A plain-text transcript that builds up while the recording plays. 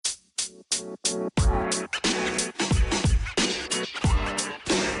Are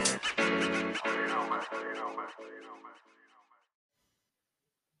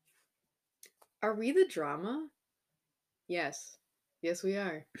we the drama? Yes. Yes, we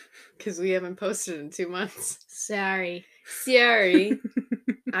are. Because we haven't posted in 2 months. Sorry.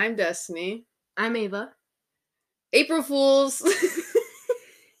 I'm Destiny. I'm Ava. April Fools!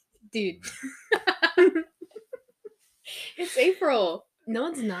 Dude. It's April. No,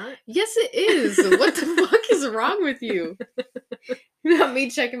 it's not. Yes, it is. What the fuck is wrong with you? Not me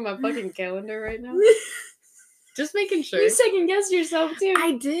checking my fucking calendar right now. Just making sure. You second guessed yourself, too.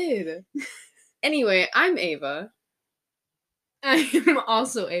 I did. Anyway, I'm Ava. I am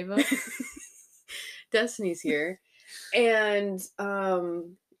also Ava. Destiny's here. And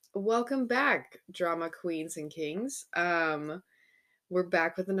welcome back, drama queens and kings. We're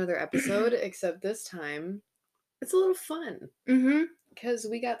back with another episode, except this time it's a little fun. Mm-hmm. Because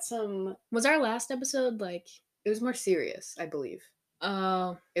we got some... Was our last episode, It was more serious, I believe.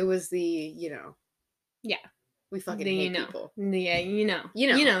 Oh. It was the, Yeah. We fucking hate people. Yeah, you know. You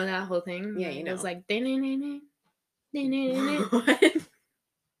know. You know that whole thing. Yeah, you know. It was like... What?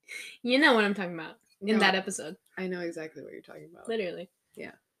 You know what I'm talking about. In that episode. I know exactly what you're talking about. Literally.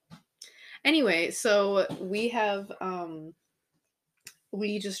 Yeah. Anyway, so we have,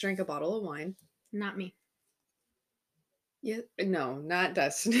 we just drank a bottle of wine. Not me. Yeah, no, not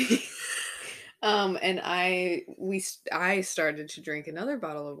Destiny. And I started to drink another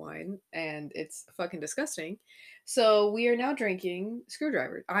bottle of wine, and it's fucking disgusting. So we are now drinking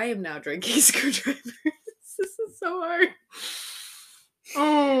screwdrivers. I am now drinking screwdrivers. This is so hard.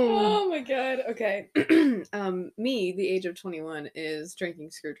 Oh my god. Okay. Me, the age of 21, is drinking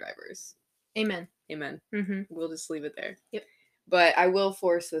screwdrivers. Amen. Mm-hmm. We'll just leave it there. Yep. But I will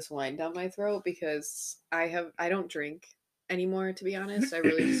force this wine down my throat because I don't drink anymore, to be honest. I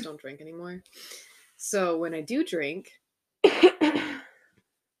really just don't drink anymore. So when I do drink... Are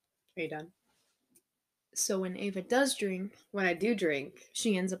you done? So when Ava does drink... When I do drink...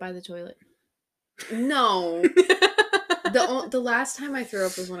 She ends up by the toilet. No. The last time I threw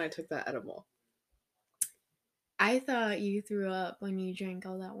up was when I took that edible. I thought you threw up when you drank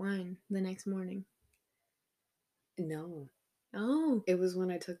all that wine the next morning. No. Oh. It was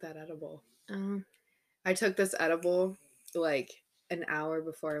when I took that edible. Oh. I took this edible an hour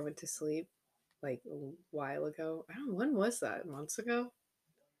before I went to sleep, a while ago. I don't know, when was that? Months ago?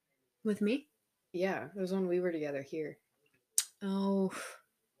 With me? Yeah, it was when we were together here. Oh.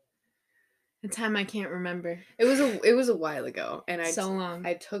 A time I can't remember. It was a while ago, and long.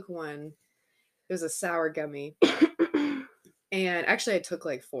 I took one. It was a sour gummy. And actually I took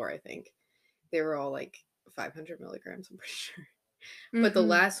 4, I think. They were all 500 milligrams, I'm pretty sure. Mm-hmm. But the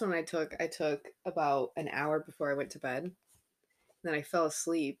last one I took about an hour before I went to bed. Then I fell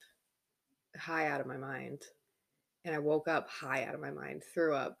asleep high out of my mind. And I woke up high out of my mind,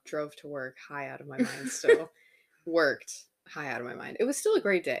 threw up, drove to work high out of my mind still. Worked high out of my mind. It was still a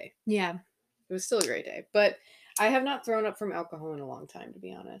great day. Yeah. It was still a great day. But I have not thrown up from alcohol in a long time, to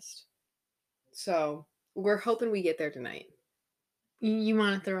be honest. So we're hoping we get there tonight. You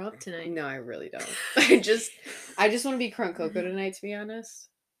want to throw up tonight? No, I really don't. I just want to be Crunk Coco tonight, to be honest.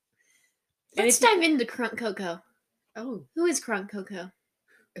 Let's dive into Crunk Coco. Oh. Who is Crunk Coco?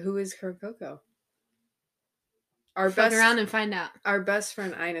 Who is Crunk Coco? Fuck around and find out. Our best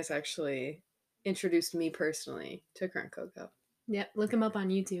friend Ines actually introduced me personally to Crunk Coco. Yep, look him up on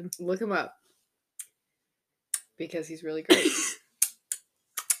YouTube. Look him up. Because he's really great.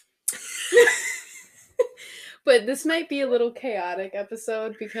 But this might be a little chaotic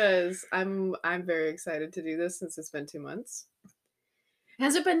episode because I'm very excited to do this since it's been 2 months.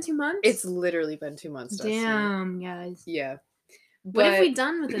 Has it been 2 months? It's literally been 2 months. Damn, guys. Yeah. What have we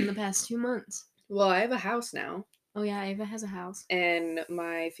done within the past 2 months? Well, I have a house now. Oh yeah, Ava has a house. And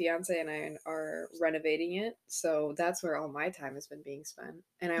my fiance and I are renovating it, so that's where all my time has been being spent.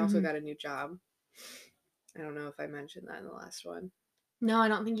 And I also got a new job. I don't know if I mentioned that in the last one. No, I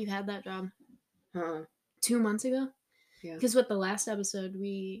don't think you had that job. 2 months ago? Yeah. Because with the last episode,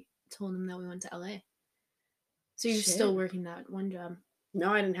 we told him that we went to LA. So you're still working that one job.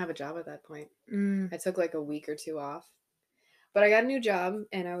 No, I didn't have a job at that point. I took a week or 2 off. But I got a new job,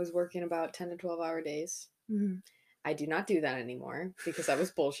 and I was working about 10 to 12-hour days. Mm-hmm. I do not do that anymore because that was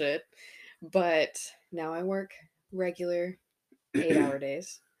bullshit. But now I work regular 8-hour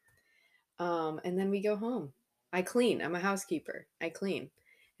days. And then we go home. I clean. I'm a housekeeper. I clean.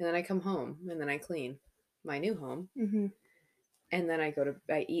 And then I come home, and then I clean my new home. Mm-hmm. And then I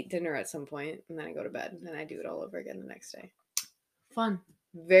eat dinner at some point, and then I go to bed, and I do it all over again the next day. Fun.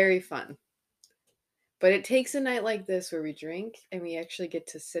 Very fun. But it takes a night like this where we drink and we actually get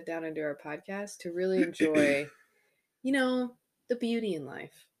to sit down and do our podcast to really enjoy, you know, the beauty in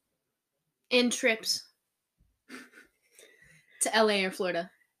life. And trips to LA or Florida.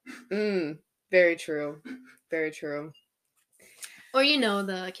 Very true. Very true. Or, you know,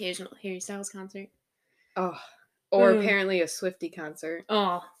 the occasional Harry Styles concert. Oh. Or apparently a Swifty concert.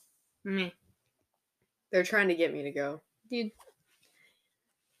 Oh. Meh. They're trying to get me to go. Dude.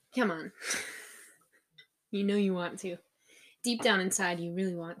 Come on. You know you want to. Deep down inside, you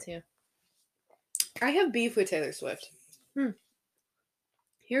really want to. I have beef with Taylor Swift.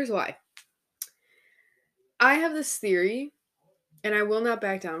 Here's why. I have this theory, and I will not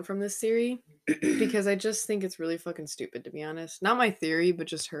back down from this theory, because I just think it's really fucking stupid, to be honest. Not my theory, but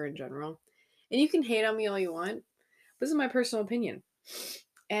just her in general. And you can hate on me all you want. This is my personal opinion.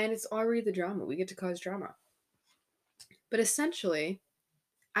 And it's already the drama. We get to cause drama. But essentially,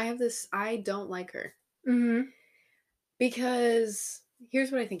 I don't like her. Mm-hmm. Because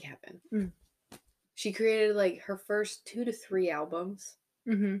here's what I think happened. She created like her first 2 to 3 albums.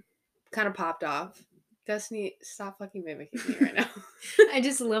 Kind of popped off. Destiny, stop fucking mimicking me right now. I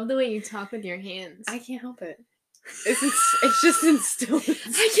just love the way you talk with your hands. I can't help it. It's just instilled.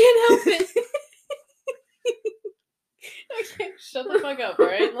 I can't help it. Okay, shut the fuck up,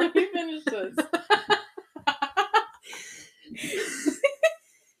 alright? Let me finish this.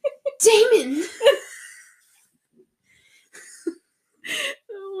 Damon!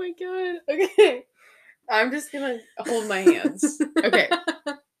 Oh my god. Okay. I'm just gonna hold my hands. Okay.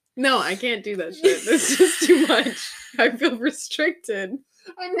 No, I can't do that shit. That's just too much. I feel restricted.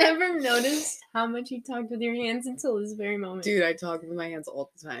 I never noticed how much you talked with your hands until this very moment. Dude, I talk with my hands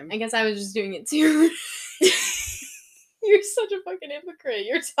all the time. I guess I was just doing it too. You're such a fucking hypocrite.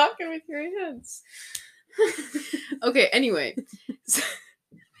 You're talking with your hands. Okay, anyway.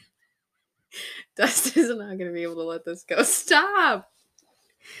 Dustin is not going to be able to let this go. Stop!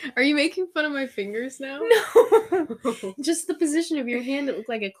 Are you making fun of my fingers now? No! Just the position of your hand, it looked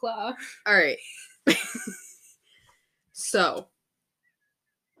like a claw. Alright. So.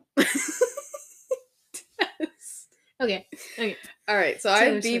 Okay. Alright, so I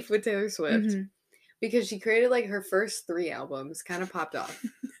have beef with Taylor Swift. Because she created like her first 3 albums, kind of popped off.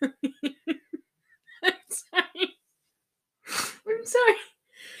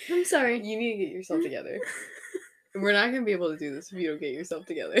 I'm sorry. You need to get yourself together. We're not going to be able to do this if you don't get yourself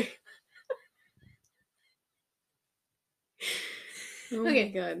together. Oh my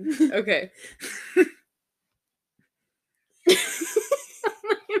god. Okay.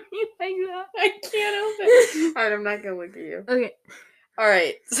 I can't help it. Alright, I'm not going to look at you. Okay.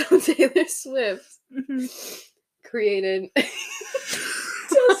 Alright, so Taylor Swift created...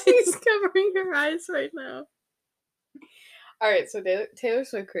 Chelsea's covering her eyes right now. Alright, so Taylor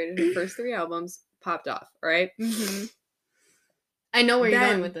Swift created her first 3 albums, popped off, right? I know where you're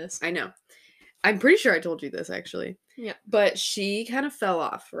going with this. I know. I'm pretty sure I told you this, actually. Yeah. But she kind of fell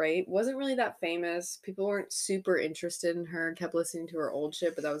off, right? Wasn't really that famous. People weren't super interested in her. Kept listening to her old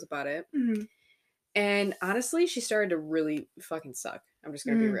shit, but that was about it. And honestly, she started to really fucking suck. I'm just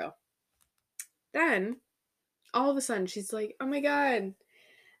gonna be real. Then, all of a sudden, she's like, oh my god,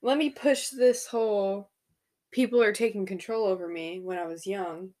 let me push this whole people are taking control over me when I was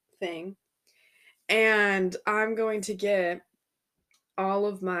young thing. And I'm going to get all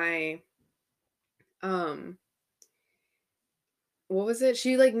of my, what was it?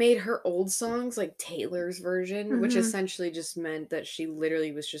 She like made her old songs like Taylor's version, which essentially just meant that she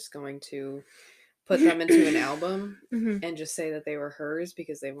literally was just going to put them into an album and just say that they were hers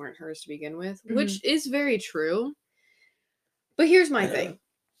because they weren't hers to begin with, which is very true. But here's my thing.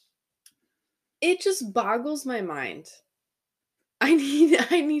 It just boggles my mind. I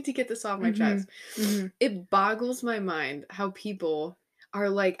need to get this off my chest. It boggles my mind how people are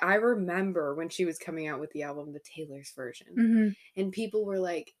like, I remember when she was coming out with the album, the Taylor's version. And people were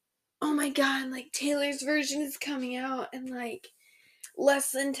like, oh my god, like Taylor's version is coming out in like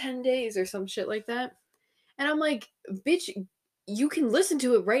less than 10 days or some shit like that. And I'm like, bitch, you can listen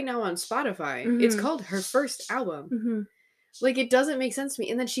to it right now on Spotify. It's called her first album. Like, it doesn't make sense to me.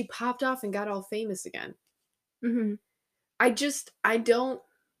 And then she popped off and got all famous again. I don't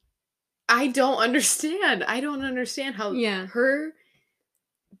understand. I don't understand how her,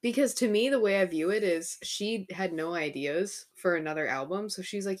 because to me, the way I view it is she had no ideas for another album. So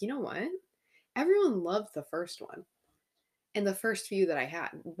she's like, you know what? Everyone loved the first one and the first few that I had.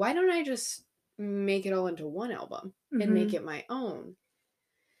 Why don't I just make it all into one album and make it my own?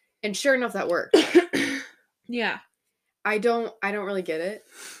 And sure enough, that worked. Yeah. I don't really get it.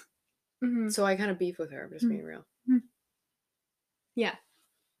 So I kind of beef with her. I'm just being real. Yeah.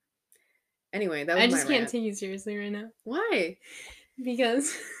 Anyway, that was I my just can't rant. take you seriously right now. Why?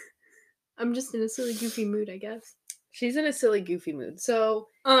 Because I'm just in a silly, goofy mood, I guess. She's in a silly, goofy mood. So,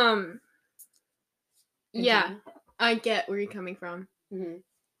 yeah, continue. I get where you're coming from. Mm-hmm.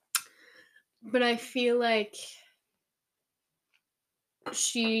 But I feel like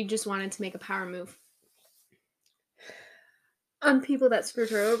she just wanted to make a power move on people that screwed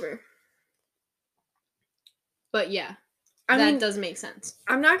her over. But yeah, that does make sense.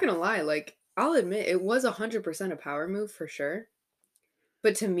 I'm not gonna lie, like, I'll admit it was 100% a power move for sure.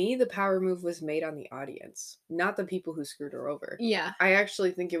 But to me, the power move was made on the audience, not the people who screwed her over. Yeah. I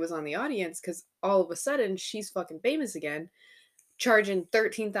actually think it was on the audience because all of a sudden she's fucking famous again, charging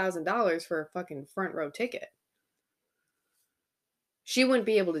 $13,000 for a fucking front row ticket. She wouldn't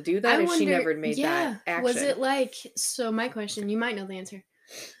be able to do that if she never made that action. Was it like, so my question, you might know the answer.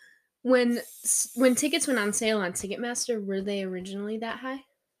 When tickets went on sale on Ticketmaster, were they originally that high?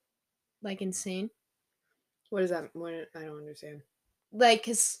 Like insane? What is that? I don't understand. Like,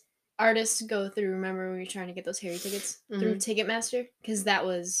 because artists go through, remember when we were trying to get those Harry tickets through Ticketmaster? Because that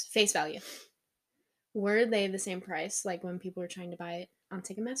was face value. Were they the same price, like when people were trying to buy it on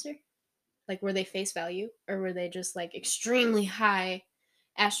Ticketmaster? Like, were they face value, or were they just like extremely high,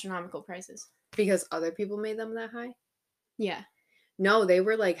 astronomical prices? Because other people made them that high? Yeah. No, they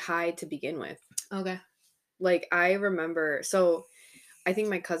were like high to begin with. Okay. Like, I remember, so I think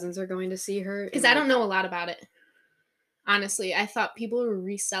my cousins are going to see her. Because I don't know a lot about it. Honestly, I thought people were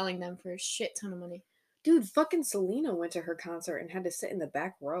reselling them for a shit ton of money. Dude, fucking Selena went to her concert and had to sit in the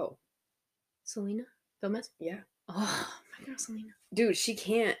back row. Selena Gomez? Yeah. Oh, my girl Selena. Dude, she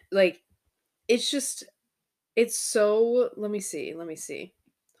can't, like, it's just, it's so, let me see.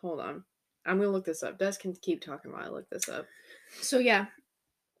 Hold on. I'm going to look this up. Des can keep talking while I look this up. So, yeah.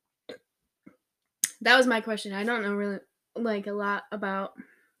 That was my question. I don't know really, like, a lot about,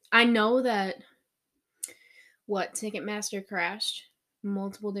 I know that, Ticketmaster crashed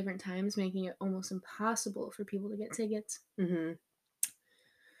multiple different times, making it almost impossible for people to get tickets. Mm-hmm.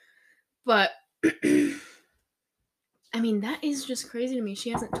 But, I mean, that is just crazy to me.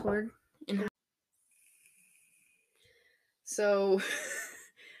 She hasn't toured in. So,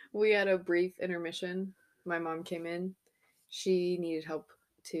 we had a brief intermission. My mom came in. She needed help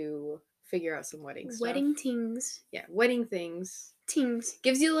to figure out some wedding stuff. Wedding things. Yeah, wedding things. Tings.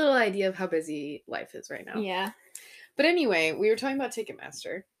 Gives you a little idea of how busy life is right now. Yeah. But anyway, we were talking about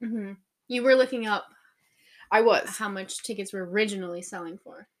Ticketmaster. Mm-hmm. You were looking up. I was. How much tickets were originally selling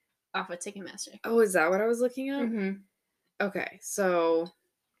for off of Ticketmaster. Oh, is that what I was looking at? Mm-hmm. Okay, so...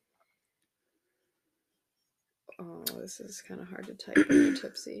 Oh, this is kind of hard to type when you're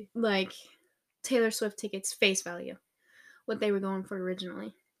tipsy. Like, Taylor Swift tickets, face value. What they were going for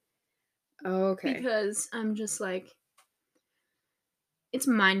originally. Okay. Because I'm just like... It's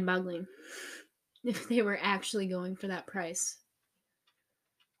mind-boggling if they were actually going for that price.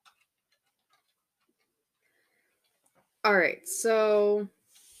 All right, so...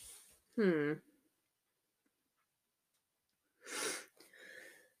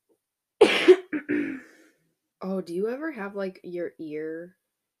 Oh, do you ever have, like, your ear...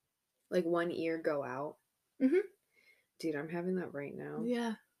 Like, one ear go out? Mm-hmm. Dude, I'm having that right now.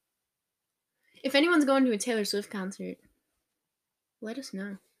 Yeah. If anyone's going to a Taylor Swift concert, let us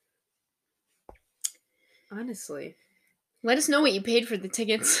know. Honestly. Let us know what you paid for the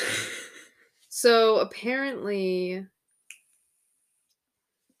tickets. So, apparently...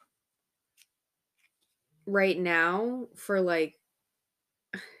 Right now, for, like...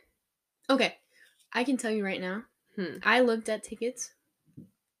 Okay. I can tell you right now. I looked at tickets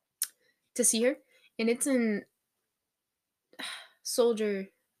to see her, and it's in Soldier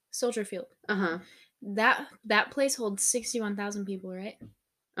Field. Uh-huh. That place holds 61,000 people, right?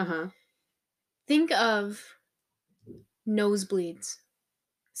 Uh-huh. Think of nosebleeds.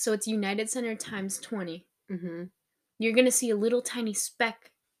 So it's United Center times 20. Mm-hmm. You're going to see a little tiny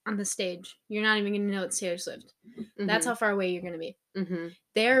speck on the stage. You're not even going to know it's Taylor Swift. Mm-hmm. That's how far away you're going to be. Mm-hmm.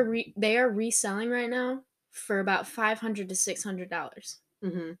 They are reselling right now for about $500 to $600.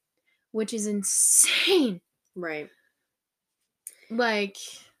 Mm-hmm. Which is insane. Right. Like,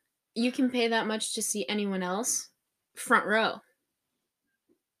 you can pay that much to see anyone else front row.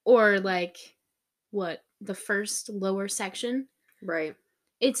 Or, like, the first lower section? Right.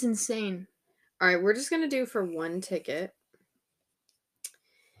 It's insane. All right, we're just going to do for one ticket.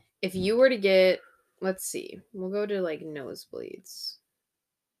 If you were to get, let's see, we'll go to, like, nosebleeds.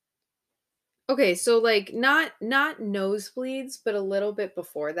 Okay, so, like, not nosebleeds, but a little bit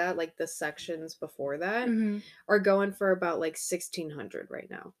before that, like the sections before that, are going for about, like, $1,600 right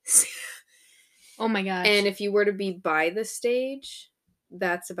now. Oh my gosh. And if you were to be by the stage,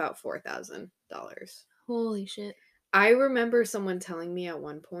 that's about $4,000. Holy shit. I remember someone telling me at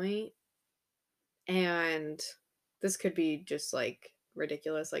one point, and this could be just like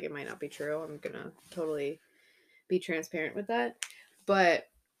ridiculous, like it might not be true. I'm gonna totally be transparent with that. But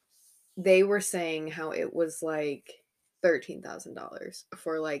they were saying how it was like $13,000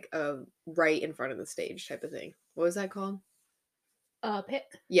 for like a right in front of the stage type of thing. What was that called? Pit.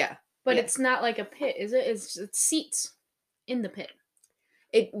 Yeah. But yeah. it's not like a pit, is it? It's seats in the pit.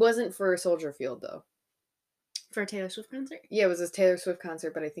 It wasn't for Soldier Field though. For a Taylor Swift concert? Yeah, it was a Taylor Swift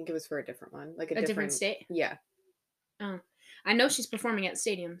concert, but I think it was for a different one. Like a different state? Yeah. Oh. I know she's performing at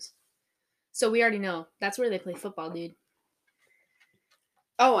stadiums. So we already know. That's where they play football, dude.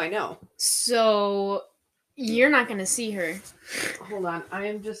 Oh, I know. So you're not going to see her. Hold on.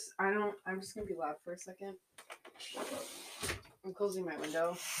 I'm just going to be loud for a second. I'm closing my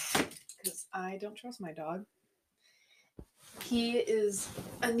window because I don't trust my dog. He is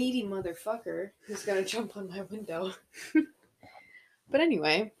a needy motherfucker who's going to jump on my window. But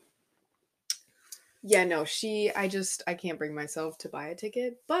anyway. Yeah, no, I can't bring myself to buy a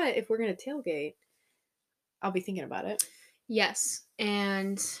ticket. But if we're going to tailgate, I'll be thinking about it. Yes.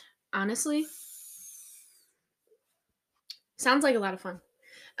 And honestly, sounds like a lot of fun.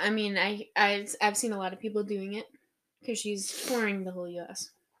 I mean, I've seen a lot of people doing it because she's touring the whole U.S.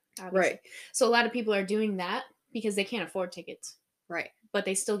 Obviously. Right. So a lot of people are doing that because they can't afford tickets. Right. But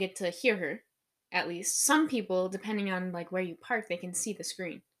they still get to hear her, at least. Some people, depending on like where you park, they can see the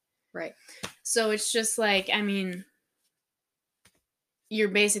screen. Right. So it's just like, I mean, you're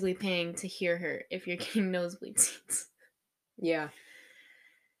basically paying to hear her if you're getting nosebleed seats. Yeah.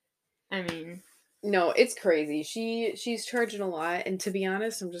 I mean, no, it's crazy. She's charging a lot, and to be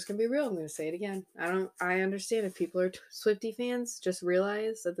honest, I'm just gonna be real. I'm gonna say it again. I understand if people are Swiftie fans. Just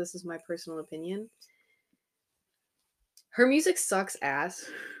realize that this is my personal opinion. Her music sucks ass.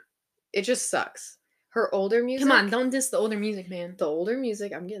 It just sucks. Her older music. Come on, don't diss the older music, man. The older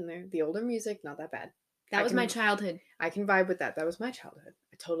music, I'm getting there. The older music, not that bad. That was my childhood. I can vibe with that. That was my childhood.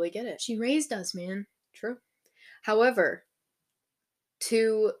 I totally get it. She raised us, man. True. However,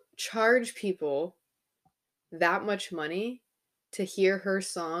 to charge people that much money to hear her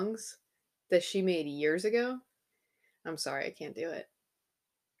songs that she made years ago, I'm sorry, I can't do it.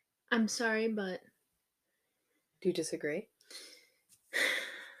 I'm sorry, but... Do you disagree?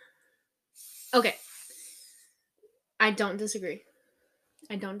 Okay. I don't disagree.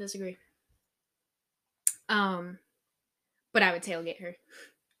 But I would tailgate her.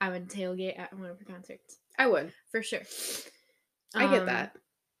 I would tailgate at one of her concerts. I would. For sure. I get that.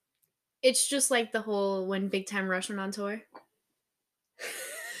 It's just like the whole when Big Time Rush went on tour.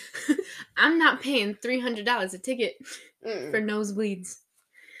 I'm not paying $300 a ticket for nosebleeds.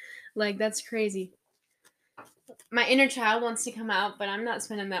 Like, that's crazy. My inner child wants to come out, but I'm not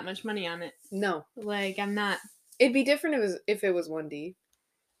spending that much money on it. No. Like, I'm not. It'd be different if it was 1D.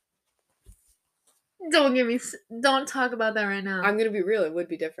 Don't talk about that right now. I'm gonna be real, it would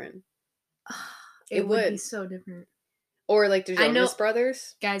be different. It would be so different. Or like the Jonas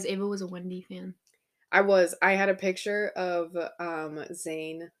Brothers. Guys, Ava was a Wendy fan. I had a picture of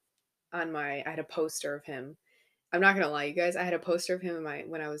Zayn on I had a poster of him. I'm not gonna lie, you guys, I had a poster of him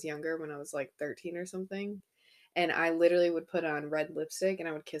when I was younger, when I was like 13 or something. And I literally would put on red lipstick and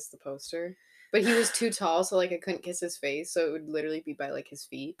I would kiss the poster. But he was too tall, so like I couldn't kiss his face, so it would literally be by like his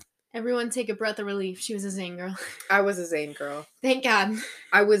feet. Everyone take a breath of relief. She was a Zayn girl. I was a Zayn girl. Thank God.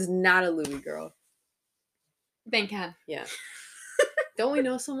 I was not a Louis girl. Thank God. Yeah. Don't we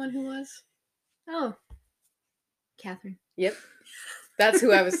know someone who was? Oh. Catherine. Yep. That's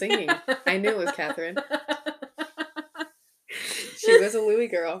who I was singing. I knew it was Catherine. She was a Louis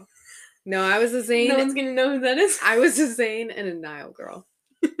girl. No, I was a Zayn. No one's gonna know who that is. I was a Zayn and a Niall girl.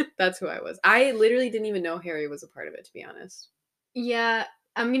 That's who I was. I literally didn't even know Harry was a part of it, to be honest. Yeah,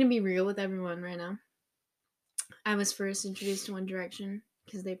 I'm gonna be real with everyone right now. I was first introduced to One Direction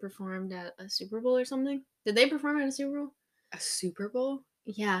because they performed at a Super Bowl or something. Did they perform at a Super Bowl? A Super Bowl?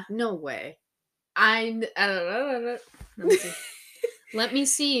 Yeah. No way. I don't know. Let me see. Let me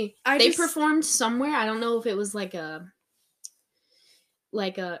see. They performed somewhere. I don't know if it was like a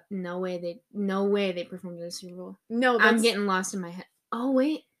no way they performed at a Super Bowl. No, I'm getting lost in my head. Oh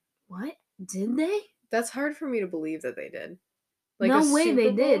wait, what? Did they? That's hard for me to believe that they did. Like no way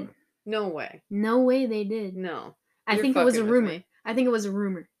they did. No way. No way they did. No. I think it was a rumor. I think it was a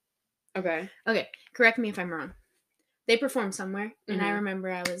rumor. Okay. Okay. Correct me if I'm wrong. They performed somewhere, and I remember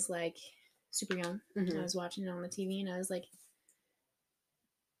I was like super young. And I was watching it on the TV, and I was like,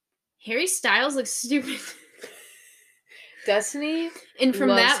 Harry Styles looks stupid. Destiny. And from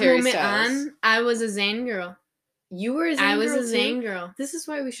that moment on, I was a Zayn girl. You were a Zayn girl. I was a too? Zayn girl. This is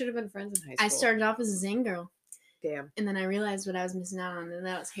why we should have been friends in high school. I started off as a Zayn girl. Damn. And then I realized what I was missing out on, and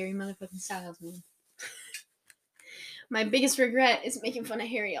that was Harry motherfucking Styles, man. My biggest regret is making fun of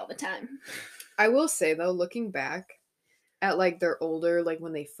Harry all the time. I will say, though, looking back at, like, their older, like,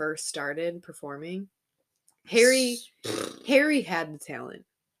 when they first started performing, Harry had the talent.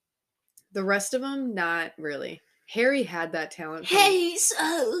 The rest of them, not really. Harry had that talent. Hey,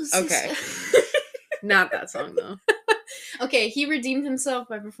 so okay. Not that song, though. Okay, he redeemed himself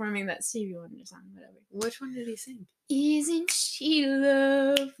by performing that Stevie Wonder song, whatever. Which one did he sing? Isn't she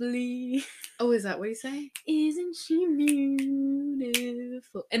lovely? Oh, is that what he's saying? Isn't she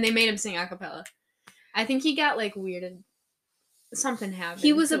beautiful? And they made him sing a cappella. I think he got, like, weirded. Something happened.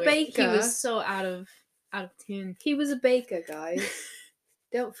 He was a baker. He was so out of tune. He was a baker, guys.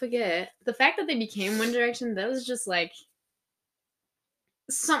 Don't forget. The fact that they became One Direction, that was just, like,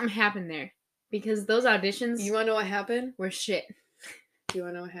 something happened there. Because those auditions... You want to know what happened? Were shit. You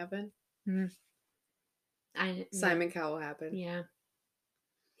want to know what happened? Simon Cowell happened. Yeah.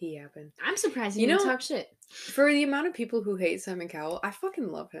 He happened. I'm surprised he didn't talk shit. For the amount of people who hate Simon Cowell, I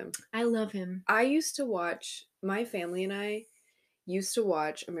fucking love him. I love him. I used to watch... My family and I used to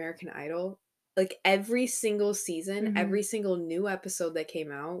watch American Idol. Like, every single season, every single new episode that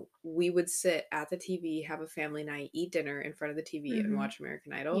came out, we would sit at the TV, have a family night, eat dinner in front of the TV, and watch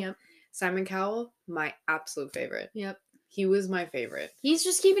American Idol. Yep. Simon Cowell, my absolute favorite. Yep. He was my favorite. He's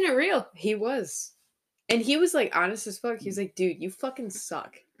just keeping it real. He was. And he was, like, honest as fuck. He was like, dude, you fucking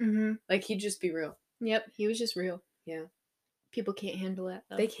suck. Like, he'd just be real. Yep. He was just real. Yeah. People can't handle that,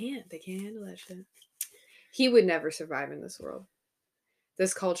 though. They can't. They can't handle that shit. He would never survive in this world.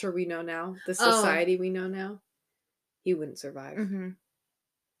 This culture we know now, this society we know now, he wouldn't survive.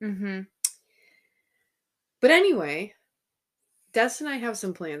 But anyway, Des and I have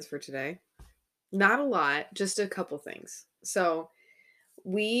some plans for today. Not a lot, just a couple things. So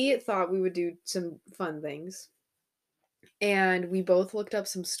we thought we would do some fun things. And we both looked up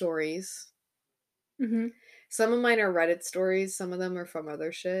some stories. Some of mine are Reddit stories. Some of them are from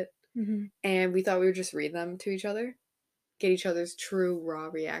other shit. And we thought we would just read them to each other. Get each other's true raw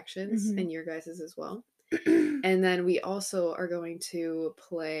reactions and your guys's as well. And then we also are going to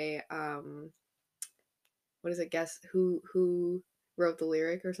play what is it, guess who wrote the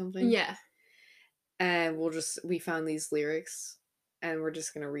lyric or something? Yeah. And we found these lyrics and we're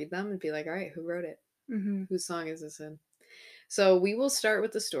just gonna read them and be like, all right, who wrote it? Whose song is this in? So we will start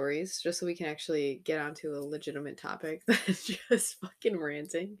with the stories just so we can actually get onto a legitimate topic that's just fucking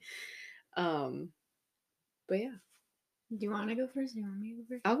ranting. But yeah. Do you want to go first? Do you want me to go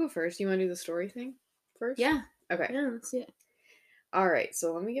first? I'll go first. You want to do the story thing first? Yeah. Okay. Yeah, let's see it. All right.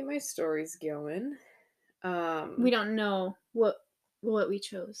 So let me get my stories going. We don't know what we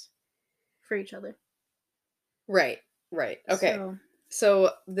chose for each other. Right. Okay.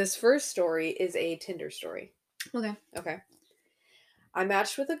 So this first story is a Tinder story. Okay. I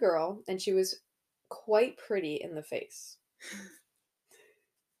matched with a girl and she was quite pretty in the face.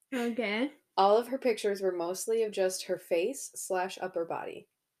 Okay. All of her pictures were mostly of just her face/upper body,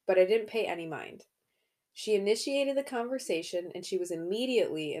 but I didn't pay any mind. She initiated the conversation and she was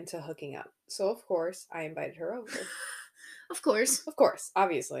immediately into hooking up. So, of course, I invited her over. Of course. Of course.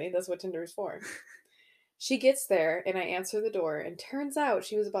 Obviously. That's what Tinder is for. She gets there and I answer the door and turns out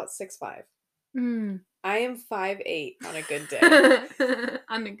she was about 6'5". I am 5'8" on a good day.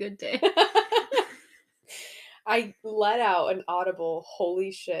 On a good day. I let out an audible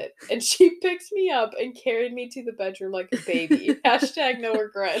holy shit and she picked me up and carried me to the bedroom like a baby. #no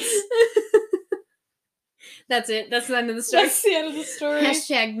regrets. That's it. That's the end of the story. That's the end of the story.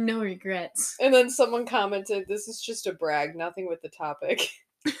 #no regrets. And then someone commented, this is just a brag, nothing with the topic.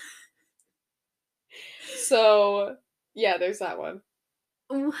 So, yeah, there's that one.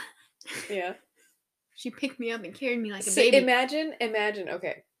 What? Yeah. She picked me up and carried me like a baby. Imagine,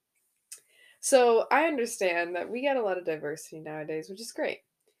 okay. So, I understand that we got a lot of diversity nowadays, which is great.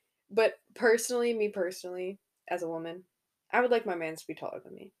 But me personally, as a woman, I would like my man to be taller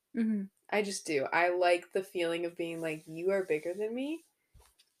than me. I just do. I like the feeling of being like, you are bigger than me.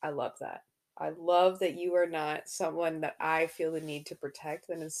 I love that. I love that you are not someone that I feel the need to protect,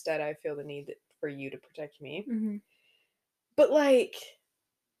 and instead I feel the need for you to protect me. But like...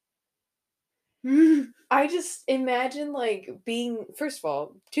 I just imagine like being, first of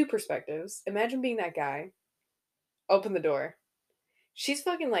all, two perspectives. Imagine being that guy. Open the door. She's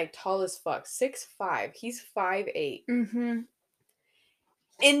fucking like tall as fuck. 6'5". He's 5'8".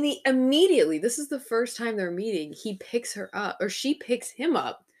 And immediately, this is the first time they're meeting, he picks her up, or she picks him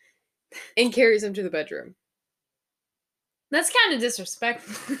up and carries him to the bedroom. That's kind of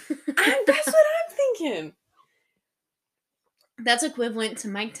disrespectful. That's what I'm thinking. That's equivalent to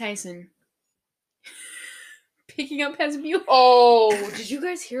Mike Tyson picking up Hezbollah. Oh, did you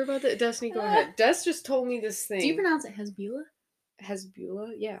guys hear about that? Destiny, go ahead. Des just told me this thing. Do you pronounce it Hezbollah?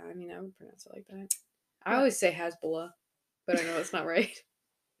 Hezbollah? Yeah, I mean, I would pronounce it like that. I always say Hezbollah, but I know it's not right.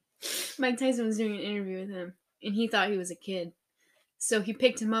 Mike Tyson was doing an interview with him, and he thought he was a kid. So he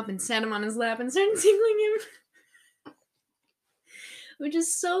picked him up and sat him on his lap and started tickling him. Which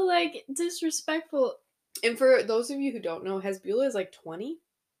is so, like, disrespectful. And for those of you who don't know, Hezbollah is like 20.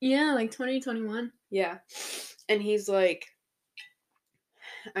 Yeah, like 2021. Yeah. And he's like,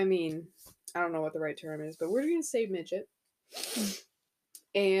 I mean, I don't know what the right term is, but we're going to say midget.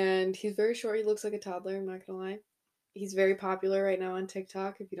 And he's very short. He looks like a toddler, I'm not going to lie. He's very popular right now on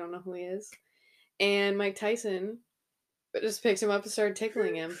TikTok, if you don't know who he is. And Mike Tyson just picked him up and started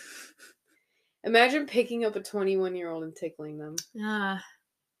tickling him. Imagine picking up a 21-year-old and tickling them.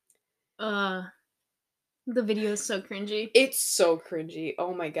 The video is so cringy. It's so cringy.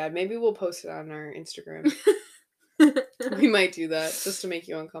 Oh my god. Maybe we'll post it on our Instagram. We might do that just to make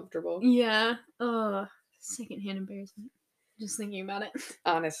you uncomfortable. Yeah. Secondhand embarrassment. Just thinking about it.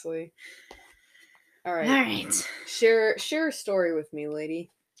 Honestly. All right. All right. Share a story with me, lady.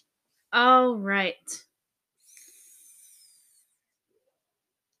 All right.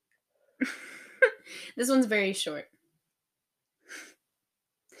 This one's very short.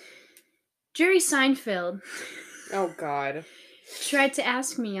 Jerry Seinfeld. Oh god. Tried to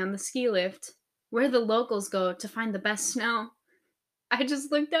ask me on the ski lift where the locals go to find the best snow. I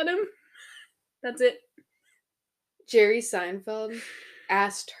just looked at him. That's it. Jerry Seinfeld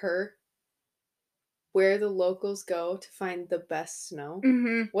asked her where the locals go to find the best snow.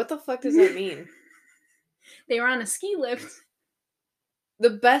 Mm-hmm. What the fuck does that mean? They were on a ski lift.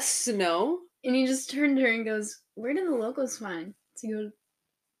 The best snow? And he just turned to her and goes, where do the locals find to go?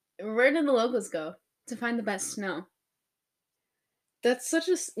 Where do the locals go to find the best snow? That's such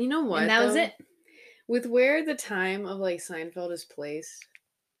a... You know what, And that was it. With where the time of, like, Seinfeld is placed,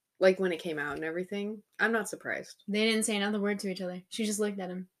 like, when it came out and everything, I'm not surprised. They didn't say another word to each other. She just looked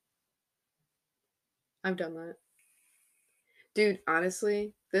at him. I've done that. Dude,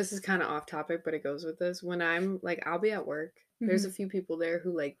 honestly, this is kind of off topic, but it goes with this. When I'm, like, I'll be at work. Mm-hmm. There's a few people there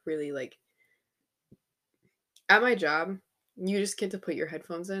who, like, really, like... At my job, you just get to put your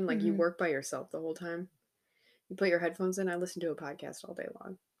headphones in. Like, you work by yourself the whole time. You put your headphones in. I listen to a podcast all day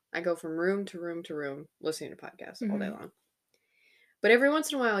long. I go from room to room to room listening to podcasts all day long. But every once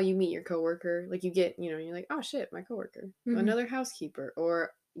in a while, you meet your coworker. Like, you get, you know, you're like, oh, shit, my coworker. Another housekeeper.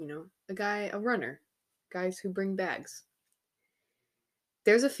 Or, you know, a runner. Guys who bring bags.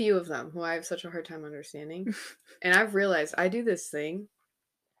 There's a few of them who I have such a hard time understanding. And I've realized I do this thing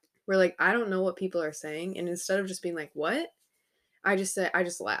where, like, I don't know what people are saying. And instead of just being like, what? I just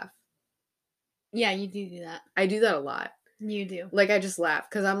laugh. Yeah, you do that. I do that a lot. You do. Like, I just laugh.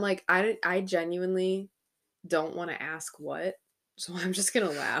 Because I'm like, I genuinely don't want to ask what. So I'm just going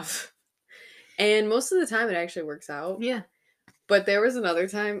to laugh. And most of the time, it actually works out. Yeah. But there was another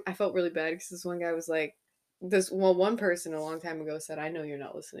time I felt really bad because this one guy was like, one person a long time ago said, I know you're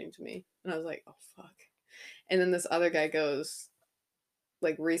not listening to me. And I was like, oh, fuck. And then this other guy goes,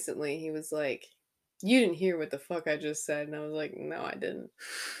 like, recently, he was like, you didn't hear what the fuck I just said. And I was like, no, I didn't.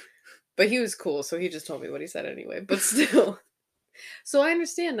 But he was cool, so he just told me what he said anyway. But still. So I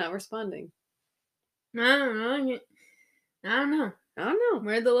understand not responding. I don't know.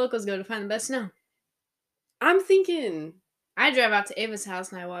 Where'd the locals go to find the best snow? I'm thinking... I drive out to Ava's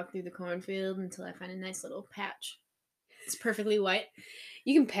house and I walk through the cornfield until I find a nice little patch. It's perfectly white.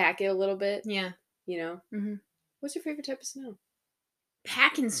 You can pack it a little bit. Yeah. You know? Mm-hmm. What's your favorite type of snow?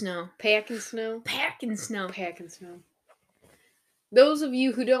 Packing snow. Packing snow? Packing snow. Packing snow. Those of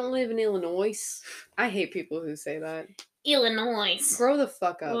you who don't live in Illinois, I hate people who say that. Illinois. Grow the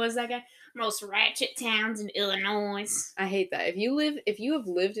fuck up. What was that guy? Most ratchet towns in Illinois. I hate that. If you have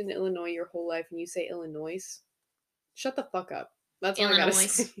lived in Illinois your whole life and you say Illinois, shut the fuck up. That's all Illinois. I gotta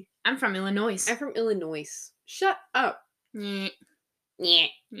say. I'm from Illinois. I'm from Illinois. Shut up. Yeah.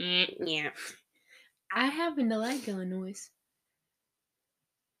 I happen to like Illinois.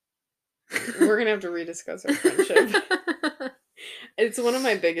 We're gonna have to rediscuss our friendship. It's one of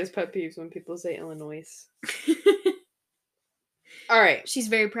my biggest pet peeves when people say Illinois. All right. She's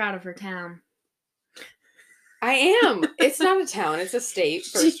very proud of her town. I am. It's not a town. It's a state,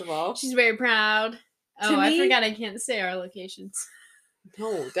 first of all. She's very proud. Oh, I forgot I can't say our locations.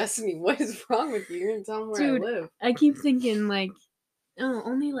 No, Destiny, what is wrong with you? You're going to tell them where I live. I keep thinking, like, oh,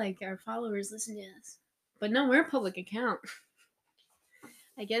 only, like, our followers listen to us. But no, we're a public account.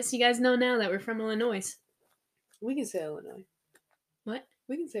 I guess you guys know now that we're from Illinois. We can say Illinois. What?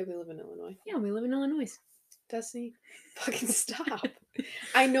 We can say we live in Illinois. Yeah, we live in Illinois. Destiny? Fucking stop.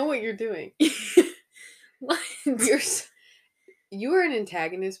 I know what you're doing. What? You are an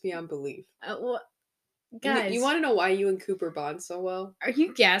antagonist beyond belief. What? Guys. You want to know why you and Cooper bond so well? Are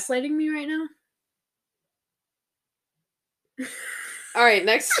you gaslighting me right now? All right,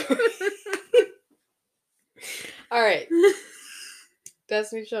 next story. All right.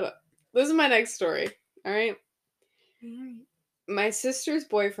 Destiny, shut up. This is my next story. All right? My sister's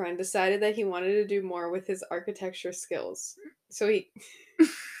boyfriend decided that he wanted to do more with his architecture skills. So he...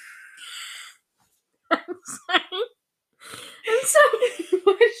 I'm sorry.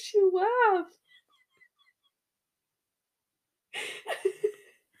 Why did you laugh?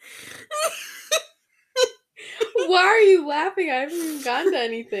 Why are you laughing? I haven't even gotten to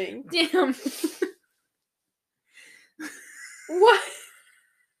anything. Damn. What?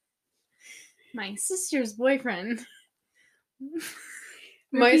 My sister's boyfriend.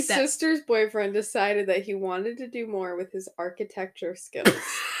 My sister's boyfriend decided that he wanted to do more with his architecture skills.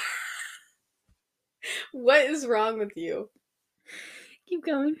 What is wrong with you? Keep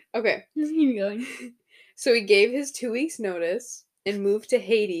going. Okay. Just keep going. So he gave his 2 weeks notice and moved to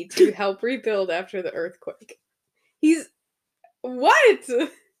Haiti to help rebuild after the earthquake. He's... What?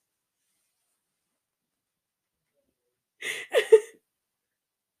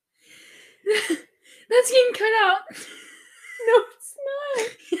 That's getting cut out. No, it's not.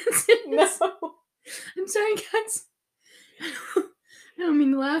 Yes, it is. No. I'm sorry, guys. I don't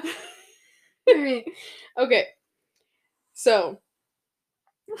mean to laugh. Alright. Okay. So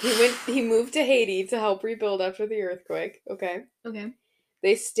he moved to Haiti to help rebuild after the earthquake. Okay. Okay.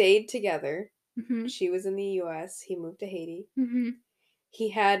 They stayed together. Mm-hmm. She was in the US. He moved to Haiti. Mm-hmm. He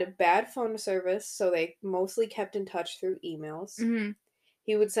had bad phone service, so they mostly kept in touch through emails. Mm-hmm.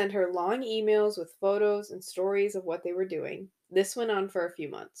 He would send her long emails with photos and stories of what they were doing. This went on for a few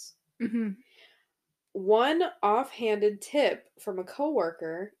months. Mm-hmm. One offhanded tip from a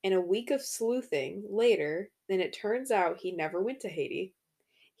coworker and a week of sleuthing later, and it turns out he never went to Haiti.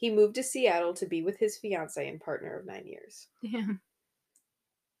 He moved to Seattle to be with his fiancée and partner of 9 years. Damn.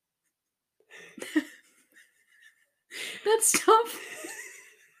 That's tough.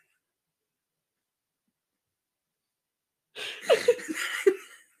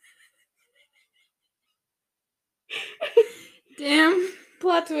 Damn.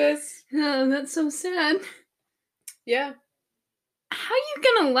 Plot twist. Oh, that's so sad. Yeah. How you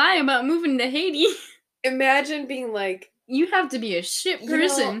gonna lie about moving to Haiti? Imagine being like, you have to be a shit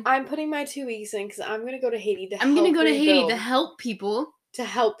person. I'm putting my 2 weeks in because I'm going to go to Haiti to I'm gonna go to Haiti rebuild. to help people. To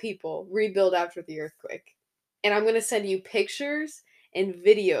help people rebuild after the earthquake. And I'm going to send you pictures and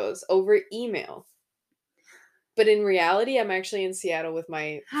videos over email. But in reality, I'm actually in Seattle with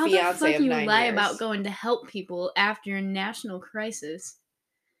my fiancé of 9 years. How the fuck you lie about going to help people after a national crisis?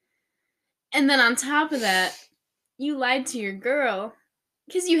 And then on top of that, you lied to your girl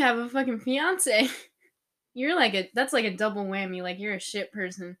because you have a fucking fiancé. You're like that's like a double whammy. Like, you're a shit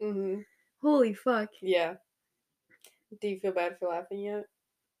person. Mm-hmm. Holy fuck. Yeah. Do you feel bad for laughing yet?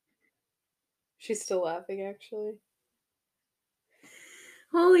 She's still laughing, actually.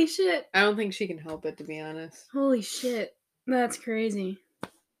 Holy shit. I don't think she can help it, to be honest. Holy shit. That's crazy.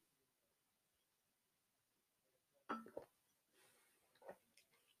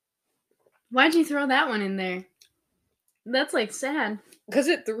 Why'd you throw that one in there? That's, like, sad. Because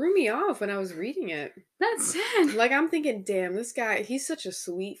it threw me off when I was reading it. That's sad. Like, I'm thinking, damn, this guy, he's such a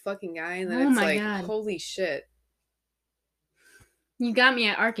sweet fucking guy. And then Oh it's my like, God. holy shit. You got me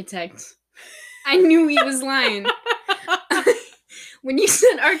at architect. I knew he was lying. When you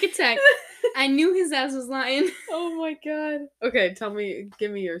said architect, I knew his ass was lying. Oh my God. Okay,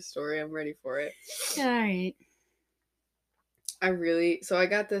 give me your story. I'm ready for it. Alright. So I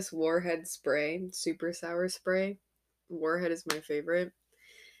got this Warhead spray, super sour spray. Warhead is my favorite.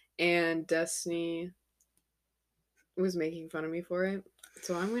 And Destiny was making fun of me for it.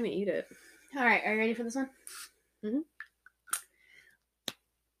 So I'm going to eat it. Alright, are you ready for this one? Mm-hmm.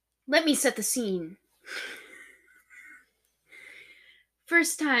 Let me set the scene.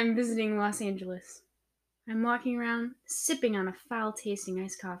 First time visiting Los Angeles. I'm walking around, sipping on a foul-tasting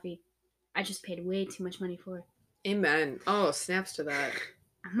iced coffee. I just paid way too much money for it. Amen. Oh, snaps to that.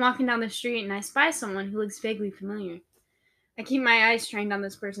 I'm walking down the street and I spy someone who looks vaguely familiar. I keep my eyes trained on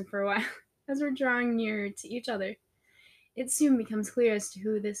this person for a while as we're drawing nearer to each other. It soon becomes clear as to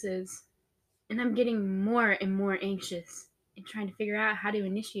who this is, and I'm getting more and more anxious and trying to figure out how to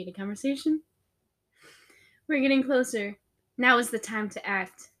initiate a conversation. We're getting closer. Now is the time to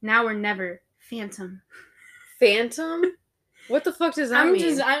act. Now or never. Phantom. Phantom? What the fuck does that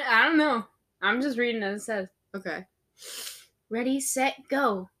mean? I don't know. I'm just reading as it says. Okay. Ready, set,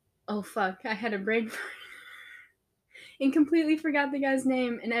 go. Oh fuck, I had a brain fart. and completely forgot the guy's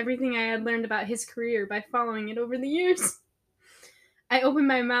name and everything I had learned about his career by following it over the years. I opened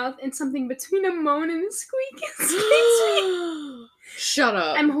my mouth and something between a moan and a squeak escapes me. Shut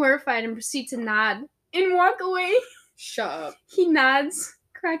up. I'm horrified and proceed to nod and walk away. Shut up. He nods,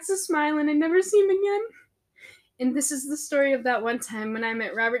 cracks a smile, and I never see him again. And this is the story of that one time when I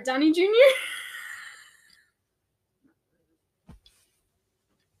met Robert Downey Jr.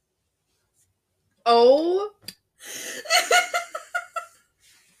 Oh.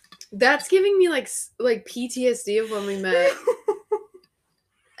 That's giving me like PTSD of when we met.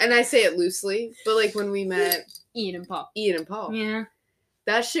 And I say it loosely, but like when we met Ian and Paul. Yeah.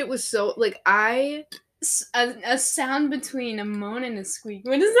 That shit was so like a sound between a moan and a squeak.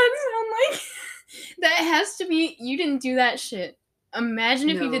 What does that sound like? That has to be, you didn't do that shit. Imagine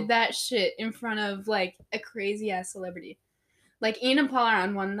if you did that shit in front of like a crazy ass celebrity. Like Ian and Paul are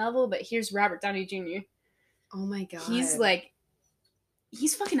on one level, but here's Robert Downey Jr. Oh my god.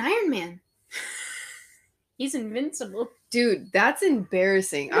 He's fucking Iron Man. He's invincible. Dude, that's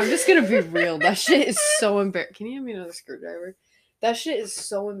embarrassing. I'm just gonna be real. That shit is so embarrassing. Can you hand me another screwdriver? That shit is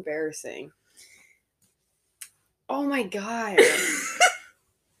so embarrassing. Oh my god.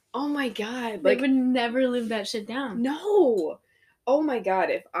 Oh my god. Like, they would never live that shit down. No. Oh my god.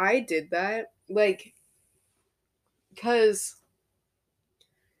 If I did that, like, because...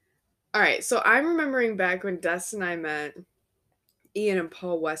 Alright, so I'm remembering back when Des and I met Ian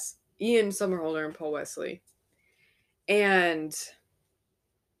Somerhalder and Paul Wesley. And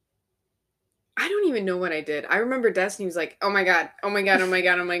I don't even know what I did. I remember Destiny was like, oh my god, oh my god, oh my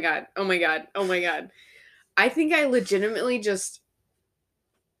god, oh my god, oh my god, oh my god. I think I legitimately just,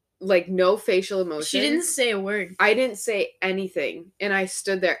 like, no facial emotion. She didn't say a word. I didn't say anything. And I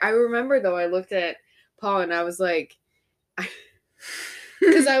stood there. I remember, though, I looked at Paul and I was like,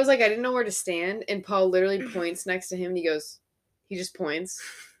 because I was like, I didn't know where to stand. And Paul literally points next to him and he just points.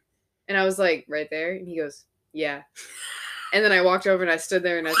 And I was like, right there. And he goes, yeah. And then I walked over and I stood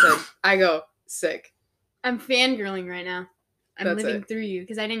there and I said, sick. I'm fangirling right now. I'm living through you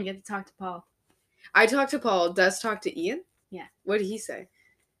because I didn't get to talk to Paul. I talked to Paul. Des talked to Ian? Yeah. What did he say?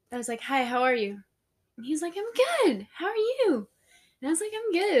 I was like, hi, how are you? And he's like, I'm good. How are you? And I was like,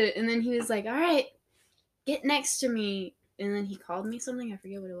 I'm good. And then he was like, all right, get next to me. And then he called me something. I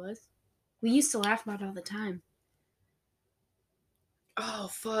forget what it was. We used to laugh about it all the time. Oh,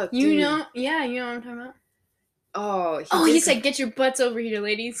 fuck, You know? Yeah, you know what I'm talking about? Oh, he said, get your butts over here,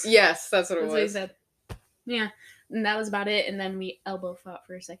 ladies. Yes, that's what it was. What he said. Yeah, and that was about it. And then we elbow fought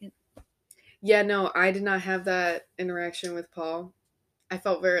for a second. Yeah, no, I did not have that interaction with Paul. I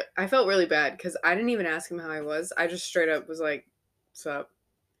felt really bad because I didn't even ask him how I was. I just straight up was like, what's up?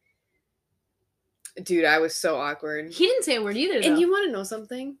 Dude, I was so awkward. He didn't say a word either, though. And you want to know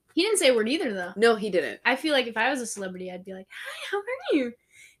something? He didn't say a word either, though. No, he didn't. I feel like if I was a celebrity, I'd be like, hi, how are you?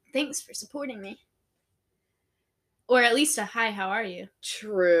 Thanks for supporting me. Or at least a hi, how are you?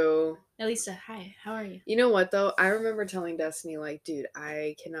 True. At least a hi, how are you? You know what, though? I remember telling Destiny, like, dude,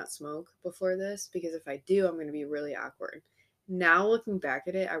 I cannot smoke before this because if I do, I'm going to be really awkward. Now, looking back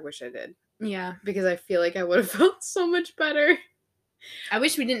at it, I wish I did. Yeah. Because I feel like I would have felt so much better. I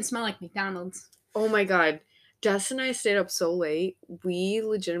wish we didn't smell like McDonald's. Oh my god. Des and I stayed up so late. We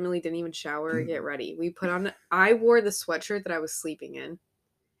legitimately didn't even shower or get ready. I wore the sweatshirt that I was sleeping in.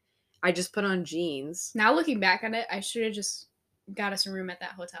 I just put on jeans. Now looking back on it, I should have just got us a room at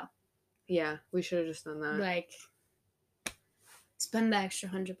that hotel. Yeah, we should have just done that. Like, spend the extra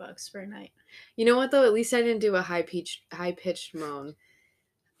 $100 for a night. You know what, though? At least I didn't do a high-pitched moan.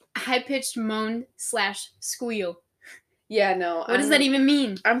 High-pitched moan / squeal. Yeah, no. What does that even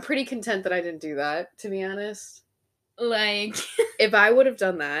mean? I'm pretty content that I didn't do that, to be honest. Like... if I would have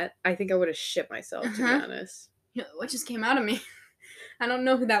done that, I think I would have shit myself, to be honest. What just came out of me? I don't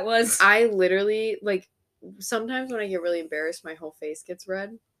know who that was. I literally, like, sometimes when I get really embarrassed, my whole face gets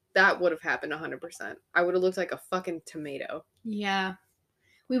red. That would have happened 100%. I would have looked like a fucking tomato. Yeah.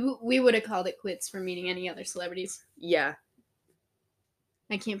 We would have called it quits for meeting any other celebrities. Yeah.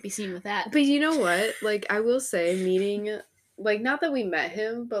 I can't be seen with that. But you know what? Like, I will say, meeting, like, not that we met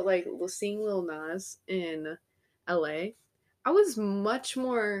him, but, like, seeing Lil Nas in LA, I was much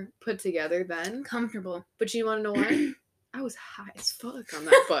more put together then. Comfortable. But you want to know why? I was high as fuck on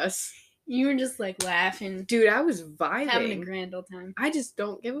that bus. You were just, like, laughing. Dude, I was vibing. Having a grand old time. I just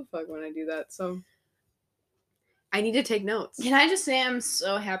don't give a fuck when I do that, so... I need to take notes. Can I just say I'm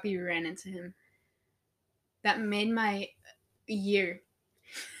so happy we ran into him? That made my year.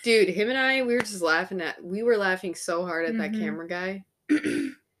 Dude, him and I, we were laughing so hard at that camera guy.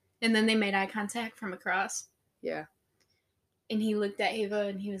 And then they made eye contact from across. Yeah. And he looked at Ava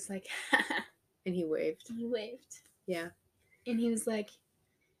and he was like, and he waved. He waved. Yeah. And he was like,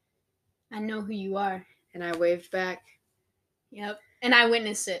 I know who you are. And I waved back. Yep. And I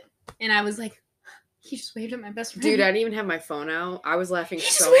witnessed it. And I was like, he just waved at my best friend. Dude, I didn't even have my phone out. I was laughing so hard. He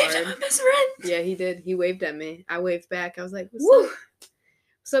just hard. waved at my best friend. Yeah, he did. He waved at me. I waved back. I was like, what's up?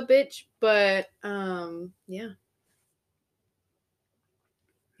 What's up, bitch? But, yeah.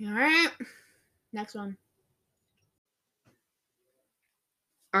 All right. Next one.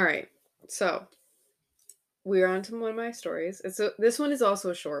 All right. So, we're on to one of my stories. This one is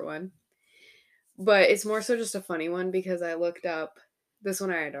also a short one. But it's more so just a funny one because I looked up. This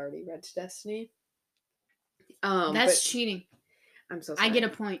one I had already read to Destiny. That's cheating. I'm so sorry. I get a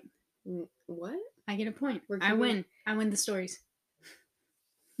point. What? I get a point. I win. I win the stories.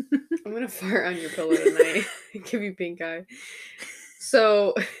 I'm gonna fart on your pillow tonight. Give you pink eye.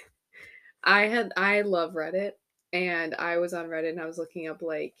 So, I love Reddit, and I was on Reddit and I was looking up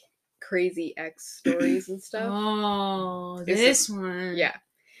like crazy ex stories and stuff. Oh, this one. Yeah.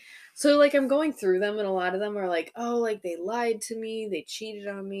 So, like, I'm going through them, and a lot of them are like, oh, like, they lied to me, they cheated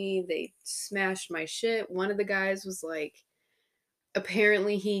on me, they smashed my shit. One of the guys was like,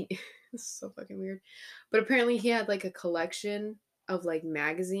 apparently this is so fucking weird, but apparently he had, like, a collection of, like,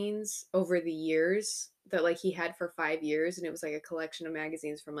 magazines over the years that, like, he had for 5 years, and it was, like, a collection of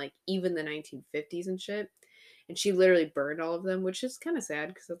magazines from, like, even the 1950s and shit. And she literally burned all of them, which is kind of sad,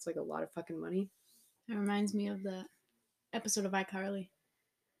 because that's, like, a lot of fucking money. It reminds me of the episode of iCarly.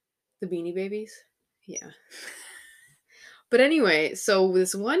 The Beanie Babies? Yeah. But anyway, so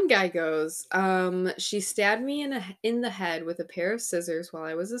this one guy goes, she stabbed me in the head with a pair of scissors while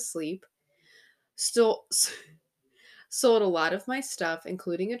I was asleep. Sold a lot of my stuff,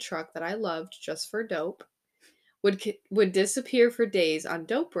 including a truck that I loved just for dope. Would disappear for days on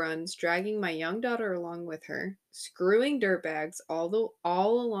dope runs, dragging my young daughter along with her, screwing dirtbags all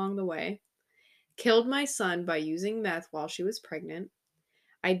along the way. Killed my son by using meth while she was pregnant.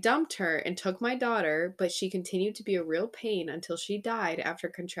 I dumped her and took my daughter, but she continued to be a real pain until she died after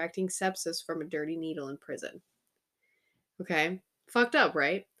contracting sepsis from a dirty needle in prison. Okay? Fucked up,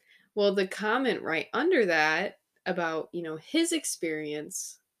 right? Well, the comment right under that about, his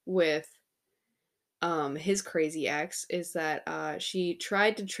experience with his crazy ex is that she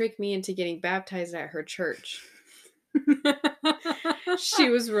tried to trick me into getting baptized at her church. She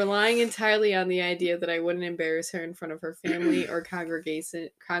was relying entirely on the idea that I wouldn't embarrass her in front of her family or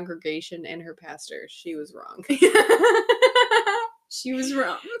congregation and her pastor. She was wrong. She was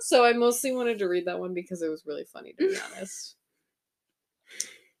wrong. So I mostly wanted to read that one because it was really funny, to be honest.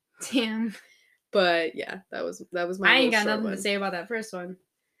 Damn. But yeah, that was my. I ain't got nothing to say about that first one.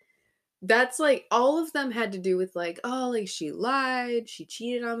 That's like all of them had to do with like, oh, like she lied, she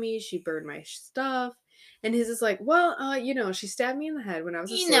cheated on me, she burned my stuff. And his is like, well, she stabbed me in the head when I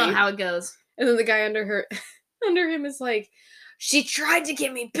was asleep. You know how it goes. And then the guy under him is like, she tried to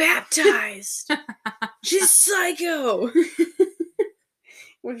get me baptized. She's psycho.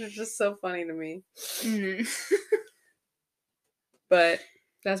 Which is just so funny to me. Mm-hmm. But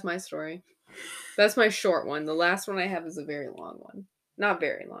that's my story. That's my short one. The last one I have is a very long one. Not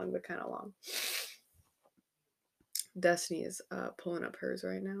very long, but kind of long. Destiny is pulling up hers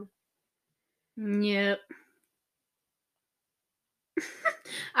right now. Yep.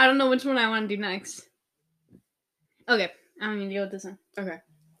 I don't know which one I want to do next. Okay, I'm going to go with this one. Okay.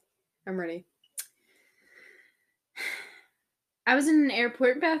 I'm ready. I was in an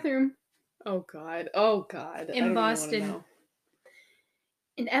airport bathroom. Oh, God. In Boston.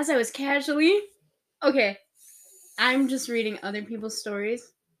 And as I was casually... Okay, I'm just reading other people's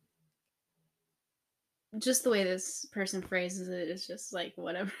stories. Just the way this person phrases it is just like,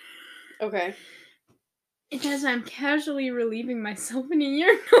 whatever. Okay. And as I'm casually relieving myself in a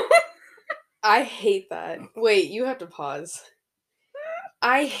urinal... I hate that. Wait, you have to pause.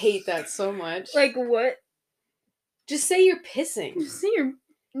 I hate that so much. Like, what? Just say you're pissing.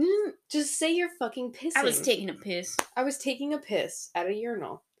 Just say you're fucking pissing. I was taking a piss. I was taking a piss at a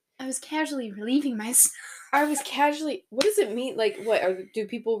urinal. I was casually relieving myself. What does it mean? Like, what? Do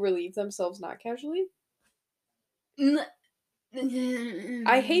people relieve themselves not casually?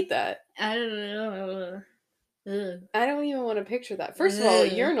 I hate that. I don't know. Ugh. I don't even want to picture that. First of all, a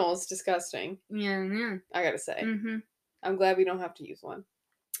urinal is disgusting. Yeah. I gotta say. Mm-hmm. I'm glad we don't have to use one.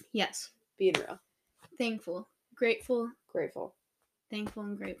 Yes. Being real. Thankful. Grateful. Grateful. Thankful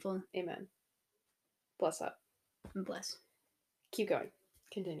and grateful. Amen. Bless up. And bless. Keep going.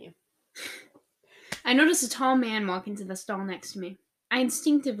 Continue. I noticed a tall man walk into the stall next to me. I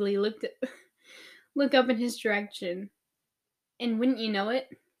instinctively look up in his direction. And wouldn't you know it?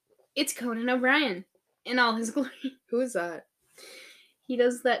 It's Conan O'Brien. In all his glory. Who is that? He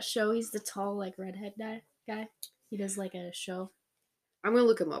does that show. He's the tall, like, redhead guy. He does like a show. I'm gonna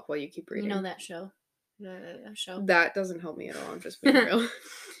look him up while you keep reading. You know that show? The show. That doesn't help me at all. I'm just being real.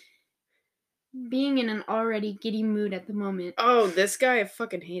 Being in an already giddy mood at the moment. Oh, this guy, I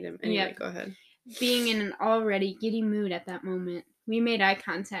fucking hate him. Anyway, Go ahead. Being in an already giddy mood at that moment, we made eye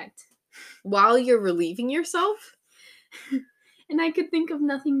contact. While you're relieving yourself? And I could think of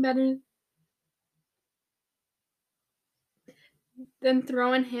nothing better than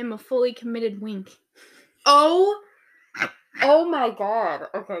throwing him a fully committed wink. Oh my god.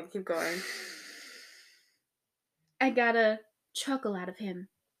 Okay, keep going. I got a chuckle out of him,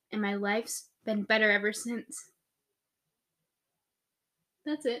 and my life's been better ever since.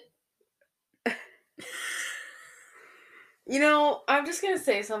 That's it. You know, I'm just gonna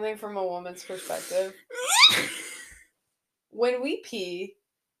say something from a woman's perspective. When we pee,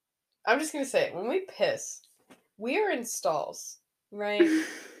 I'm just gonna say it, when we piss, we are in stalls, right?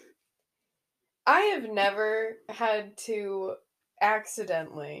 I have never had to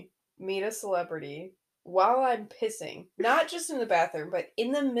accidentally meet a celebrity while I'm pissing. Not just in the bathroom, but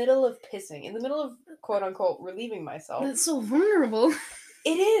in the middle of pissing. In the middle of, quote unquote, relieving myself. That's so vulnerable.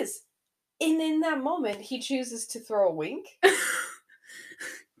 It is. And in that moment, he chooses to throw a wink.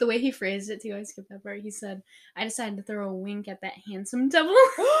 The way he phrased it, too, I skipped that part. He said, I decided to throw a wink at that handsome devil.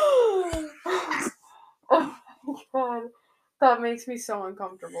 Oh my god. That makes me so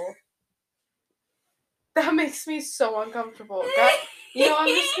uncomfortable. That makes me so uncomfortable. God, you know, I'm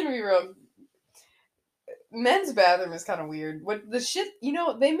just gonna be real. Men's bathroom is kind of weird. What the shit, you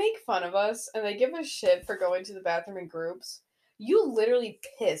know, they make fun of us and they give us shit for going to the bathroom in groups. You literally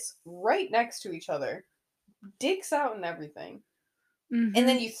piss right next to each other. Dicks out and everything. Mm-hmm. And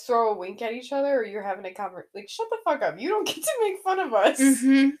then you throw a wink at each other or you're having a conversation. Like, shut the fuck up. You don't get to make fun of us.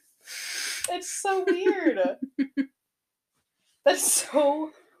 Mm-hmm. It's so weird. That's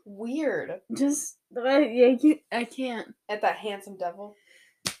so weird. Just, I can't. At that handsome devil.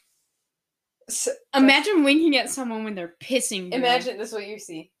 So, imagine winking at someone when they're pissing. Imagine this is what you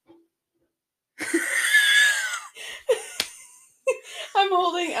see.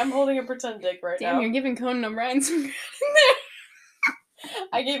 I'm holding a pretend dick right now. Damn, you're giving Conan O'Brien some credit in there.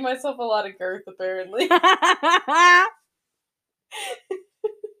 I gave myself a lot of girth, apparently.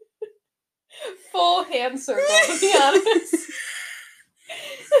 Full hand circle, to be honest.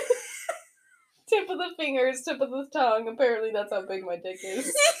 Tip of the fingers, tip of the tongue. Apparently that's how big my dick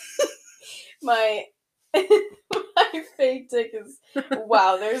is. My fake dick is...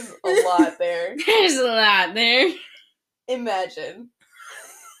 Wow, there's a lot there. There's a lot there. Imagine.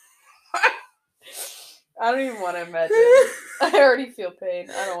 I don't even want to imagine. I already feel pain.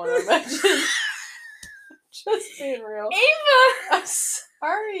 I don't want to imagine. Just being real. Ava! I'm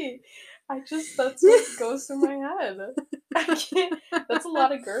sorry. That's what goes through my head. I can't. That's a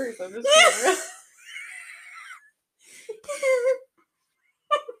lot of girth. I'm just being real.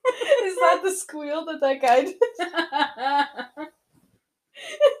 Is that the squeal that guy did?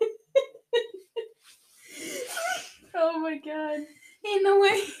 Oh my god. Ain't no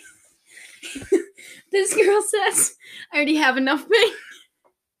way. This girl says, I already have enough pain.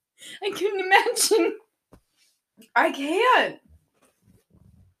 I couldn't imagine. I can't.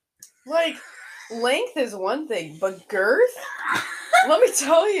 Like, length is one thing, but girth? Let me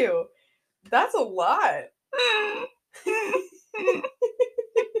tell you, that's a lot.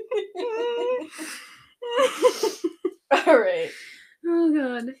 Alright. Oh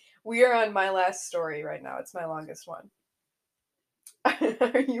god. We are on my last story right now. It's my longest one.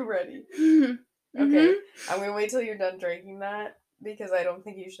 Are you ready? Mm-hmm. Okay. I'm gonna wait till you're done drinking that because I don't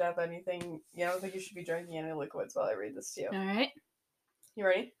think you should have anything. I don't think you should be drinking any liquids while I read this to you. Alright. You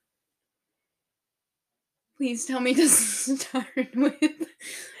ready? Please tell me this start with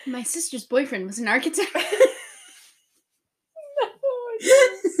my sister's boyfriend was an architect. No, I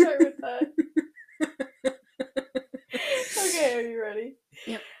didn't start with that. Okay, are you ready?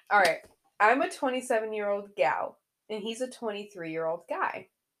 Yep. Alright. I'm a 27-year-old gal, and he's a 23-year-old guy.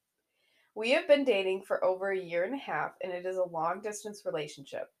 We have been dating for over 1.5 years, and it is a long-distance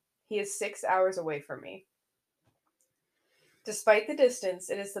relationship. He is 6 hours away from me. Despite the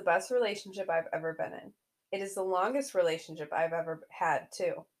distance, it is the best relationship I've ever been in. It is the longest relationship I've ever had,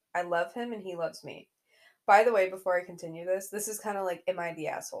 too. I love him, and he loves me. By the way, before I continue this is kind of like, am I the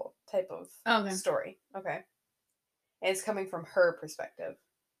asshole type of story. Okay. And it's coming from her perspective.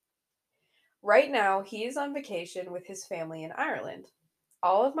 Right now, he is on vacation with his family in Ireland.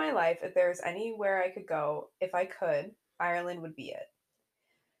 All of my life, if there is anywhere I could go, if I could, Ireland would be it.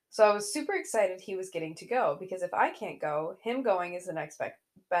 So I was super excited he was getting to go, because if I can't go, him going is the next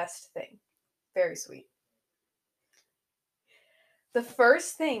best thing. Very sweet. The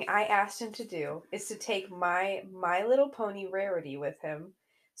first thing I asked him to do is to take my My Little Pony rarity with him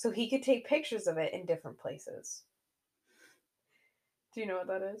so he could take pictures of it in different places. Do you know what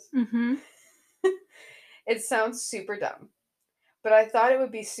that is? Mm-hmm. It sounds super dumb, but I thought it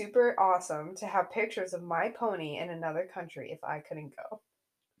would be super awesome to have pictures of my pony in another country if I couldn't go.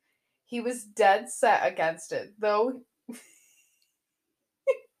 He was dead set against it, though.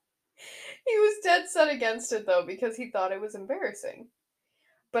 He was dead set against it, though, because he thought it was embarrassing.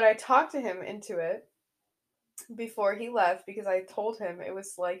 But I talked to him into it before he left because I told him it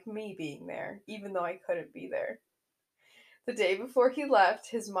was like me being there, even though I couldn't be there. The day before he left,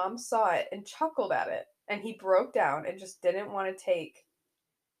 his mom saw it and chuckled at it, and he broke down and just didn't want to take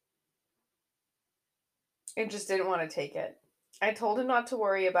it. I told him not to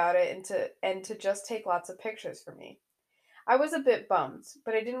worry about it and to just take lots of pictures for me. I was a bit bummed,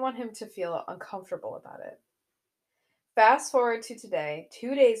 but I didn't want him to feel uncomfortable about it. Fast forward to today,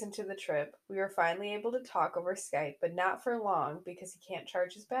 2 days into the trip, we were finally able to talk over Skype, but not for long because he can't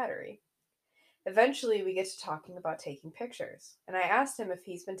charge his battery. Eventually, we get to talking about taking pictures, and I asked him if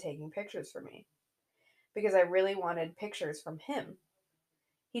he's been taking pictures for me, because I really wanted pictures from him.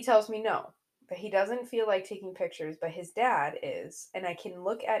 He tells me no, that he doesn't feel like taking pictures, but his dad is, and I can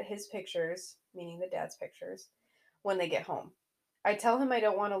look at his pictures, meaning the dad's pictures, when they get home. I tell him I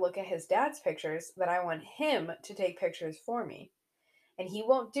don't want to look at his dad's pictures, that I want him to take pictures for me. And he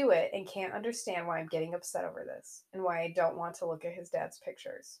won't do it and can't understand why I'm getting upset over this and why I don't want to look at his dad's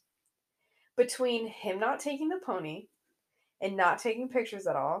pictures. Between him not taking the pony and not taking pictures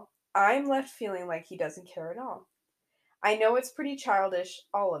at all, I'm left feeling like he doesn't care at all. I know it's pretty childish,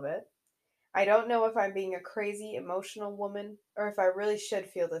 all of it. I don't know if I'm being a crazy, emotional woman or if I really should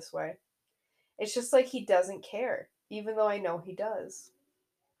feel this way. It's just like he doesn't care, even though I know he does.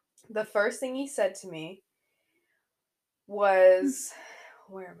 The first thing he said to me was,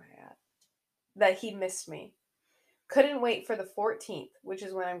 where am I at? That he missed me. Couldn't wait for the 14th, which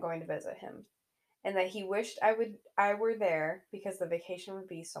is when I'm going to visit him, and that he wished I were there because the vacation would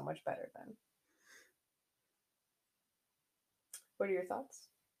be so much better then. What are your thoughts?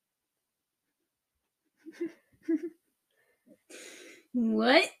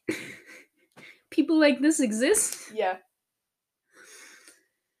 What? People like this exist? Yeah.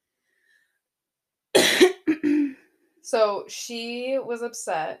 So she was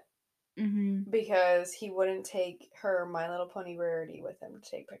upset because he wouldn't take her My Little Pony rarity with him to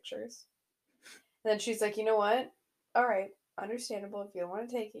take pictures. And then she's like, you know what? All right, understandable. If you don't want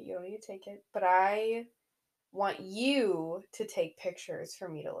to take it, you don't need to take it. But I want you to take pictures for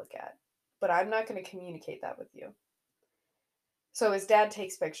me to look at. But I'm not going to communicate that with you. So his dad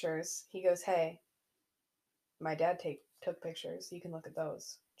takes pictures. He goes, hey, my dad took pictures. You can look at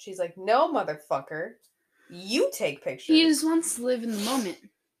those. She's like, no, motherfucker. You take pictures. He just wants to live in the moment.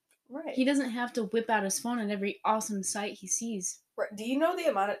 Right. He doesn't have to whip out his phone at every awesome sight he sees. Right. Do you know the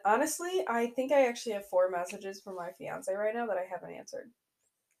amount of... Honestly, I think I actually have 4 messages from my fiance right now that I haven't answered.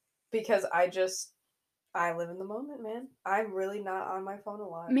 Because I live in the moment, man. I'm really not on my phone a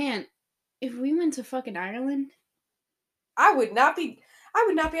lot. Man, if we went to fucking Ireland... I would not be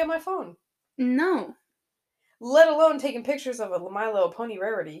on my phone. No. Let alone taking pictures of a My Little Pony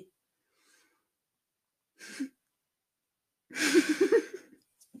rarity.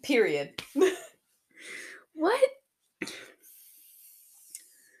 Period. What?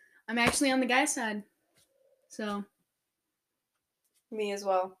 I'm actually on the guy's side. So. Me as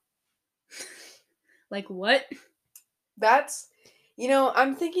well. Like what? That's,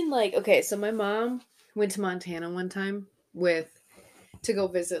 I'm thinking like, okay, so my mom went to Montana one time to go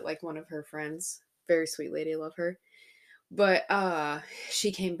visit like one of her friends. Very sweet lady, love her. But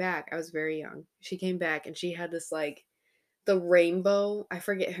she came back. I was very young. She came back and she had this like the rainbow, I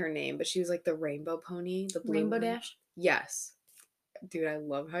forget her name, but she was like the rainbow pony, the blue Rainbow one. Dash? Yes. Dude, I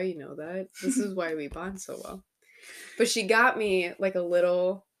love how you know that. This is why we bond so well. But she got me like a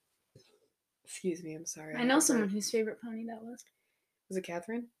little... Excuse me, I'm sorry. I know someone whose favorite pony that was. Was it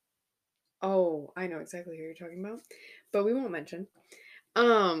Catherine? Oh, I know exactly who you're talking about. But we won't mention.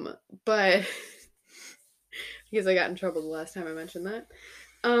 But because I got in trouble the last time I mentioned that.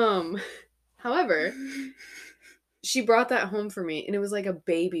 However, she brought that home for me and it was like a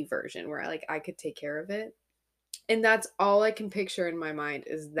baby version where I could take care of it. And that's all I can picture in my mind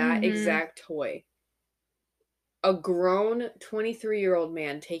is that exact toy. A grown 23-year-old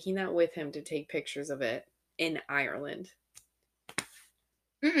man taking that with him to take pictures of it in Ireland.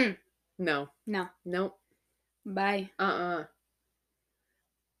 No. Nope. Bye.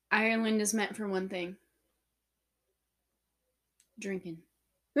 Ireland is meant for one thing. Drinking.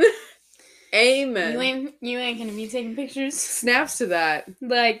 Amen. You ain't gonna be taking pictures. Snaps to that.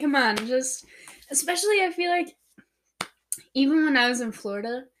 Like, come on, just especially I feel like even when I was in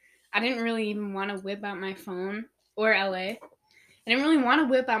Florida, I didn't really even want to whip out my phone, or LA. I didn't really want to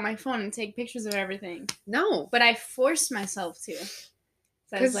whip out my phone and take pictures of everything. No. But I forced myself to.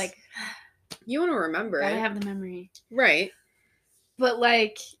 So I was like, you want to remember gotta it. have the memory. Right. But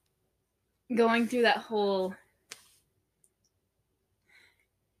like going through that whole...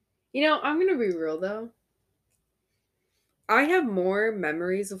 You know, I'm gonna be real though. I have more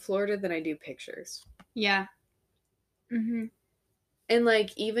memories of Florida than I do pictures. Yeah. Mm-hmm. And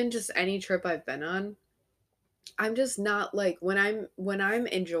like even just any trip I've been on, I'm just not like when I'm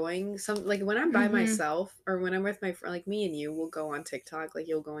enjoying some, like when I'm by myself or when I'm with my friend, like me and you will go on TikTok, like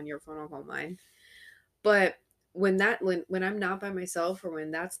you'll go on your phone, I'll go on mine. But when I'm not by myself or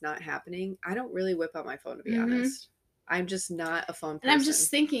when that's not happening, I don't really whip out my phone, to be honest. I'm just not a phone person. And I'm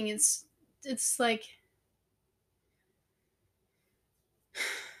just thinking it's like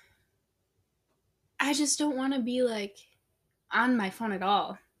I just don't want to be like on my phone at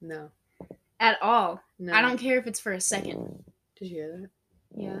all. No. At all. No. I don't care if it's for a second. Did you hear that?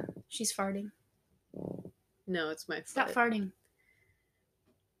 Yeah. She's farting. No, it's my foot. Stop farting.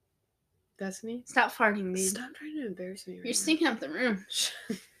 That's me? Stop farting, dude. Stop trying to embarrass me right You're stinking up the room.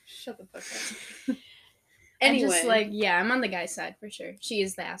 Shut the fuck up. Anyway. And just like, yeah, I'm on the guy's side for sure. She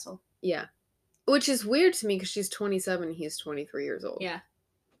is the asshole. Yeah. Which is weird to me because she's 27, he's 23 years old. Yeah.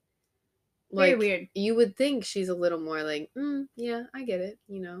 Like, very weird. You would think she's a little more like, yeah, I get it,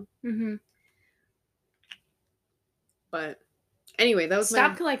 you know? Mm-hmm. But anyway, that was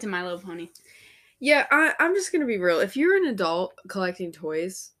Stop collecting My Little Pony. Yeah, I'm just going to be real. If you're an adult collecting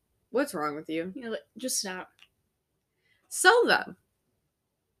toys, what's wrong with you? Just stop. Sell them.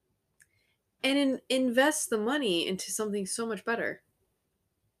 And invest the money into something so much better.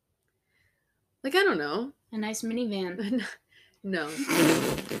 Like, I don't know. A nice minivan. No.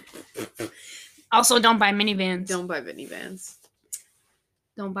 Also, don't buy minivans. Don't buy minivans.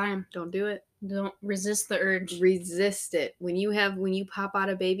 Don't buy them. Don't do it. Don't resist the urge. Resist it. When you pop out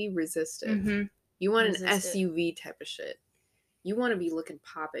a baby, resist it. Mm-hmm. You want an SUV type of shit. You want to be looking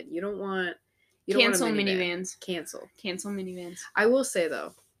poppin'. You don't want... Cancel minivans. Cancel minivans. I will say,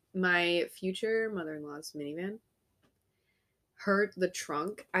 though, my future mother-in-law's minivan, the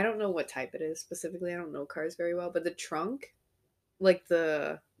trunk, I don't know what type it is specifically. I don't know cars very well, but the trunk, like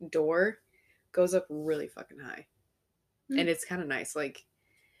the door, goes up really fucking high. And it's kind of nice. Like,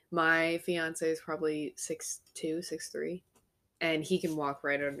 my fiance is probably 6'2", 6'3", and he can walk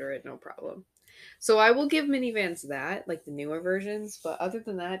right under it, no problem. So I will give minivans that, like the newer versions, but other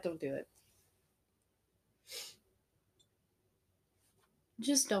than that, don't do it.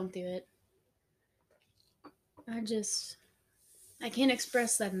 Just don't do it. I can't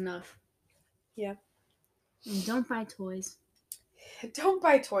express that enough. Yeah. And don't buy toys. Don't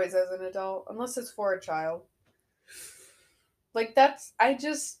buy toys as an adult, unless it's for a child. Like, I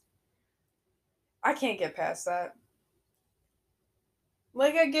can't get past that.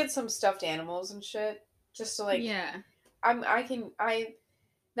 Like, I get some stuffed animals and shit, just to, like... Yeah. I'm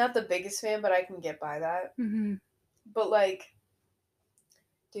not the biggest fan, but I can get by that. Mm-hmm. But, like...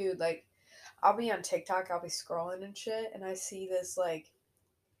 Dude, like, I'll be on TikTok, I'll be scrolling and shit, and I see this, like,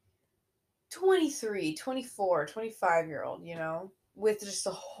 23, 24, 25-year-old, you know, with just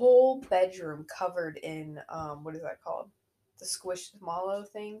a whole bedroom covered in, what is that called? The squishmallow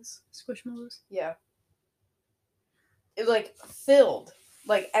things? Squishmallows? Yeah. It, like, filled.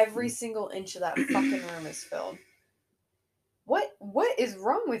 Like, every single inch of that fucking room is filled. What is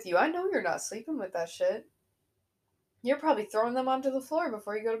wrong with you? I know you're not sleeping with that shit. You're probably throwing them onto the floor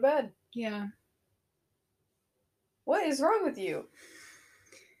before you go to bed. Yeah. What is wrong with you?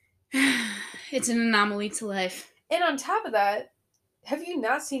 It's an anomaly to life. And on top of that, have you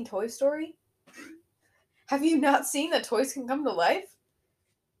not seen Toy Story? Have you not seen that toys can come to life?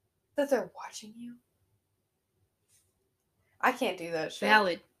 That they're watching you? I can't do that shit.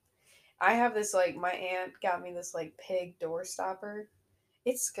 Valid. I have this, like, my aunt got me this, like, pig door stopper.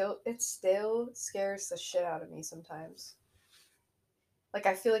 It still scares the shit out of me sometimes. Like,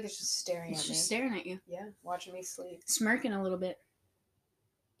 I feel like it's just staring at me. It's just staring at you. Yeah, watching me sleep. Smirking a little bit.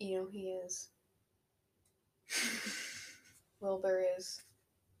 You know he is. Wilbur is.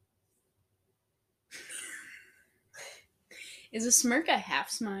 Is a smirk a half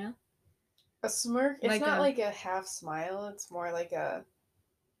smile? A smirk? It's not like a half smile. It's more like a...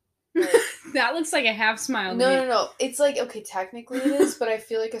 Like... That looks like a half smile. No. It's like, okay, technically it is, but I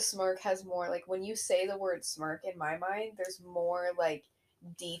feel like a smirk has more, like, when you say the word smirk, in my mind, there's more, like,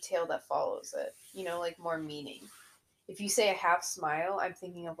 detail that follows it. You know, like, more meaning. If you say a half smile, I'm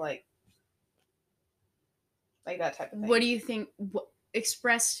thinking of, like, Like that type of thing. What do you think?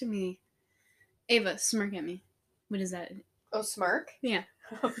 Express to me. Ava, smirk at me. What is that? Oh, smirk? Yeah.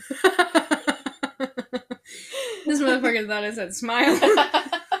 This motherfucker thought I said smile.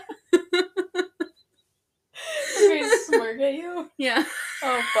 Okay, smirk at you? Yeah.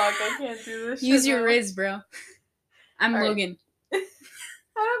 Oh, fuck, I can't do this shit Use your now. Riz, bro. I'm All right. Logan. I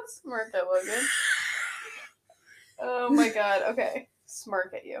don't smirk at Logan. Oh my god, okay.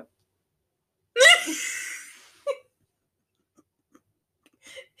 Smirk at you.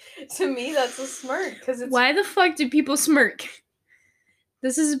 To me, that's a smirk, because it's... Why the fuck do people smirk?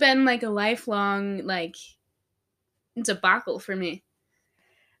 This has been, like, a lifelong, like, debacle for me.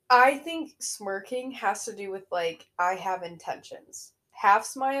 I think smirking has to do with, like, I have intentions. Half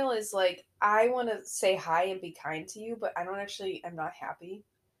smile is, like, I want to say hi and be kind to you, but I'm not happy,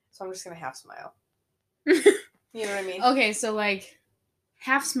 so I'm just going to half smile. You know what I mean? Okay, so, like,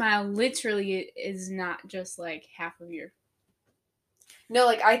 half smile literally is not just, like, half of your... No,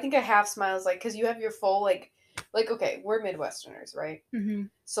 like, I think a half smile is, like, because you have your full, like, okay, we're Midwesterners, right? Mm-hmm.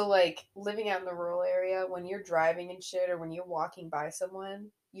 So, like, living out in the rural area, when you're driving and shit, or when you're walking by someone,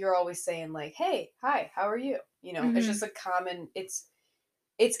 you're always saying, like, hey, hi, how are you? You know, it's just a common, it's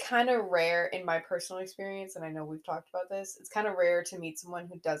kind of rare in my personal experience, and I know we've talked about this, it's kind of rare to meet someone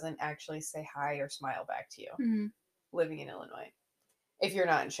who doesn't actually say hi or smile back to you, living in Illinois. If you're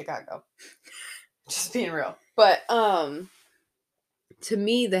not in Chicago. Just being real. But, to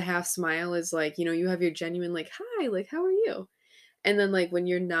me, the half smile is, like, you know, you have your genuine, like, hi, like, how are you? And then, like, when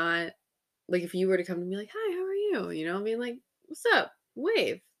you're not, like, if you were to come to me, like, hi, how are you? You know, being like, what's up?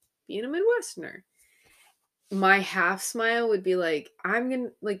 Wave. Being a Midwesterner. My half smile would be like, I'm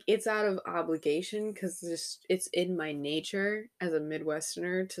gonna, like, it's out of obligation because it's in my nature as a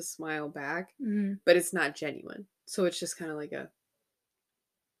Midwesterner to smile back, but it's not genuine. So it's just kind of like a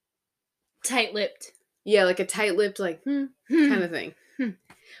tight-lipped. Yeah, like a tight-lipped, like, kind of thing.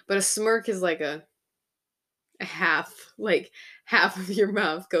 But a smirk is like a half, like, half of your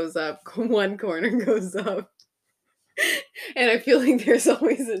mouth goes up, one corner goes up. And I feel like there's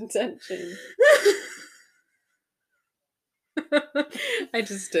always intention. I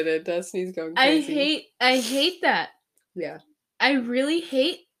just did it. Destiny's going crazy. I hate that. Yeah. I really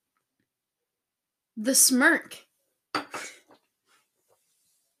hate the smirk. I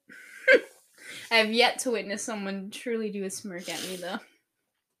have yet to witness someone truly do a smirk at me, though.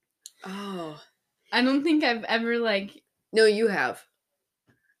 Oh. I don't think I've ever, like... No, you have.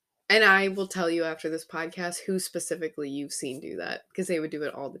 And I will tell you after this podcast who specifically you've seen do that. Because they would do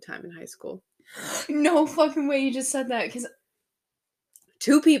it all the time in high school. No fucking way you just said that, because...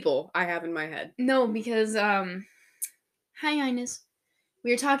 2 people I have in my head. No, because, hi, Ines.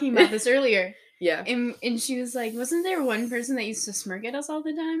 We were talking about this earlier. Yeah. And she was like, wasn't there one person that used to smirk at us all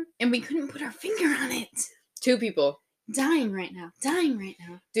the time? And we couldn't put our finger on it. 2 people. Dying right now.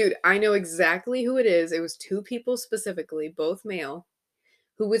 Dude, I know exactly who it is. It was 2 people specifically, both male,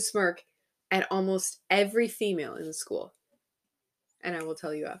 who would smirk at almost every female in the school. And I will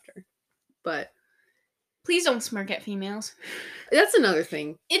tell you after. But please don't smirk at females. That's another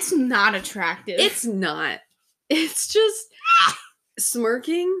thing. It's not attractive. It's not. It's just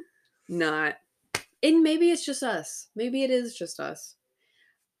smirking, not. And maybe it's just us. Maybe it is just us.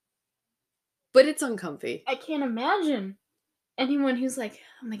 But it's uncomfy. I can't imagine anyone who's like,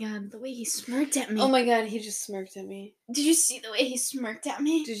 oh my god, the way he smirked at me. Oh my god, he just smirked at me. Did you see the way he smirked at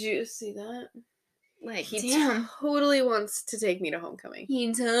me? Did you see that? Like, he damn. Totally wants to take me to homecoming.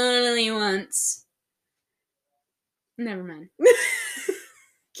 He totally wants. Never mind.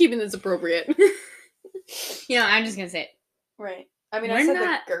 Keeping this appropriate. You know, I'm just gonna say it. Right. I mean, I said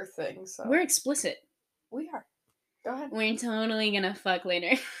the girth thing, so. We're explicit. We are. Go ahead. We're totally gonna fuck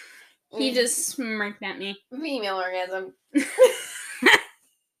later. He just smirked at me. Female orgasm.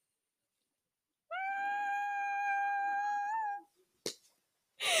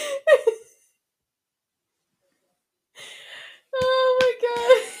 Oh my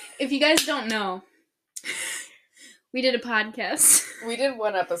god. If you guys don't know, we did a podcast. We did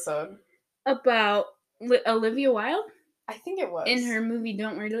one episode. About Olivia Wilde? I think it was. In her movie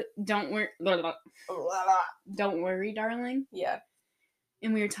Don't Worry, Darling. Yeah.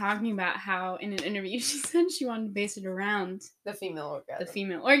 And we were talking about how in an interview she said she wanted to base it around the female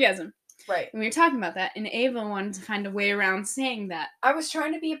orgasm. Right. And we were talking about that, and Ava wanted to find a way around saying that. I was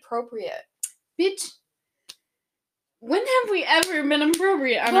trying to be appropriate. Bitch. When have we ever been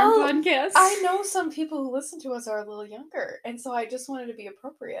appropriate on our podcast? I know some people who listen to us are a little younger, and so I just wanted to be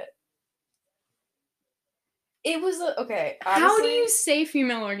appropriate. It was okay. Honestly, how do you say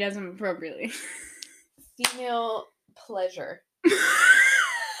female orgasm appropriately? Female pleasure.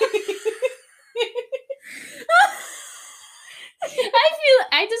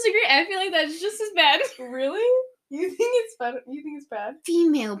 I disagree. I feel like that's just as bad. Really? You think it's bad? You think it's bad?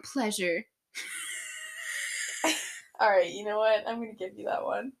 Female pleasure. All right, you know what? I'm gonna give you that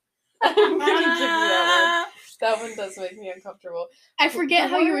one. I'm gonna give you that one. That one does make me uncomfortable. I forget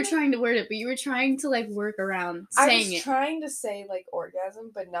how you were trying to word it, but you were trying to like work around saying it. I was trying to say like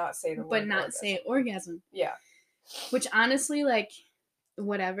orgasm, but not say the word. But not say orgasm. Yeah. Which honestly, like,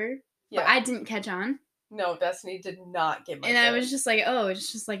 whatever. Yeah. But I didn't catch on. No, Destiny did not get my. And I was just like, oh,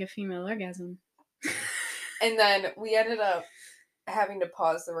 it's just like a female orgasm. And then we ended up having to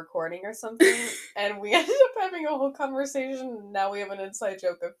pause the recording or something, and we ended up having a whole conversation, and now we have an inside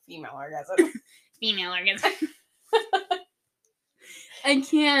joke of female orgasm. Female orgasm. I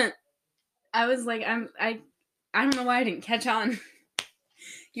can't. I was like, I don't know why I didn't catch on.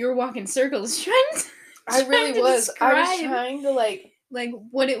 You were walking circles trying to I really was. I was trying to like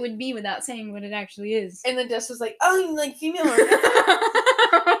what it would be without saying what it actually is. And then Des was like, oh, you like female orgasm?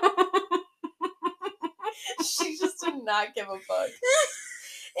 She just did not give a fuck.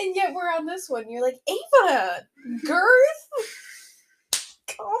 And yet we're on this one. You're like, Ava, girth?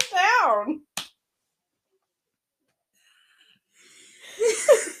 Calm down.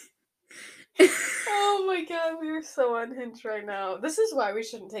 Oh my god, we are so unhinged right now. This is why we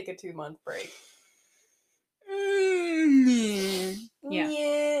shouldn't take a 2-month break.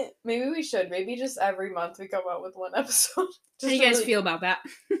 Yeah. Maybe we should. Maybe just every month we come out with one episode. How do you guys feel about that?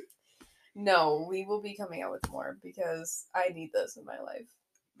 No, we will be coming out with more because I need this in my life.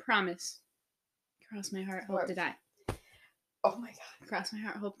 Promise. Cross my heart, hope to die. Oh my god. Cross my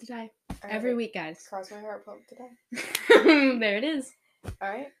heart, hope to die. Right. Every week, guys. Cross my heart, hope to die. There it is.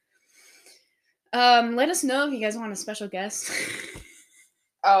 Alright. Let us know if you guys want a special guest.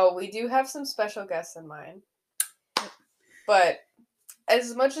 Oh, we do have some special guests in mind. But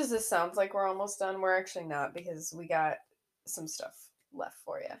as much as this sounds like we're almost done, we're actually not because we got some stuff left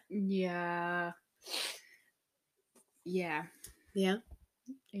for you. Yeah.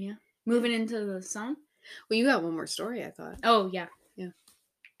 Moving into the song? Well, you got one more story, I thought. Oh, yeah.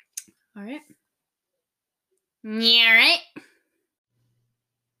 All right.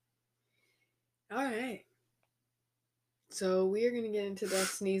 All right. So we are going to get into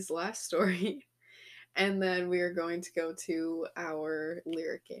Destiny's last story, and then we are going to go to our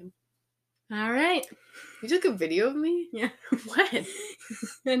lyric game. All right. You took a video of me? Yeah. What? I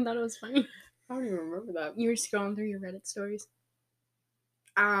thought it was funny. I don't even remember that. You were scrolling through your Reddit stories.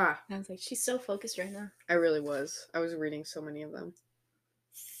 I was like, she's so focused right now. I really was. I was reading so many of them.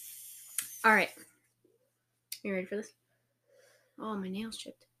 All right. You ready for this? Oh, my nails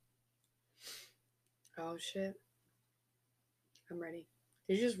chipped. Oh, shit. I'm ready.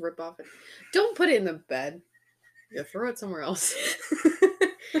 Did you just rip off it? Don't put it in the bed. Yeah, throw it somewhere else.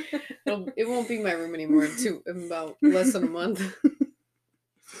 It won't be in my room anymore in about less than a month.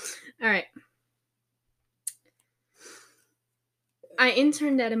 All right. I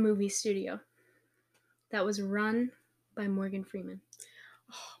interned at a movie studio that was run by Morgan Freeman.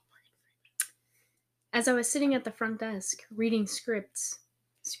 Oh, Morgan Freeman. As I was sitting at the front desk reading scripts,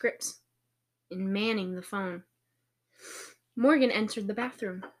 and manning the phone, Morgan entered the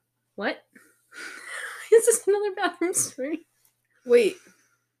bathroom. What? Is this another bathroom story? Wait.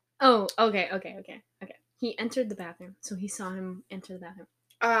 Oh, okay. He entered the bathroom, so he saw him enter the bathroom.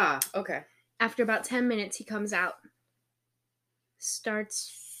 Ah, okay. After about 10 minutes, he comes out.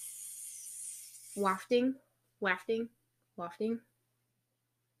 Starts wafting.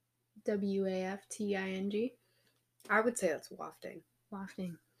 W-A-F-T-I-N-G. I would say that's wafting.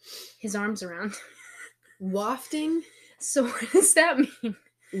 Wafting. His arms around. Wafting? So what does that mean?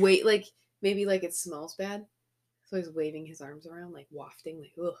 Wait, like, maybe like it smells bad? So he's waving his arms around, like wafting,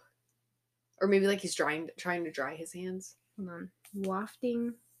 like, ugh. Or maybe like he's trying to dry his hands. Hold on.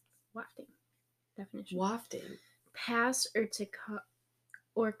 Wafting. Definition. Wafting. Pass or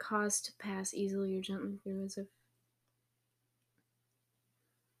cause to pass easily or gently through as if.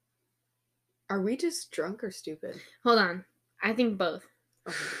 Are we just drunk or stupid? Hold on. I think both.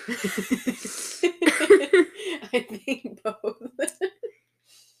 Okay. I think both.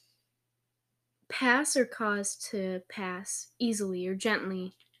 Pass or cause to pass easily or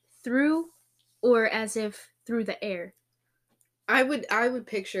gently through or as if through the air. I would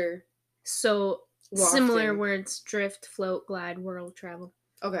picture so wafting. Similar words: drift, float, glide, whirl, travel.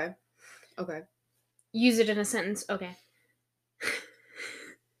 Okay. Use it in a sentence. Okay.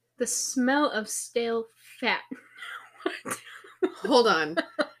 The smell of stale fat. What? Hold on.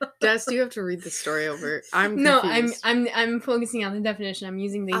 Des, you have to read the story over. I'm confused. No, I'm focusing on the definition. I'm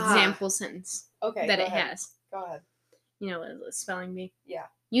using the example sentence. Okay. That it has. Go ahead. You know what a spelling bee? Yeah.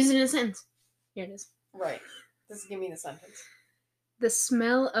 Use it in a sentence. Here it is. Right. Just give me the sentence. The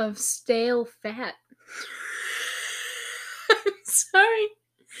smell of stale fat. I'm sorry.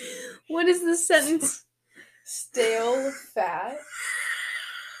 What is the sentence? Stale fat.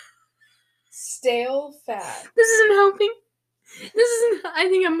 Stale fat. This isn't helping. I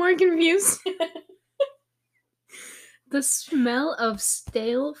think I'm more confused. The smell of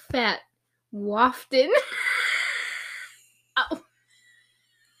stale fat wafted. Ow.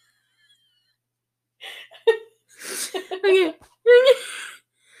 Okay.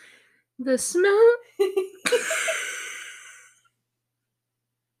 The smell.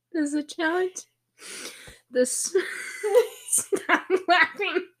 This is a challenge. Stop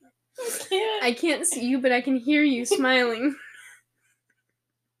laughing. I can't see you, but I can hear you smiling.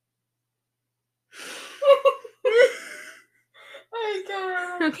 I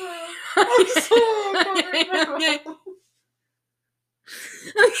can't. Okay. I'm so uncomfortable.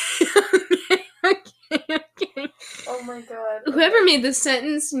 Okay. Oh my god. Whoever made this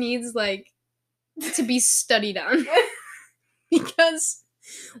sentence needs, like, to be studied on. Because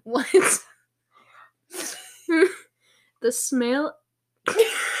what? The smell.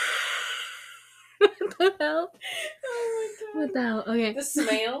 What the hell? Oh my god. What the hell? Okay. The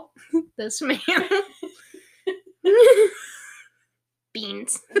smell. The smell.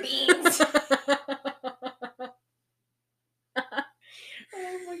 Beans. Beans.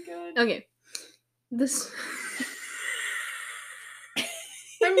 Oh my god. Okay. This.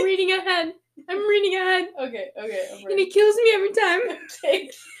 I'm reading ahead. Okay. And it kills me every time. Okay.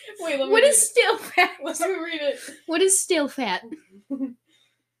 Wait, let me What read is it. stale fat? Let me read it. What is stale fat?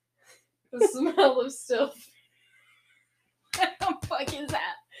 The smell of stale. What the fuck is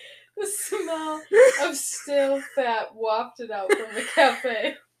that? The smell of stale fat wafted out from the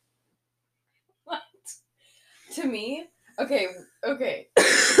cafe. What? To me, okay.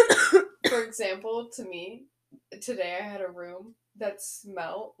 For example, to me, today I had a room that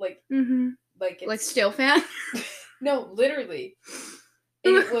smelled like Like stale fat? No, literally.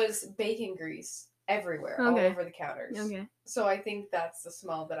 And it was bacon grease everywhere, all Okay. over the counters. Okay. So I think that's the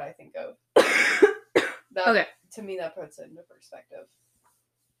smell that I think of. Okay. To me, that puts it into perspective.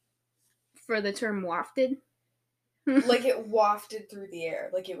 For the term wafted? Like it wafted through the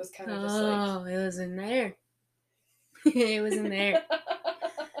air. Like it was kind of just like... Oh, it was in there. It was in there.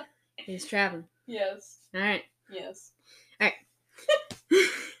 It was traveling. Yes. Alright. Yes. Alright.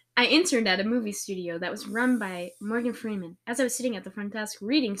 I interned at a movie studio that was run by Morgan Freeman. As I was sitting at the front desk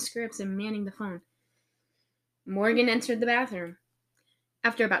reading scripts and manning the phone, Morgan entered the bathroom.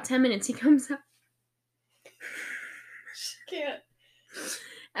 After about 10 minutes, he comes out. She can't.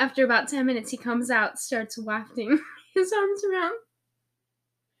 After about 10 minutes, he comes out, starts wafting his arms around.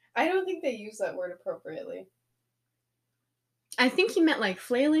 I don't think they use that word appropriately. I think he meant like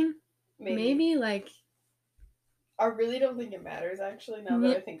flailing. Maybe like... I really don't think it matters, actually, now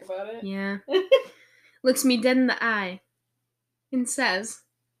that I think about it. Yeah. Looks me dead in the eye and says,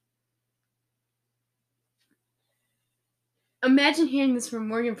 imagine hearing this from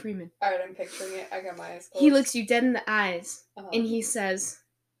Morgan Freeman. Alright, I'm picturing it. I got my eyes closed. He looks you dead in the eyes and he says,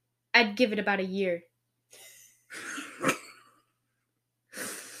 I'd give it about a year.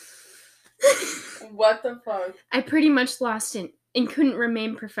 What the fuck? I pretty much lost it and couldn't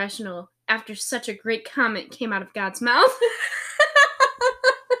remain professional after such a great comment came out of God's mouth.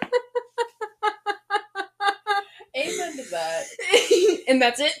 Amen to that. And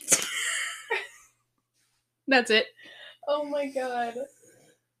that's it. That's it. Oh my god.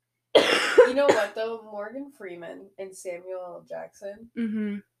 You know what, though? Morgan Freeman and Samuel L.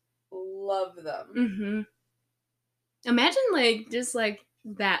 Jackson, love them. Imagine, like, just, like,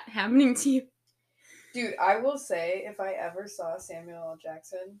 that happening to you. Dude, I will say, if I ever saw Samuel L.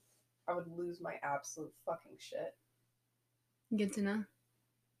 Jackson, I would lose my absolute fucking shit. Good to know.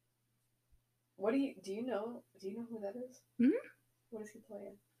 What do you know who that is? What is he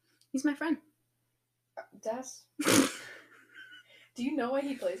playing? He's my friend. Des? Do you know what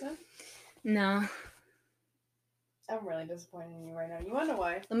he plays in? No. I'm really disappointed in you right now. You wanna know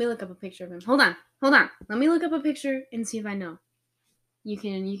why? Let me look up a picture of him. Hold on. Let me look up a picture and see if I know. You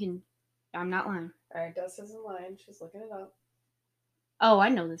can. I'm not lying. Alright, Des isn't lying. She's looking it up. Oh, I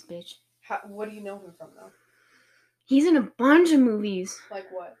know this bitch. What do you know him from, though? He's in a bunch of movies. Like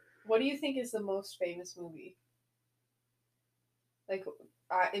what? What do you think is the most famous movie? Like,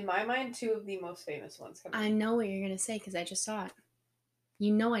 in my mind, two of the most famous ones come I know what you're going to say because I just saw it.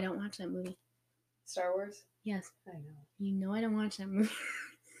 You know I don't watch that movie. Star Wars? Yes. I know. You know I don't watch that movie.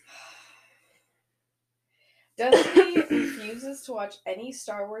 Destiny refuses to watch any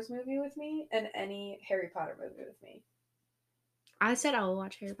Star Wars movie with me and any Harry Potter movie with me. I said I will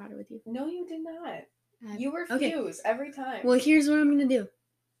watch Harry Potter with you. No, you did not. You refuse every time. Well, here's what I'm gonna do.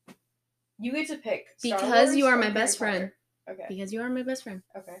 You get to pick. Because you are my best friend. Okay. Because you are my best friend.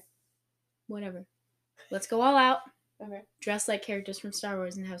 Okay. Whatever. Let's go all out. Okay. Dress like characters from Star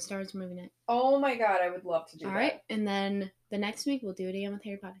Wars and have Star Wars movie night. Oh my god, I would love to do that. All right, and then the next week we'll do it again with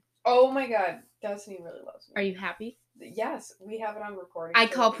Harry Potter. Oh my god, Destiny really loves me. Are you happy? Yes, we have it on recording. I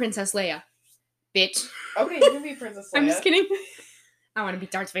call Princess Leia. Bitch. Okay, you can be Princess Leia. I'm just kidding. I want to be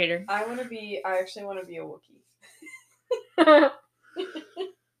Darth Vader. I actually want to be a Wookiee.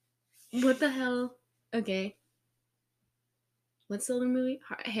 What the hell? Okay. What's the other movie?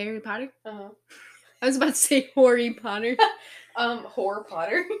 Harry Potter? Uh-huh. I was about to say Harry Potter. Horror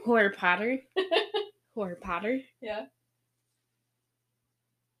Potter. Horror Potter. Horror Potter. Yeah.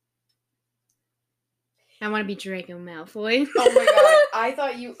 I want to be Draco Malfoy. Oh my god. I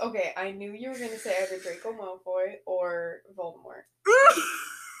thought I knew you were going to say either Draco Malfoy or Voldemort.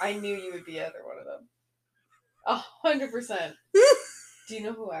 I knew you would be either one of them. 100%. Do you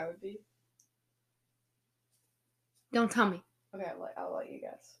know who I would be? Don't tell me. Okay, I'll let you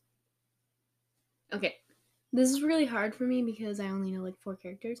guess. Okay. This is really hard for me because I only know like 4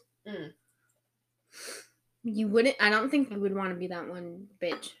 characters. You wouldn't... I don't think you would want to be that one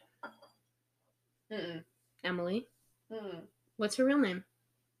bitch. Emily. What's her real name?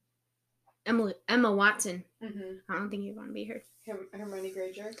 Emma Watson. I don't think you'd want to be her. Hermione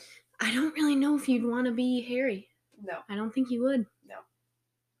Granger? I don't really know if you'd want to be Harry. No. I don't think you would. No.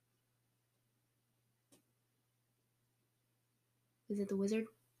 Is it the wizard?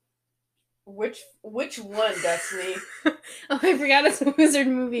 Which one, Destiny? Oh, I forgot it's a wizard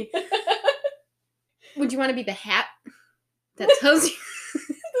movie. Would you want to be the hat that tells you?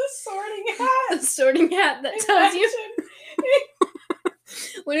 The sorting hat. The sorting hat that tells you.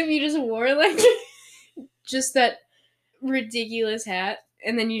 What if you just wore like just that ridiculous hat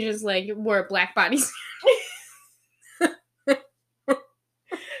and then you just like wore a black bodysuit?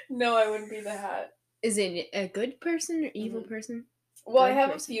 No, I wouldn't be the hat. Is it a good person or evil person? Well, I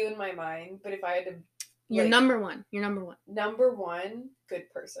have a few in my mind, but if I had to... You're number one. You're number one. Number one, good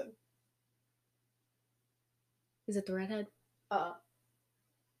person. Is it the redhead?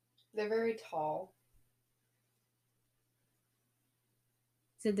 They're very tall.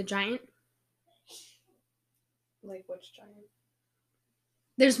 Is it the giant? Like which giant?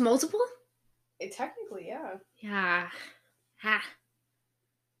 There's multiple? Technically, yeah. Yeah. Ha.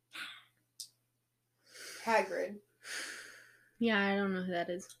 Hagrid. Yeah, I don't know who that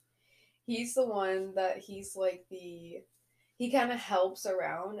is. He's the one that he's like he kind of helps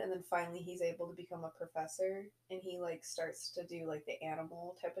around and then finally he's able to become a professor and he like starts to do like the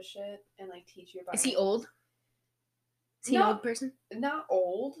animal type of shit and like teach you about... Is he old? Is he an old person? Not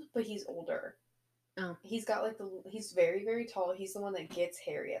old, but he's older. Oh. He's got like he's very, very tall. He's the one that gets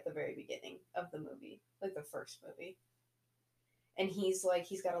Harry at the very beginning of the movie. Like the first movie. And he's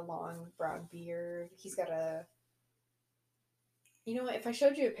got a long brown beard. He's got a... You know what? If I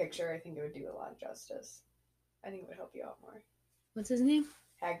showed you a picture, I think it would do a lot of justice. I think it would help you out more. What's his name?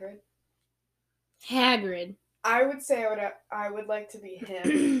 Hagrid. Hagrid. I would say I would like to be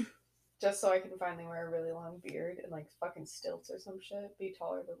him, just so I can finally wear a really long beard and like fucking stilts or some shit. Be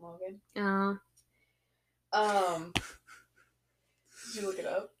taller than Logan. Did you look it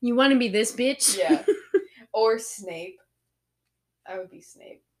up? You want to be this bitch? Yeah. Or Snape. I would be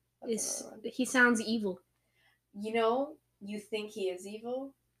Snape. He sounds evil. You know, you think he is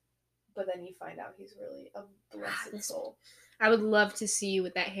evil, but then you find out he's really a blessed soul. I would love to see you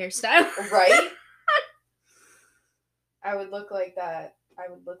with that hairstyle. Right? I would look like that. I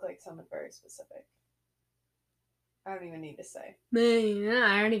would look like someone very specific. I don't even need to say. Man,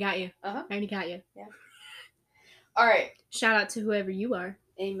 I already got you. Uh-huh. I already got you. Yeah. All right. Shout out to whoever you are.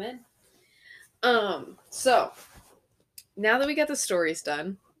 Amen. So, now that we got the stories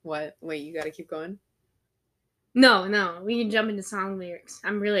done, what? Wait, you gotta keep going? No, we can jump into song lyrics.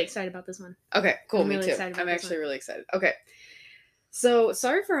 I'm really excited about this one. Okay, cool, me too. I'm actually really excited. Okay. So,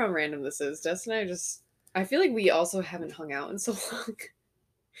 sorry for how random this is. Dustin and I feel like we also haven't hung out in so long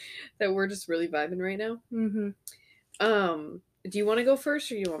that we're just really vibing right now. Mm-hmm. Do you want to go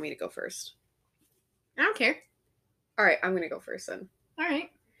first or do you want me to go first? I don't care. All right, I'm going to go first then. All right.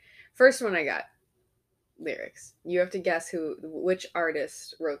 First one I got. Lyrics. You have to guess which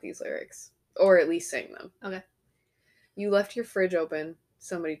artist wrote these lyrics. Or at least sang them. Okay. You left your fridge open.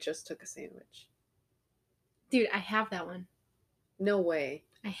 Somebody just took a sandwich. Dude, I have that one. No way.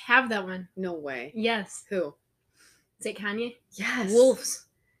 I have that one. No way. Yes. Who? Is it Kanye? Yes. Wolves.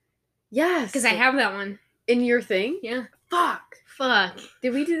 Yes. Because I have that one. In your thing? Yeah. Fuck.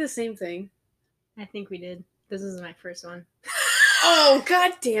 Did we do the same thing? I think we did. This is my first one. Oh,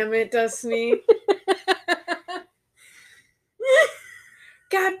 god damn it, Destiny.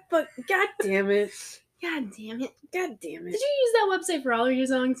 God damn it. God damn it. God damn it. Did you use that website for all of your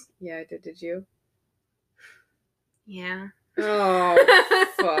songs? Yeah, I did. Did you? Yeah. Oh,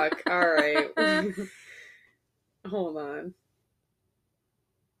 fuck. All right. Hold on.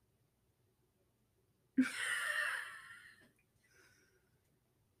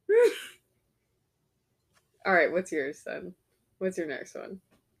 All right, what's yours then? What's your next one?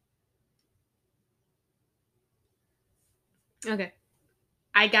 Okay.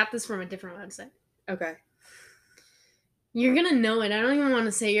 I got this from a different website. Okay. You're gonna know it. I don't even want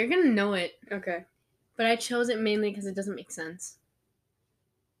to say. You're gonna know it. Okay. But I chose it mainly because it doesn't make sense.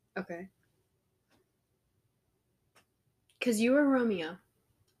 Okay. Because you were Romeo.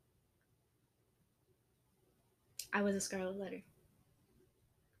 I was a Scarlet Letter.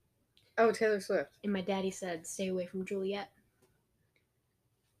 Oh, Taylor Swift. And my daddy said, stay away from Juliet.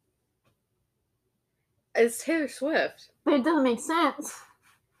 It's Taylor Swift. But it doesn't make sense.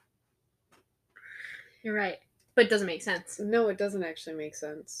 You're right. But it doesn't make sense. No, it doesn't actually make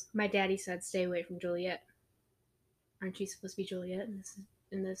sense. My daddy said, stay away from Juliet. Aren't you supposed to be Juliet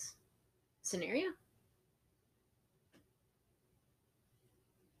in this scenario?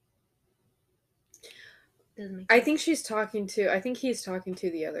 Doesn't make sense. I think he's talking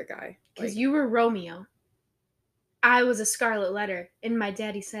to the other guy. Because you were Romeo. I was a Scarlet Letter. And my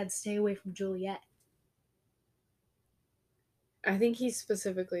daddy said, stay away from Juliet. I think he's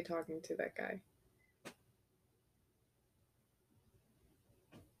specifically talking to that guy.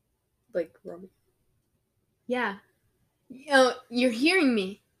 Like Romeo. Yeah. Oh, you're hearing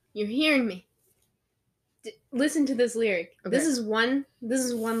me. You're hearing me. Listen to this lyric. Okay. This is one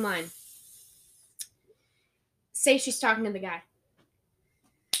line. Say she's talking to the guy.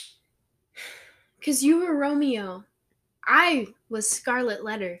 Because you were Romeo. I was Scarlet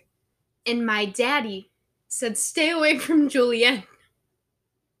Letter. And my daddy said, stay away from Juliet.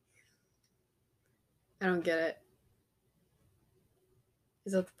 I don't get it.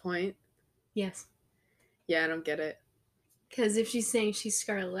 Is that the point? Yes. Yeah, I don't get it. Because if she's saying she's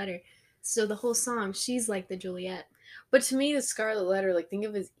Scarlet Letter, so the whole song, she's like the Juliet. But to me, the Scarlet Letter, like, think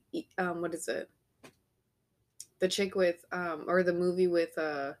of it as, what is it? The chick with, or the movie with,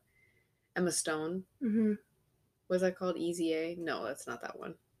 Emma Stone. Mm-hmm. Was that called Easy A? No, that's not that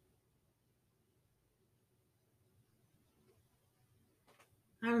one.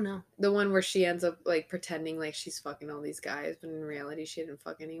 I don't know. The one where she ends up, like, pretending like she's fucking all these guys, but in reality she didn't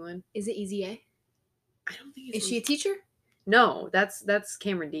fuck anyone. Is it Easy A? I don't think it's Is she a teacher? No, that's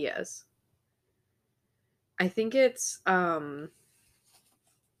Cameron Diaz. I think it's, hold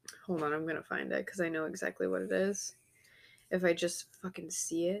on, I'm gonna find it, because I know exactly what it is. If I just fucking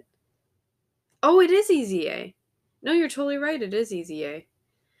see it. Oh, it is Easy A. No, you're totally right, it is Easy A.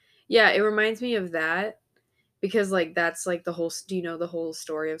 Yeah, it reminds me of that. Because, like, that's, like, the whole... Do you know the whole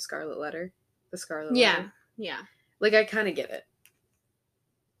story of Scarlet Letter? The Scarlet Letter? Yeah. Like, I kind of get it.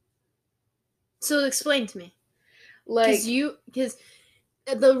 So explain to me. Like... Because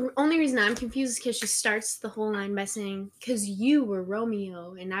the only reason I'm confused is because she starts the whole line by saying, because you were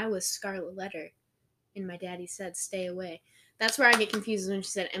Romeo and I was Scarlet Letter. And my daddy said, stay away. That's where I get confused when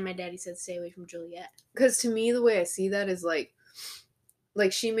she said, and my daddy said, stay away from Juliet. Because to me, the way I see that is, like,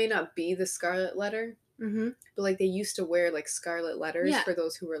 she may not be the Scarlet Letter... Mm-hmm. But, like, they used to wear, like, scarlet letters for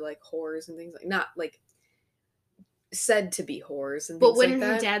those who were, like, whores and things like... Not, like, said to be whores and things like that. But wouldn't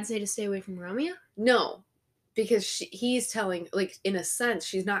her dad say to stay away from Romeo? No. Because he's telling... Like, in a sense,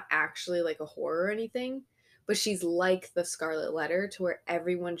 she's not actually, like, a whore or anything. But she's like the Scarlet Letter to where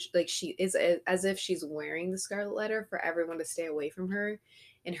everyone... Like, she is as if she's wearing the Scarlet Letter for everyone to stay away from her.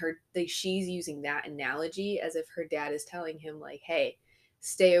 And she's using that analogy as if her dad is telling him, like, hey...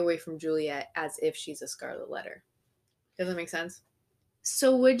 Stay away from Juliet as if she's a Scarlet Letter. Does that make sense?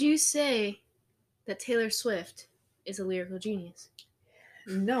 So would you say that Taylor Swift is a lyrical genius?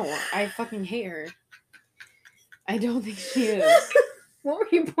 No, I fucking hate her. I don't think she is. What were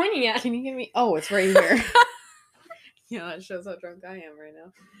you pointing at? Can you give me... Oh, it's right here. Yeah, that shows how drunk I am right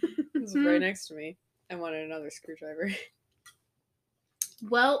now. It's right next to me. I wanted another screwdriver.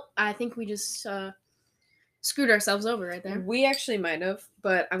 Well, I think we just... screwed ourselves over right there. We actually might have,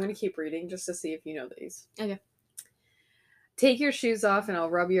 but I'm going to keep reading just to see if you know these. Okay. Take your shoes off and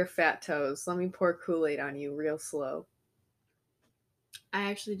I'll rub your fat toes. Let me pour Kool-Aid on you real slow. I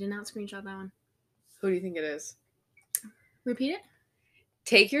actually did not screenshot that one. Who do you think it is? Repeat it?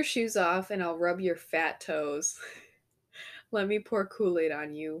 Take your shoes off and I'll rub your fat toes. Let me pour Kool-Aid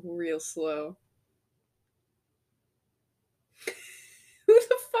on you real slow. Who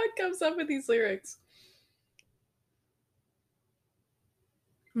the fuck comes up with these lyrics?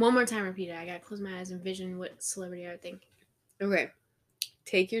 One more time, repeat it. I gotta close my eyes and vision what celebrity I would think. Okay.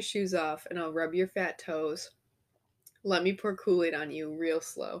 Take your shoes off and I'll rub your fat toes. Let me pour Kool-Aid on you real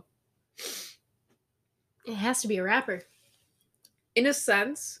slow. It has to be a rapper. In a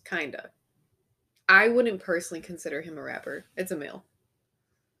sense, kinda. I wouldn't personally consider him a rapper. It's a male.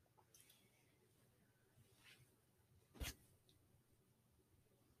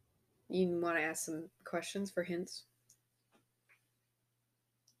 You want to ask some questions for hints?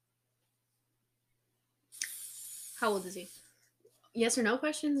 How old is he? Yes or no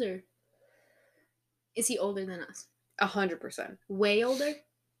questions, or is he older than us? 100%. Way older?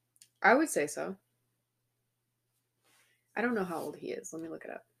 I would say so. I don't know how old he is. Let me look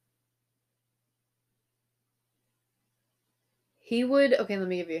it up. He would... Okay, let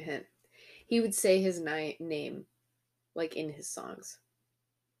me give you a hint. He would say his name, like, in his songs.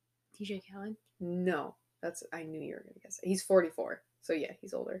 DJ Khaled? No. I knew you were going to guess it. He's 44. So, yeah,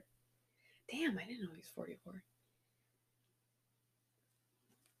 he's older. Damn, I didn't know he was 44.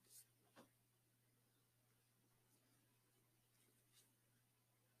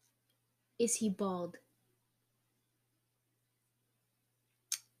 Is he bald?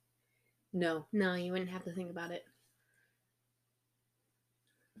 No. No, you wouldn't have to think about it.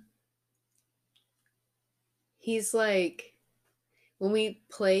 He's like... When we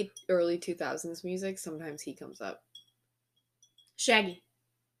play early 2000s music, sometimes he comes up. Shaggy?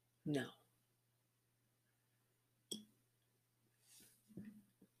 No.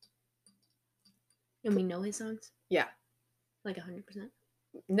 And we know his songs? Yeah. Like 100%?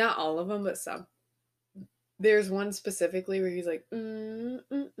 Not all of them, but some. There's one specifically where he's like, and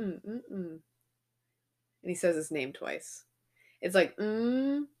he says his name twice. It's like,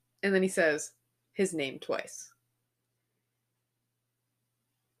 and then he says his name twice.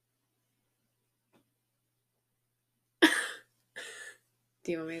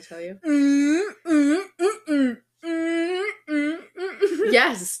 Do you want me to tell you?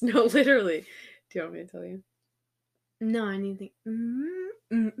 Yes, no, literally. Do you want me to tell you? No, I need to think.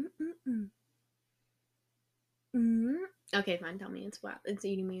 Okay, fine. Tell me. It's wow. It's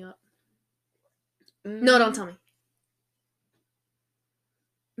eating me up. No, don't tell me.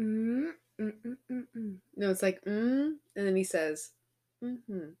 No, it's like, and then he says,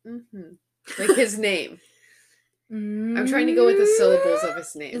 like his name. I'm trying to go with the syllables of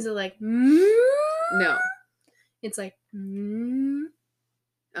his name. Is it like No. It's like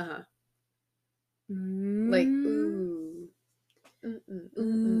Uh-huh. Like ooh.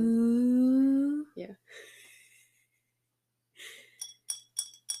 Ooh. Yeah.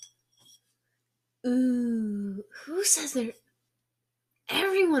 Ooh. Who says their...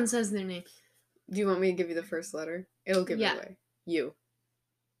 Everyone says their name. Do you want me to give you the first letter? It'll give it away. You.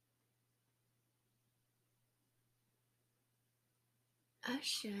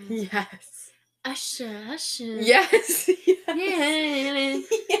 Usher. Yes. Usher. Yes. Yeah.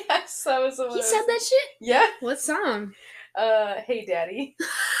 Yes, that was the one. He said that shit? Yeah. What song? Hey Daddy.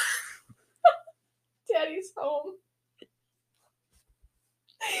 Daddy's home.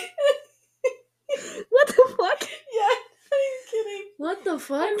 What the fuck? Yeah, I'm kidding. What the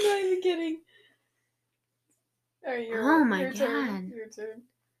fuck? I'm not even kidding. Alright, Oh my your God. turn. Your turn.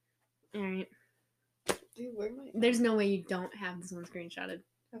 Alright. Dude, where am I? There's no way you don't have this one screenshotted.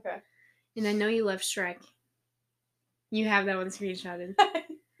 Okay. And I know you love Shrek. You have that one screenshotted.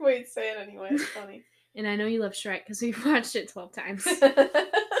 Wait, say it anyway. It's funny. And I know you love Shrek because we've watched it 12 times.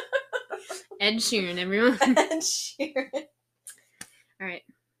 Ed Sheeran, everyone. Ed Sheeran. Alright.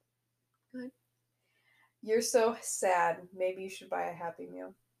 Go ahead. You're so sad. Maybe you should buy a Happy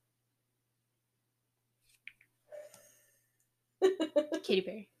Meal. Katy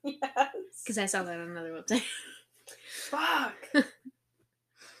Perry. Yes. Because I saw that on another website. Fuck.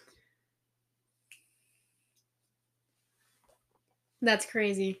 That's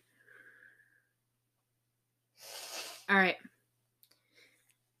crazy. Alright.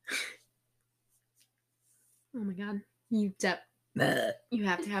 Oh my god. You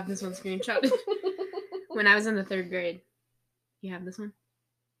have to have this one screenshotted. When I was in the 3rd grade. You have this one?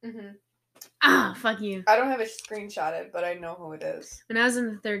 Mm-hmm. Ah, fuck you. I don't have it screenshotted, but I know who it is. When I was in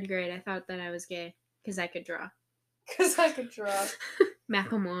the 3rd grade, I thought that I was gay. Because I could draw. Because I could draw.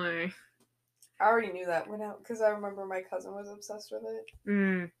 Macklemore. I already knew that because I remember my cousin was obsessed with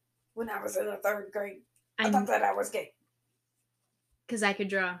it. When I was in the 3rd grade, I thought that I was gay. Because I could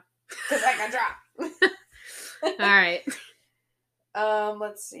draw. Because I could draw. Alright.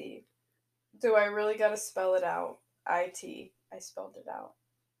 Let's see. Do I really gotta spell it out? IT. I spelled it out.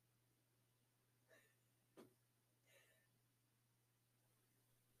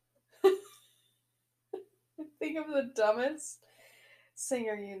 Think of the dumbest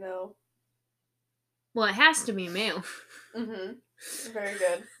singer you know. Well, it has to be a male. Mm-hmm. Very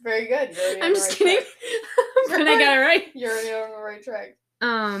good. Very good. You're already I'm on the just right kidding. track. But I got it right. You're already on the right track.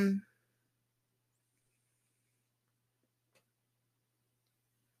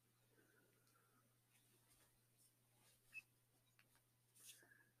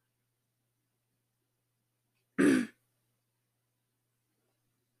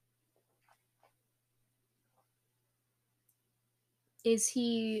 Is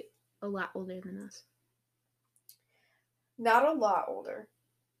he a lot older than us? Not a lot older,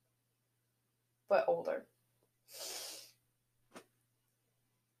 but older.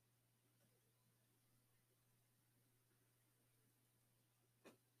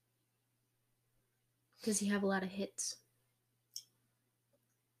 Does he have a lot of hits?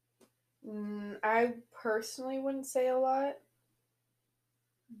 I personally wouldn't say a lot,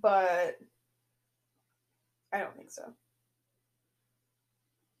 but I don't think so.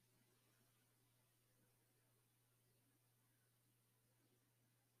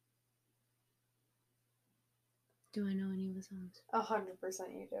 Do I know any of the songs? 100%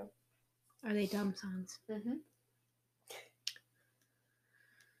 you do. Are they dumb songs? Mm-hmm.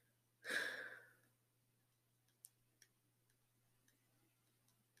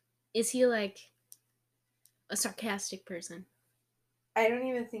 Is he like a sarcastic person? I don't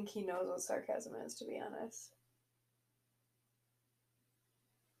even think he knows what sarcasm is, to be honest.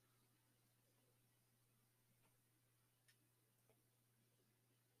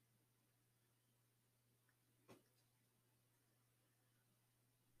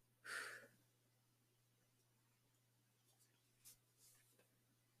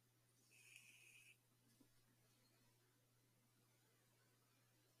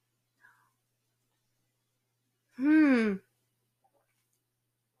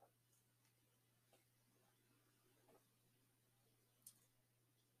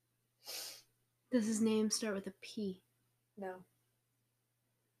 Does his name start with a P? No.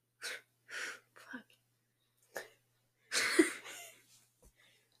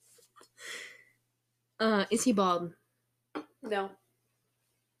 Fuck. Is he bald? No.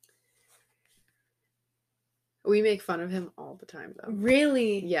 We make fun of him all the time, though.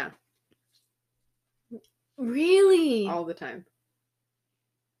 Really? Yeah. Really? All the time.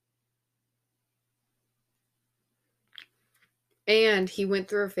 And he went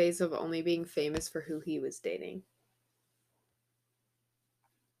through a phase of only being famous for who he was dating.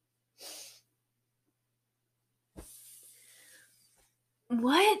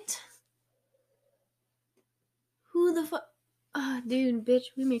 What? Who the fuck? Dude, bitch,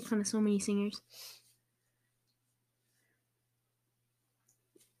 we make fun of so many singers.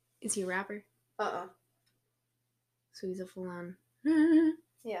 Is he a rapper? So he's a full-on...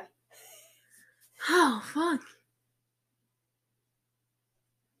 Yeah. Oh, fuck.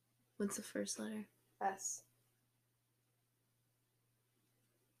 What's the first letter? S.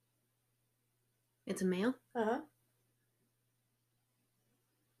 It's a male? Uh-huh.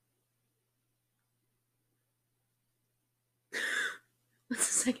 What's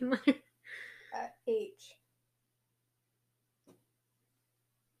the second letter? H.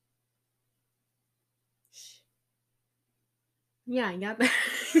 Yeah, I got that.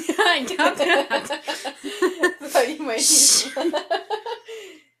 Yeah, I got that. I thought you might need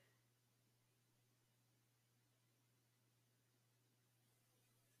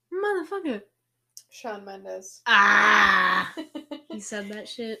Motherfucker. Shawn Mendes. Ah! He said that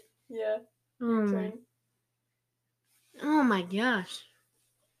shit. Yeah. Oh my gosh.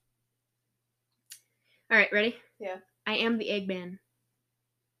 Alright, ready? Yeah. I am the Eggman.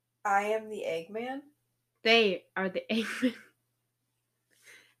 I am the Eggman? They are the Eggman.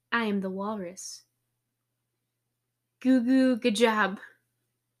 I am the Walrus. Goo goo, good job.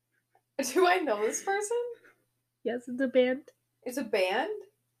 Do I know this person? Yes, it's a band. It's a band?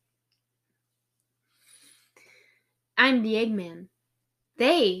 I'm the Eggman.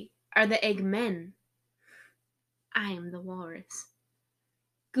 They are the Eggmen. I am the Walrus.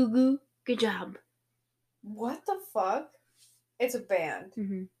 Goo goo, good job. What the fuck? It's a band.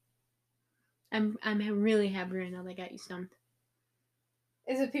 Mm-hmm. I'm really happy right now that I got you stumped.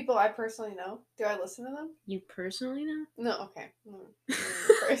 Is it people I personally know? Do I listen to them? You personally know? No, okay.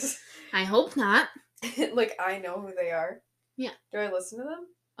 I hope not. Like, I know who they are. Yeah. Do I listen to them?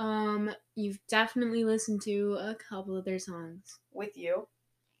 You've definitely listened to a couple of their songs. With you?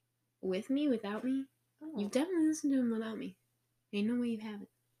 With me, without me? Oh. You've definitely listened to them without me. Ain't no way you haven't.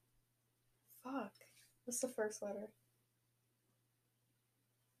 Fuck. What's the first letter?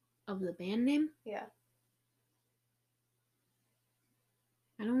 Of the band name? Yeah.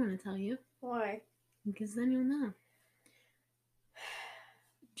 I don't want to tell you. Why? Because then you'll know.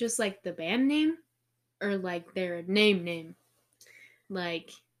 Just like the band name, or like their name.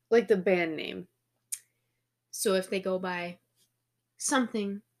 Like the band name. So if they go by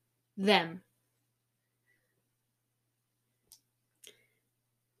something, them.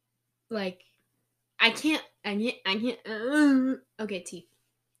 Like, I can't. Okay, T.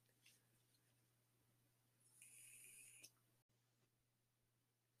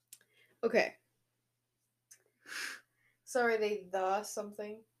 Okay. So are they the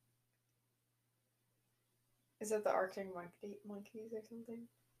something? Is it the Arctic Monkeys or something?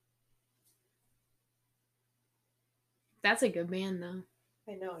 That's a good band, though.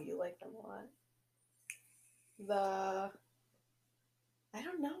 I know, you like them a lot. I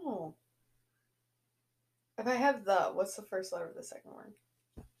don't know. If I have what's the first letter of the second word?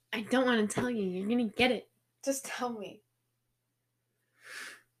 I don't want to tell you. You're going to get it. Just tell me.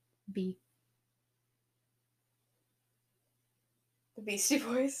 B. The Beastie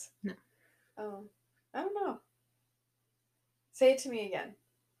Boys? No. Oh. I don't know. Say it to me again.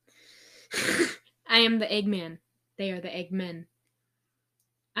 I am the Eggman. They are the Eggmen.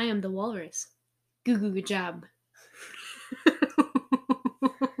 I am the Walrus. Goo goo good job.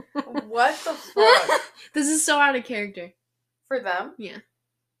 What the fuck? This is so out of character. For them? Yeah.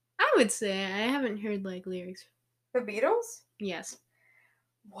 I would say I haven't heard like lyrics. The Beatles? Yes.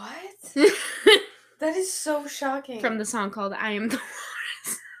 What? That is so shocking. From the song called I Am the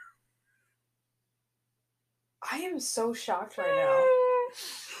Walrus. I am so shocked right now.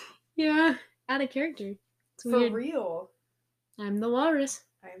 Yeah. Out of character. It's For weird. real. I'm the Walrus.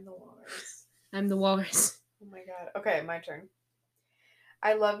 I am the Walrus. I'm the Walrus. Oh my god. Okay, my turn.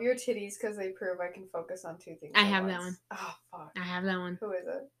 I love your titties because they prove I can focus on two things. I have that one. Oh, fuck. I have that one. Who is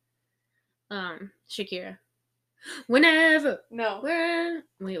it? Shakira. Whenever. No. Where?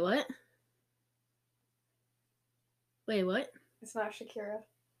 Wait, what? Wait, what? It's not Shakira.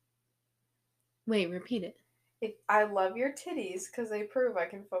 Wait, repeat it. I love your titties because they prove I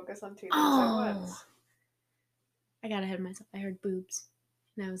can focus on two things at once. I got ahead of myself. I heard boobs.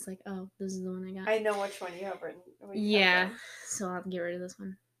 And I was like, oh, this is the one I got. I know which one you have written. Yeah. So I'll get rid of this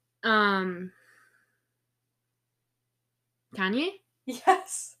one. Kanye?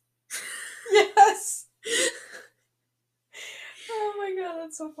 Yes. Yes. Oh my god,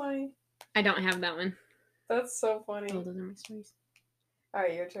 that's so funny. I don't have that one. That's so funny. Oh, those are my stories.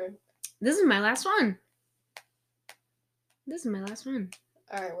 Alright, your turn. This is my last one.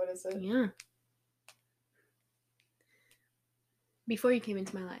 Alright, what is it? Yeah. Before you came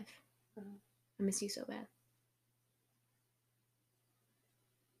into my life, I miss you so bad.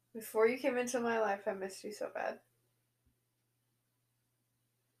 Before you came into my life, I missed you so bad.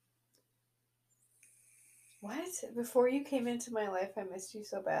 What? Before you came into my life, I missed you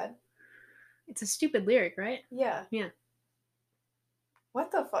so bad? It's a stupid lyric, right? Yeah. Yeah.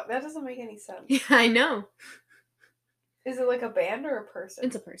 What the fuck? That doesn't make any sense. Yeah, I know. Is it like a band or a person?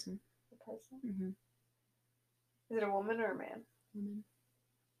 It's a person. A person? Mm-hmm. Is it a woman or a man? Woman.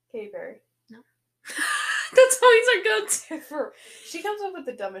 Katy Perry. No. That songs are good. She comes up with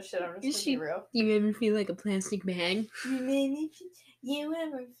the dumbest shit. I'm just gonna be real. You made me feel like a plastic bag. You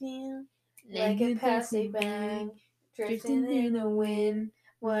ever feel like a plastic bag drifting in the wind,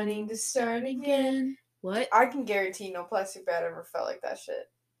 wanting to start again? What? I can guarantee no plastic bag ever felt like that shit.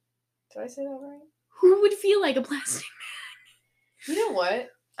 Did I say that right? Who would feel like a plastic bag? You know what?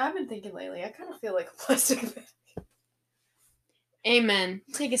 I've been thinking lately. I kind of feel like a plastic bag. Amen.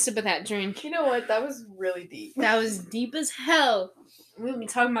 Take a sip of that drink. You know what? That was really deep. That was deep as hell. We'll be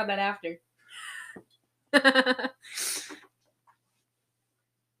talking about that after.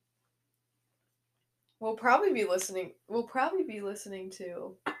 We'll probably be listening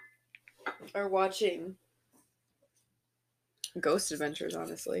to or watching Ghost Adventures,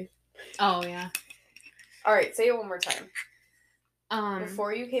 honestly. Oh yeah. Alright, say it one more time.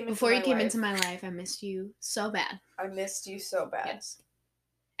 Before you came into my life, I missed you so bad. I missed you so bad. Yes.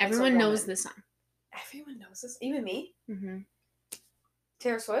 Everyone knows this song. Everyone knows this? Even me? Mm-hmm.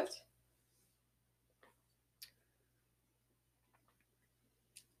 Taylor Swift?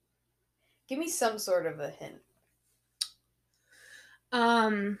 Give me some sort of a hint.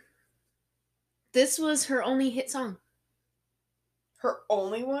 This was her only hit song. Her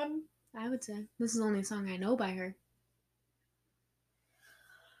only one? I would say. This is the only song I know by her.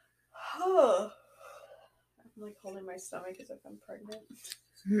 I'm like holding my stomach as if I'm pregnant.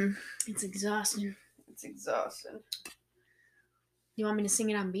 It's exhausting. It's exhausting. You want me to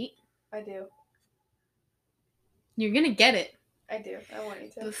sing it on beat? I do. You're gonna get it. I do. I want you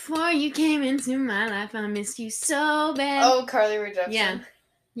to. Before you came into my life, I missed you so bad. Oh, Carly Rae Jepsen. Yeah.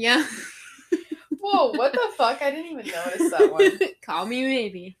 Yeah. Whoa, what the fuck? I didn't even notice that one. Call me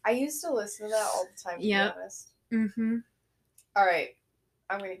maybe. I used to listen to that all the time, to be honest. Mm-hmm. All right.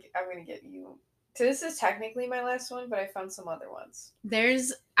 I'm gonna get you. So this is technically my last one, but I found some other ones.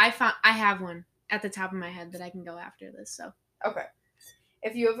 I have one at the top of my head that I can go after this, so. Okay.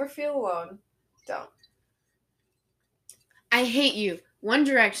 If you ever feel alone, don't. I hate you. One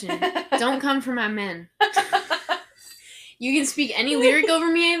Direction. Don't come for my men. You can speak any lyric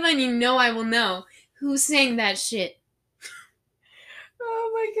over me, Ava, and you know I will know. Who sang that shit?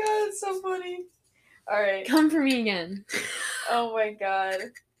 Oh my god, it's so funny. Alright. Come for me again. Oh my god.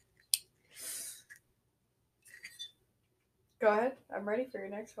 Go ahead. I'm ready for your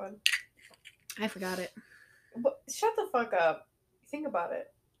next one. I forgot it. Shut the fuck up. Think about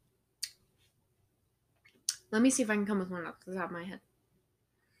it. Let me see if I can come with one off the top of my head.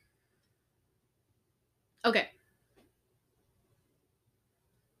 Okay.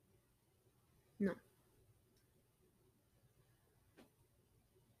 No.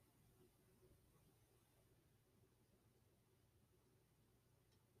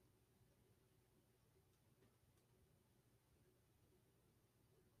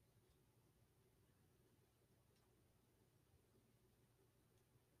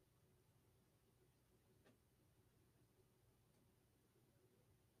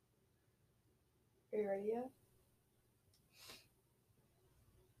 Are you ready yet?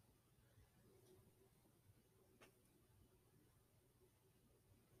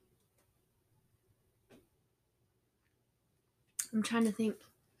 I'm trying to think.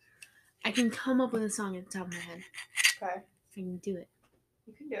 I can come up with a song at the top of my head. Okay. I can do it.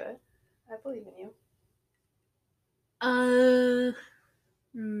 You can do it. I believe in you.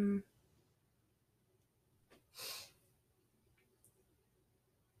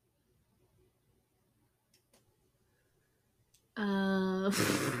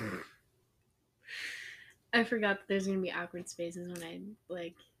 I forgot that there's gonna be awkward spaces when I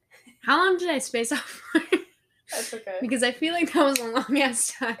like. How long did I space out for? That's okay. Because I feel like that was a long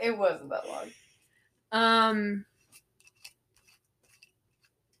ass time. It wasn't that long.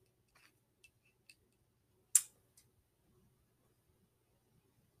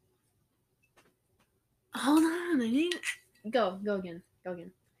 Hold on, I need. Go again.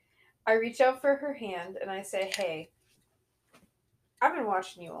 I reach out for her hand and I say, "Hey, I've been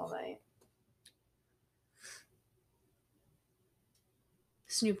watching you all night."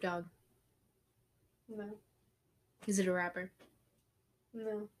 Snoop Dogg. No. Is it a rapper?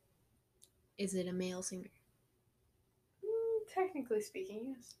 No. Is it a male singer? Technically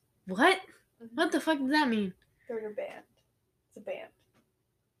speaking, yes. What? Mm-hmm. What the fuck does that mean? They're in a band. It's a band.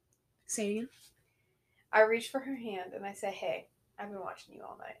 Say it again. I reach for her hand and I say, "Hey, I've been watching you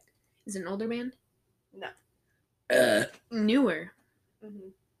all night." Is it an older band? No. Newer. Mm-hmm.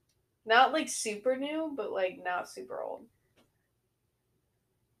 Not like super new, but like not super old.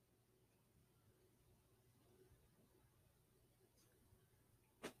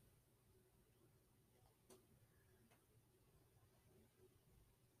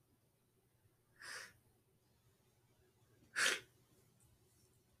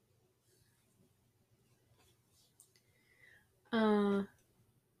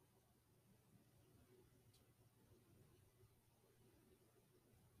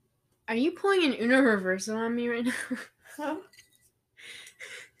 Are you pulling an Uno reversal on me right now? Huh?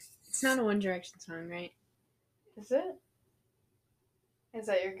 It's not a One Direction song, right? Is it? Is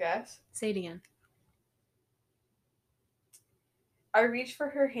that your guess? Say it again. I reach for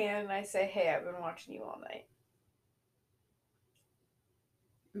her hand and I say, "Hey, I've been watching you all night."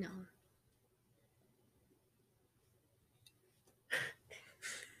 No.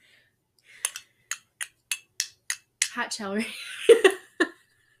 Hot Shower.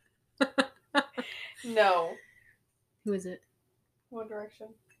 No. Who is it? One Direction.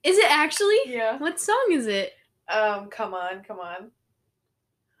 Is it actually? Yeah. What song is it? Come on.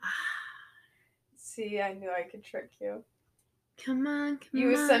 See, I knew I could trick you. Come on.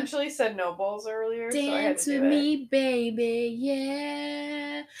 You essentially said no balls earlier, Dance so I had to do with me, baby,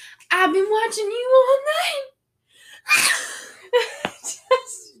 yeah. I've been watching you all night.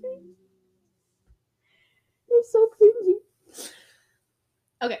 You're so cringy.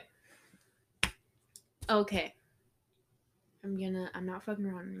 Okay. I'm not fucking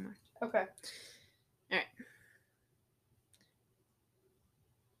around anymore. Okay. Alright.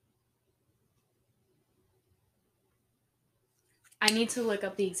 I need to look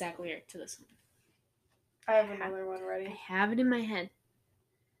up the exact lyric to this one. I have another one ready. I have it in my head.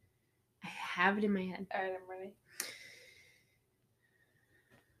 Alright, I'm ready.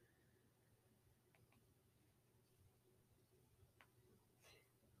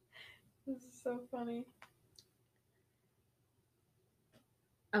 This is So funny.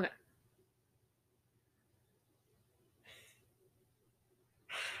 Okay.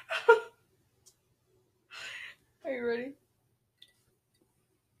 Are you ready?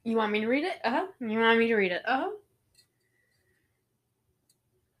 You want me to read it? Uh-huh. You want me to read it? Uh-huh.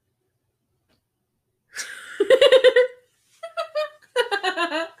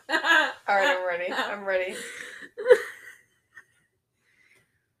 All right, I'm ready. I'm ready.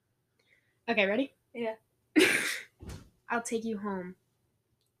 Okay, ready? Yeah. I'll take you home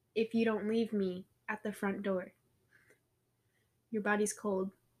if you don't leave me at the front door. Your body's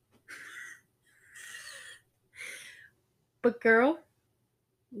cold. But girl,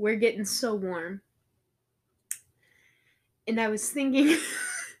 we're getting so warm. And I was thinking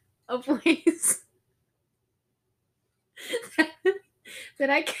of ways that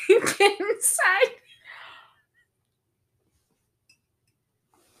I can get inside.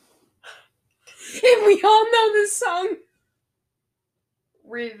 And we all know this song.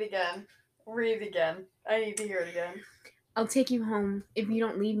 Read it again. Read it again. I need to hear it again. I'll take you home if you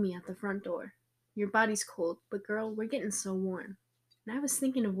don't leave me at the front door. Your body's cold, but girl, we're getting so warm. And I was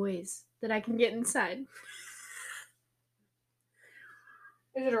thinking of ways that I can get inside.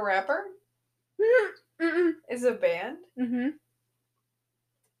 Is it a rapper? Mm-mm. Is it a band? Mm-hmm.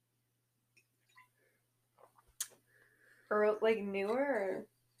 Or like newer or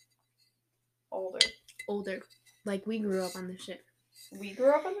older? Older. Like we grew up on this shit. We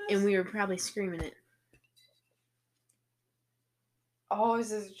grew up on this? And we were probably screaming it. Oh, is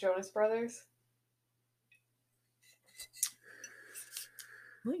this Jonas Brothers?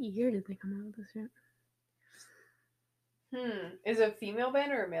 What year did they come out with this shit? Is it a female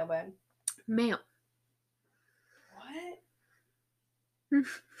band or a male band? Male. What?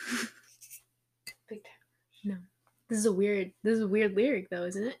 Big time. No. This is a weird lyric though,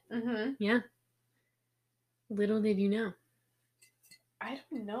 isn't it? Mm-hmm. Yeah. Little did you know. I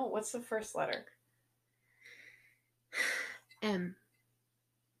don't know. What's the first letter? M.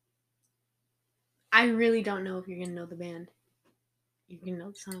 I really don't know if you're gonna know the band. You're gonna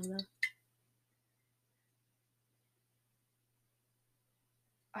know the song though.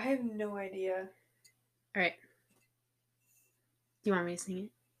 I have no idea. Alright. Do you want me to sing it?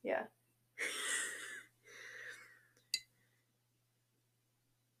 Yeah.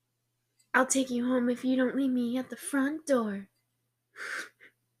 I'll take you home if you don't leave me at the front door.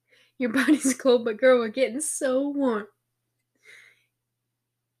 Your body's cold, but girl, we're getting so warm.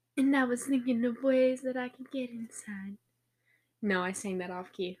 And I was thinking of ways that I could get inside. No, I sang that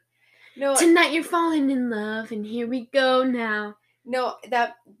off key. No. Tonight you're falling in love, and here we go now. No,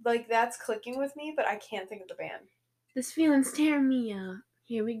 that's clicking with me, but I can't think of the band. This feeling's tearing me up.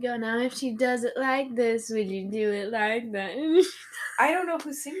 Here we go now. If she does it like this, would you do it like that? I don't know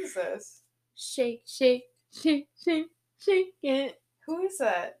who sings this. Shake, shake, shake, shake, shake it. Who is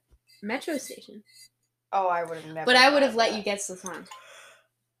that? Metro Station. Oh, I would have never. But I would have let you guess the song.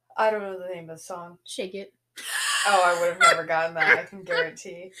 I don't know the name of the song. Shake It. Oh, I would have never gotten that, I can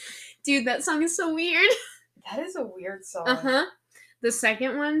guarantee. Dude, that song is so weird. That is a weird song. Uh-huh. The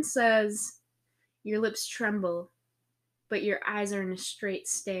second one says, your lips tremble, but your eyes are in a straight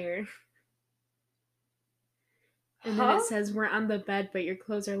stare. And then it says, we're on the bed, but your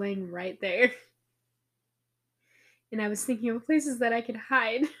clothes are laying right there. And I was thinking of places that I could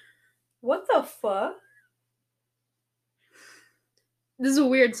hide. What the fuck? This is a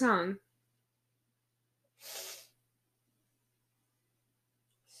weird song.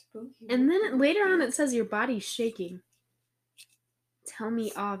 Spooky. And then later on it says your body's shaking. Tell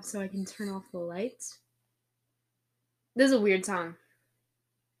me off so I can turn off the lights. This is a weird song.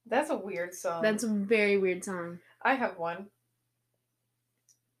 That's a weird song. That's a very weird song. I have one.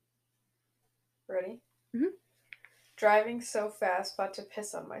 Ready? Mm-hmm. Driving so fast, about to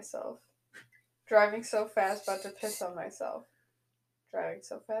piss on myself. Driving so fast, about to piss on myself. Driving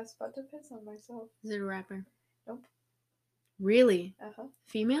so fast, about to piss on myself. Is it a rapper? Nope. Really? Uh-huh.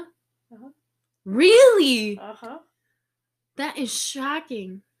 Female? Uh-huh. Really? Uh-huh. That is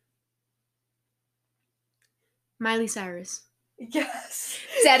shocking. Miley Cyrus. Yes.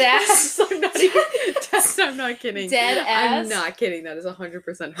 Dead ass. I'm not kidding. Dead ass. I'm not kidding. That is 100%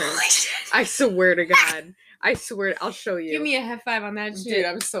 her. Holy shit. I swear to God. I swear. I'll show you. Give me a high five on that shit. Dude,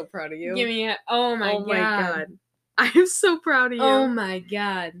 I'm so proud of you. Give me a... Oh my God. I am so proud of you. Oh my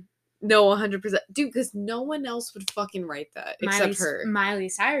God. No, 100%. Dude, because no one else would fucking write that except her. Miley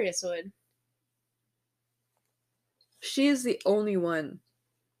Cyrus would. She is the only one.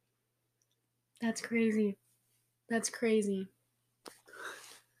 That's crazy. That's crazy.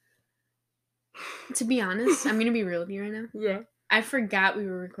 To be honest, I'm going to be real with you right now. Yeah. I forgot we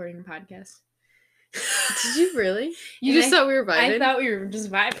were recording a podcast. Did you really? You And just thought we were vibing? I thought we were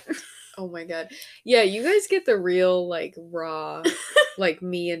just vibing. Oh my god. Yeah, you guys get the real, like, raw, like,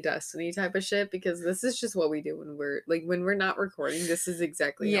 me and Destiny type of shit, because this is just what we do when we're not recording. This is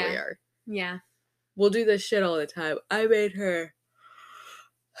exactly how we are. Yeah. We'll do this shit all the time. I made her...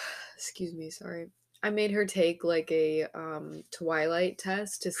 Excuse me, sorry. I made her take, like, a Twilight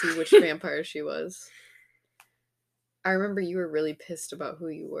test to see which vampire she was. I remember you were really pissed about who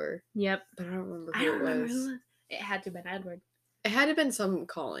you were. Yep. But I don't remember I who don't it remember was. who it was. It had to have been Edward. It had to have been some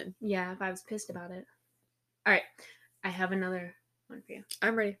Colin. Yeah, if I was pissed about it. All right. I have another one for you.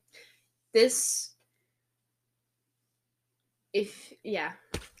 I'm ready. This... Yeah.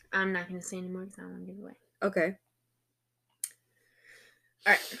 I'm not going to say anymore because I don't want to give it away. Okay.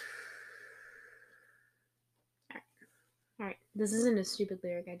 All right. This isn't a stupid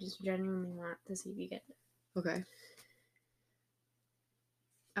lyric. I just genuinely want to see if you get it. Okay.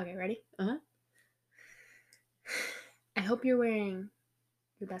 Okay, ready? Uh-huh. I hope you're wearing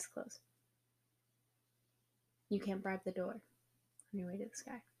your best clothes. You can't bribe the door on your way to the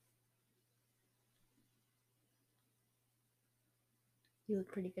sky. You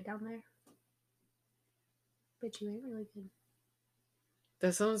look pretty good down there. But you ain't really good.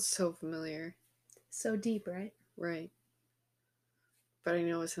 That sounds so familiar. So deep, right? Right. But I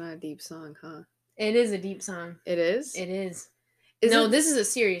know it's not a deep song, huh? It is a deep song. It is? It is. No, this is a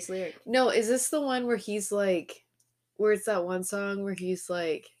serious lyric. No, is this the one where he's like... Where it's that one song where he's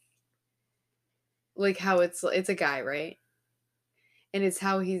like how it's a guy, right? And it's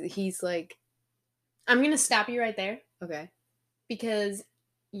how he's like... I'm going to stop you right there. Okay. Because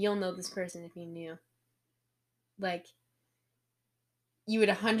you'll know this person if you knew. Like, you would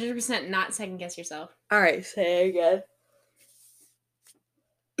 100% not second guess yourself. Alright, say it again.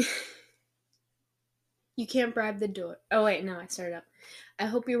 You can't bribe the door. Oh, wait, no, I started up. I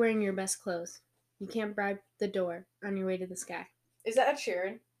hope you're wearing your best clothes. You can't bribe the door on your way to the sky. Is that Ed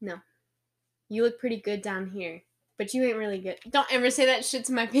Sheeran? No. You look pretty good down here, but you ain't really good. Don't ever say that shit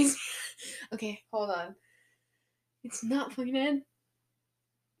to my face. Okay. Hold on. It's not fucking Ed.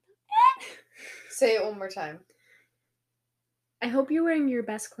 Say it one more time. I hope you're wearing your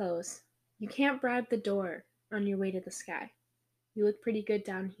best clothes. You can't bribe the door on your way to the sky. You look pretty good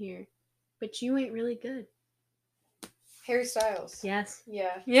down here, but you ain't really good. Harry Styles. Yes.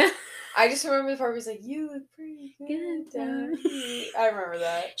 Yeah. Yeah. I just remember the part where he's like, you look pretty good down here. I remember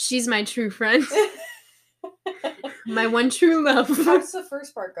that. She's my true friend. My one true love. How does the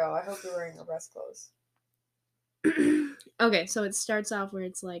first part go? I hope you're wearing your best clothes. Okay, so it starts off where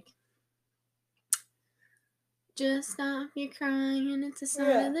it's like, just stop your crying and it's a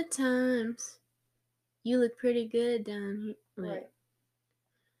sign of the times. You look pretty good down here. Wait. Right.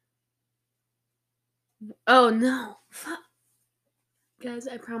 Oh no. Fuck. Guys,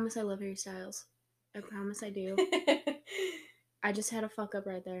 I promise I love Harry Styles. I promise I do. I just had a fuck up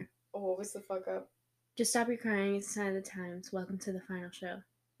right there. Oh, what was the fuck up? Just stop your crying. It's a sign of the times. Welcome to the final show.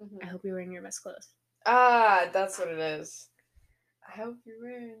 Mm-hmm. I hope you're wearing your best clothes. Ah, that's what it is. I hope you're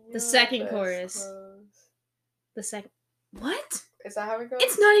wearing your The second best chorus. clothes. The second. What? Is that how it goes?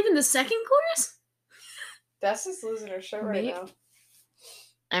 It's not even the second chorus? That's just losing her shit right now.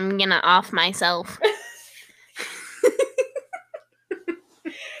 I'm gonna off myself.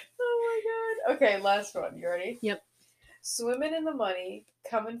 Oh my god. Okay, last one. You ready? Yep. Swimming in the money,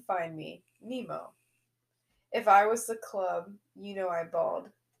 come and find me, Nemo. If I was the club, you know I balled,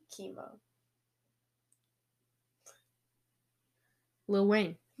 chemo. Lil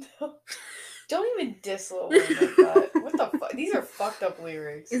Wayne. Don't even diss Lil Wayne like that. What the fuck? These are fucked up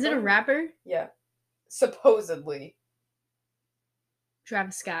lyrics. Is it a rapper? Yeah. Supposedly.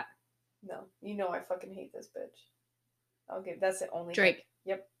 Travis Scott. No. You know I fucking hate this bitch. Okay, that's the only Drake. thing.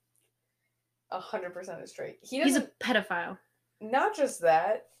 Yep. 100% is Drake. He's a pedophile. Not just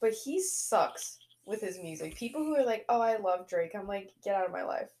that, but he sucks with his music. People who are like, oh, I love Drake. I'm like, get out of my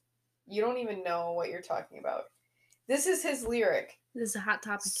life. You don't even know what you're talking about. This is his lyric. This is a hot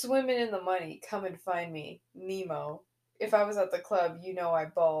topic. Swimming in the money, come and find me, Nemo. If I was at the club, you know I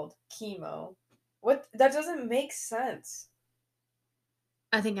balled, chemo. What? That doesn't make sense.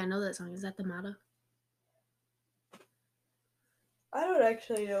 I think I know that song. Is that the motto? I don't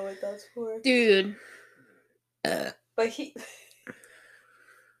actually know what that's for. Dude. But he...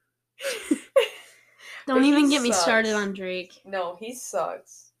 Don't even get me started on Drake. No, he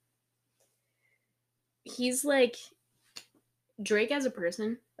sucks. He's like... Drake as a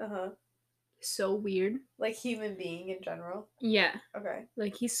person. Uh-huh. So weird. Like human being in general? Yeah. Okay.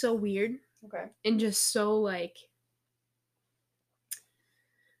 Like he's so weird. Okay. And just so like...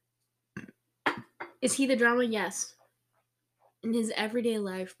 Is he the drama? Yes. In his everyday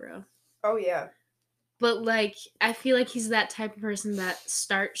life, bro. Oh, yeah. But, like, I feel like he's that type of person that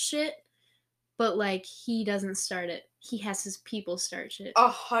starts shit, but, like, he doesn't start it. He has his people start shit.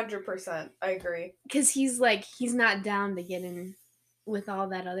 100%. I agree. Because he's, like, he's not down to get in with all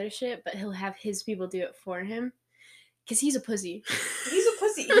that other shit, but he'll have his people do it for him. Because he's a pussy. He's a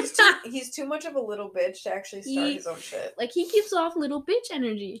pussy. He's too much of a little bitch to actually start his own shit. Like, he gives off little bitch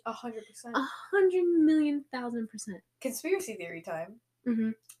energy. 100%. 100,000,000%. Conspiracy theory time.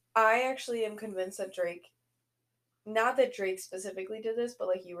 Mm-hmm. I actually am convinced that Drake, not that Drake specifically did this, but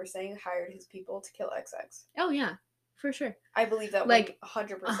like you were saying, hired his people to kill XX. Oh, yeah. For sure. I believe that, like,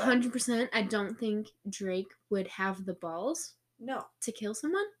 100%. 100%. I don't think Drake would have the balls. No. To kill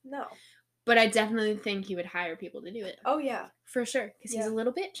someone? No. But I definitely think he would hire people to do it. Oh, yeah. For sure. Because he's a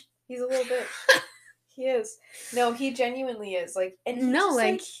little bitch. He's a little bitch. He is. No, he genuinely is. Like, and he just,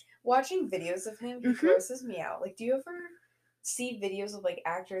 like, watching videos of him, he grosses me out. Like, do you ever see videos of, like,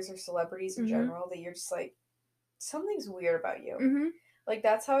 actors or celebrities in general that you're just like, something's weird about you? Mm-hmm. Like,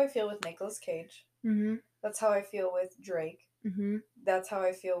 that's how I feel with Nicolas Cage. Mm-hmm. That's how I feel with Drake. Mm-hmm. That's how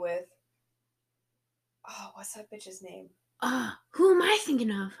I feel with... Oh, what's that bitch's name? Who am I thinking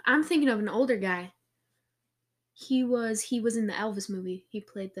of? I'm thinking of an older guy. He was in the Elvis movie. He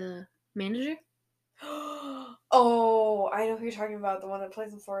played the manager. Oh, I know who you're talking about. The one that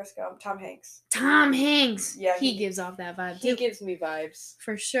plays in Forrest Gump. Tom Hanks. Tom Hanks. Yeah. He gives off that vibe, too. He gives me vibes.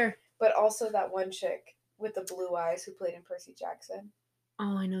 For sure. But also that one chick with the blue eyes who played in Percy Jackson.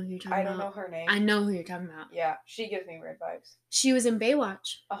 Oh, I know who you're talking about. I don't know her name. I know who you're talking about. Yeah, she gives me weird vibes. She was in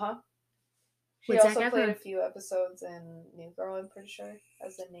Baywatch. Uh-huh. She also played a few episodes in New Girl, I'm pretty sure,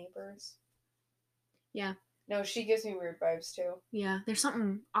 as the neighbors. Yeah. No, she gives me weird vibes, too. Yeah, there's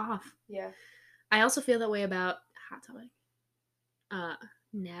something off. Yeah. I also feel that way about Hot Topic.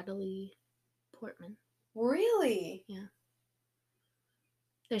 Natalie Portman. Really? Yeah.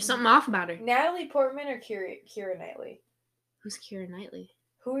 There's something off about her. Natalie Portman or Keira Knightley? Who's Keira Knightley?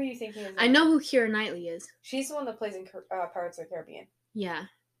 Who are you thinking of? I know who Keira Knightley is. She's the one that plays in Pirates of the Caribbean. Yeah.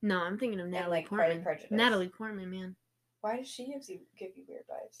 No, I'm thinking of Natalie and, like, Portman. Prejudice. Natalie Portman, man. Why does she give you weird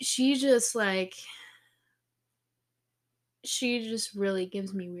vibes? She just, like... She just really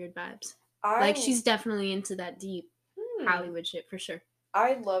gives me weird vibes. Like, she's definitely into that deep Hollywood shit, for sure.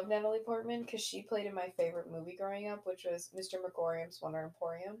 I love Natalie Portman because she played in my favorite movie growing up, which was Mr. McGorium's Wonder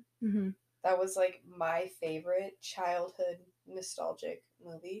Emporium. Mm-hmm. That was, like, my favorite childhood nostalgic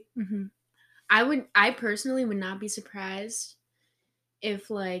movie. Mm-hmm. I personally would not be surprised if,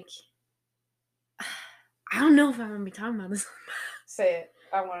 like... I don't know if I'm going to be talking about this. Say it.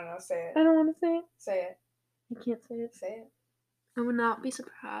 I want to know. Say it. I don't want to say it. Say it. I can't say it. Say it. I would not be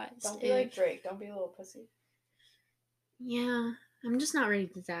surprised. Don't be like Drake. Don't be a little pussy. Yeah. I'm just not ready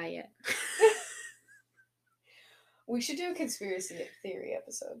to die yet. We should do a conspiracy theory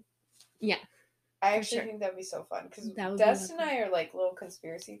episode. Yeah. I actually think that'd be so fun. Because Des and I are, like, little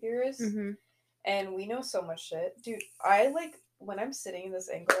conspiracy theorists. Mm-hmm. And we know so much shit. Dude, I, like, when I'm sitting in this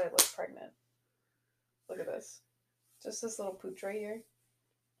angle, I look pregnant. Look at this. Just this little pooch right here.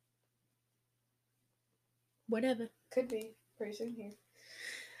 Whatever. Could be. Pretty soon here.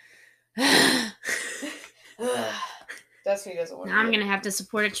 Destiny doesn't want to. Now I'm going to have to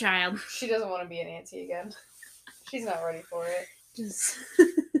support a child. She doesn't want to be an auntie again. She's not ready for it. Just...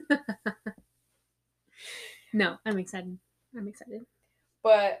 No, I'm excited.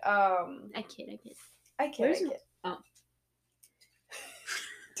 But, I kid. Oh.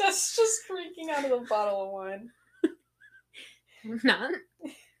 That's just freaking out of the bottle of wine. I'm not.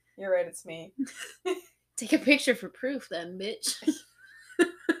 You're right, it's me. Take a picture for proof then, bitch.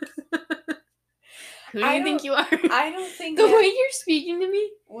 Who do you think you are? I don't think the way you're speaking to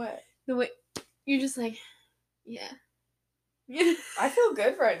me. What? The way you're just like, yeah. I feel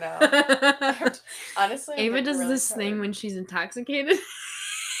good right now. Honestly, Ava does really this thing when she's intoxicated.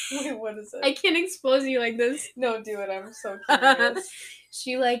 Wait, what is it? I can't expose you like this. No, do it. I'm so curious.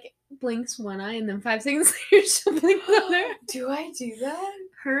 She, like, blinks one eye and then 5 seconds later she'll blink the other. Do I do that?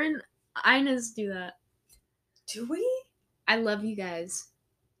 Her and Inez do that. Do we? I love you guys.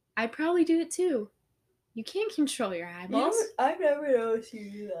 I probably do it too. You can't control your eyeballs. I've never noticed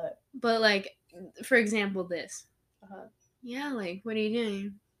you do that. But, like, for example, this. Uh-huh. Yeah, like, what are you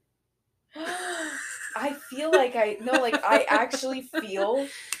doing? I feel like I actually feel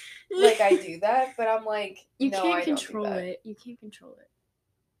like I do that, but I'm like, you no, can't I control don't do that. it. You can't control it.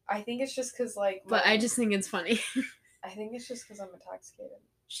 I think it's just because, like... But I just think it's funny. I think it's just because I'm intoxicated.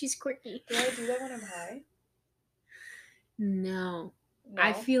 She's quirky. Do I do that when I'm high? No.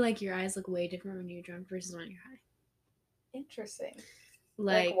 I feel like your eyes look way different when you're drunk versus when you're high. Interesting.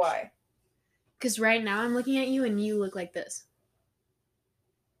 Like why? Because right now I'm looking at you and you look like this.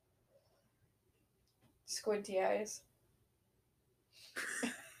 Squinty eyes.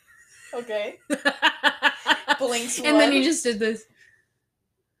 Okay. Blinks one. And then you just did this.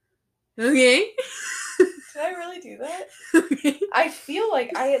 Okay. Did I really do that? Okay. I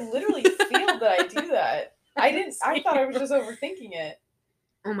literally feel that I do that. I thought I was just overthinking it.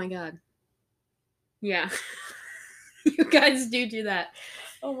 Oh my god. Yeah. You guys do that.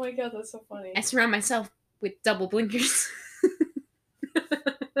 Oh my god, that's so funny. I surround myself with double blinkers.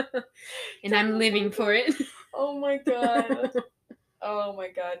 And I'm living for it. Oh my god. Oh my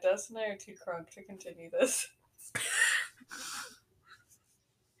god, Des and I are too crunk to continue this.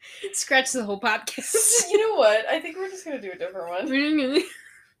 Scratch the whole podcast. You know what? I think we're just gonna do a different one.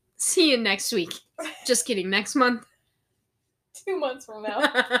 See you next week. Just kidding. Next month. 2 months from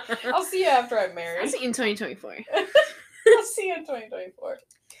now. I'll see you after I'm married. I'll see you in 2024. I'll see you in 2024.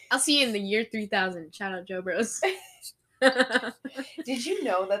 I'll see you in the year 3000. Shout out Joe Bros. Did you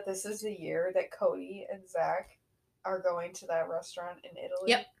know that this is the year that Cody and Zach are going to that restaurant in Italy?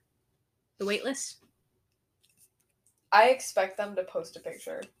 Yep. The wait list? I expect them to post a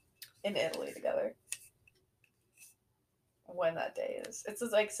picture in Italy together. When that day is. It's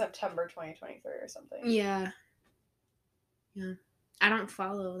like September 2023 or something. Yeah. Yeah. I don't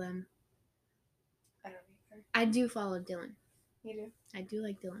follow them. I don't either. I do follow Dylan. You do? I do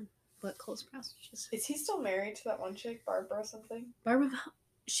like Dylan. But Cole Sprouse just... Is he still married to that one chick, Barbara or something? Barbara...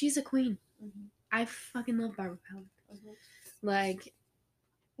 She's a queen. Mm-hmm. I fucking love Barbara Palin. Mm-hmm. Like,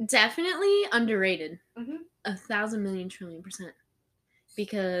 definitely underrated. Mm-hmm. 1,000,000,000,000,000%.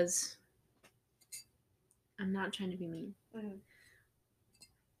 Because I'm not trying to be mean. Mm-hmm.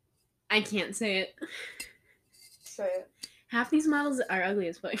 I can't say it. Say it. Half these models are ugly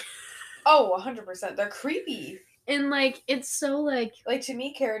as fuck. Oh, 100%. They're creepy. And, like, it's so, like... Like, to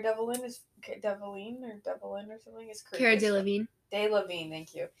me, Cara Delevingne is... Devlin or something is creepy. Cara Delevingne. Delevingne,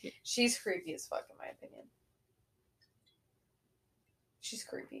 thank you. Yeah. She's creepy as fuck, in my opinion. She's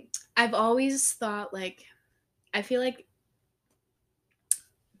creepy. I've always thought, like... I feel like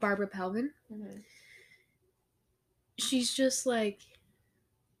Barbara Palin, she's just, like,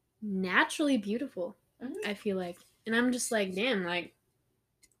 naturally beautiful, I feel like. And I'm just like, damn, like,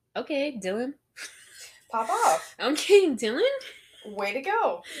 okay, Dylan. Pop off. Okay, Dylan. Way to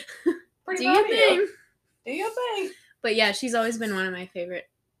go. Pretty Do your thing. Do your thing. But yeah, she's always been one of my favorite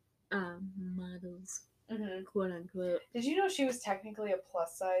models, quote unquote. Did you know she was technically a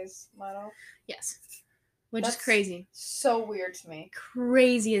plus size model? Yes. Which is crazy. So weird to me.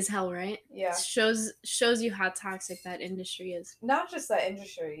 Crazy as hell, right? Yeah. Shows you how toxic that industry is. Not just that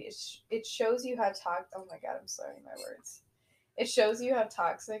industry. It shows you how toxic... Oh my god, I'm sorry, my words. It shows you how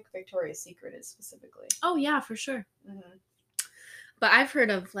toxic Victoria's Secret is specifically. Oh yeah, for sure. Mm-hmm. But I've heard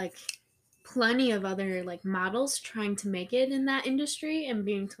of, like, plenty of other, like, models trying to make it in that industry and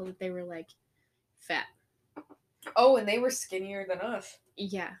being told that they were, like, fat. Oh, and they were skinnier than us.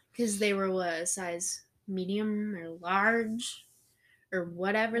 Yeah, because they were, what, a size medium or large or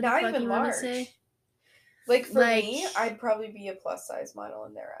whatever Not the fuck even you large. want to say. Like, for me, I'd probably be a plus size model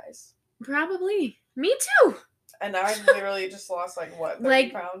in their eyes. Probably. Me too! And I've literally just lost, like, what,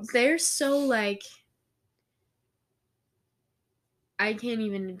 30 pounds? They're so, like... I can't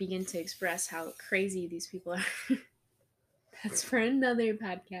even begin to express how crazy these people are. That's for another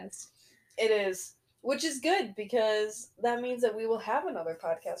podcast. It is. Which is good, because that means that we will have another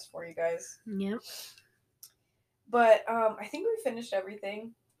podcast for you guys. Yep. But I think we finished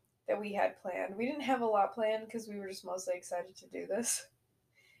everything that we had planned. We didn't have a lot planned, because we were just mostly excited to do this.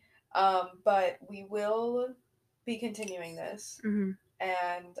 But we will be continuing this. Mm-hmm.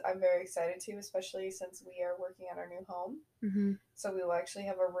 And I'm very excited to, especially since we are working on our new home. Mm-hmm. So we will actually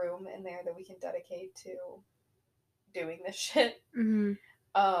have a room in there that we can dedicate to doing this shit. Mm-hmm.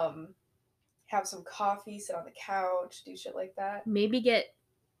 Have some coffee, sit on the couch, do shit like that. Maybe get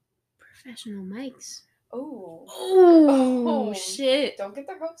professional mics. Oh, shit. Don't get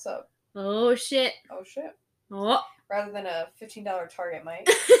their hopes up. Oh, shit. Oh, shit. Oh. Rather than a $15 Target mic.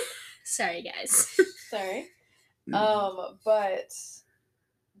 Sorry, guys. Sorry. But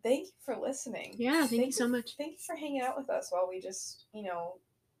thank you for listening. Yeah, thank you so much. Thank you for hanging out with us while we just,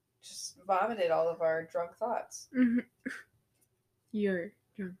 just vomited all of our drunk thoughts. Mm-hmm. Your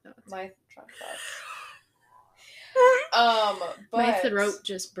drunk thoughts. My drunk thoughts. But my throat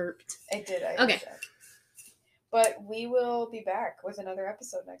just burped. It did. Okay. But we will be back with another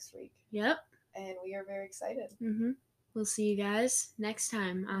episode next week. Yep. And we are very excited. Mm-hmm. We'll see you guys next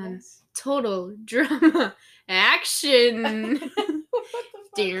time on Total Drama Action. What the fuck?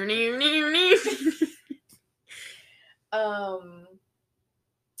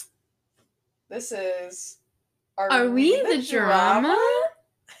 This is... Are we the drama?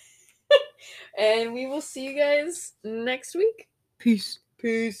 And we will see you guys next week. Peace.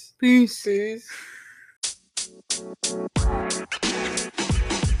 Peace. Peace. Peace.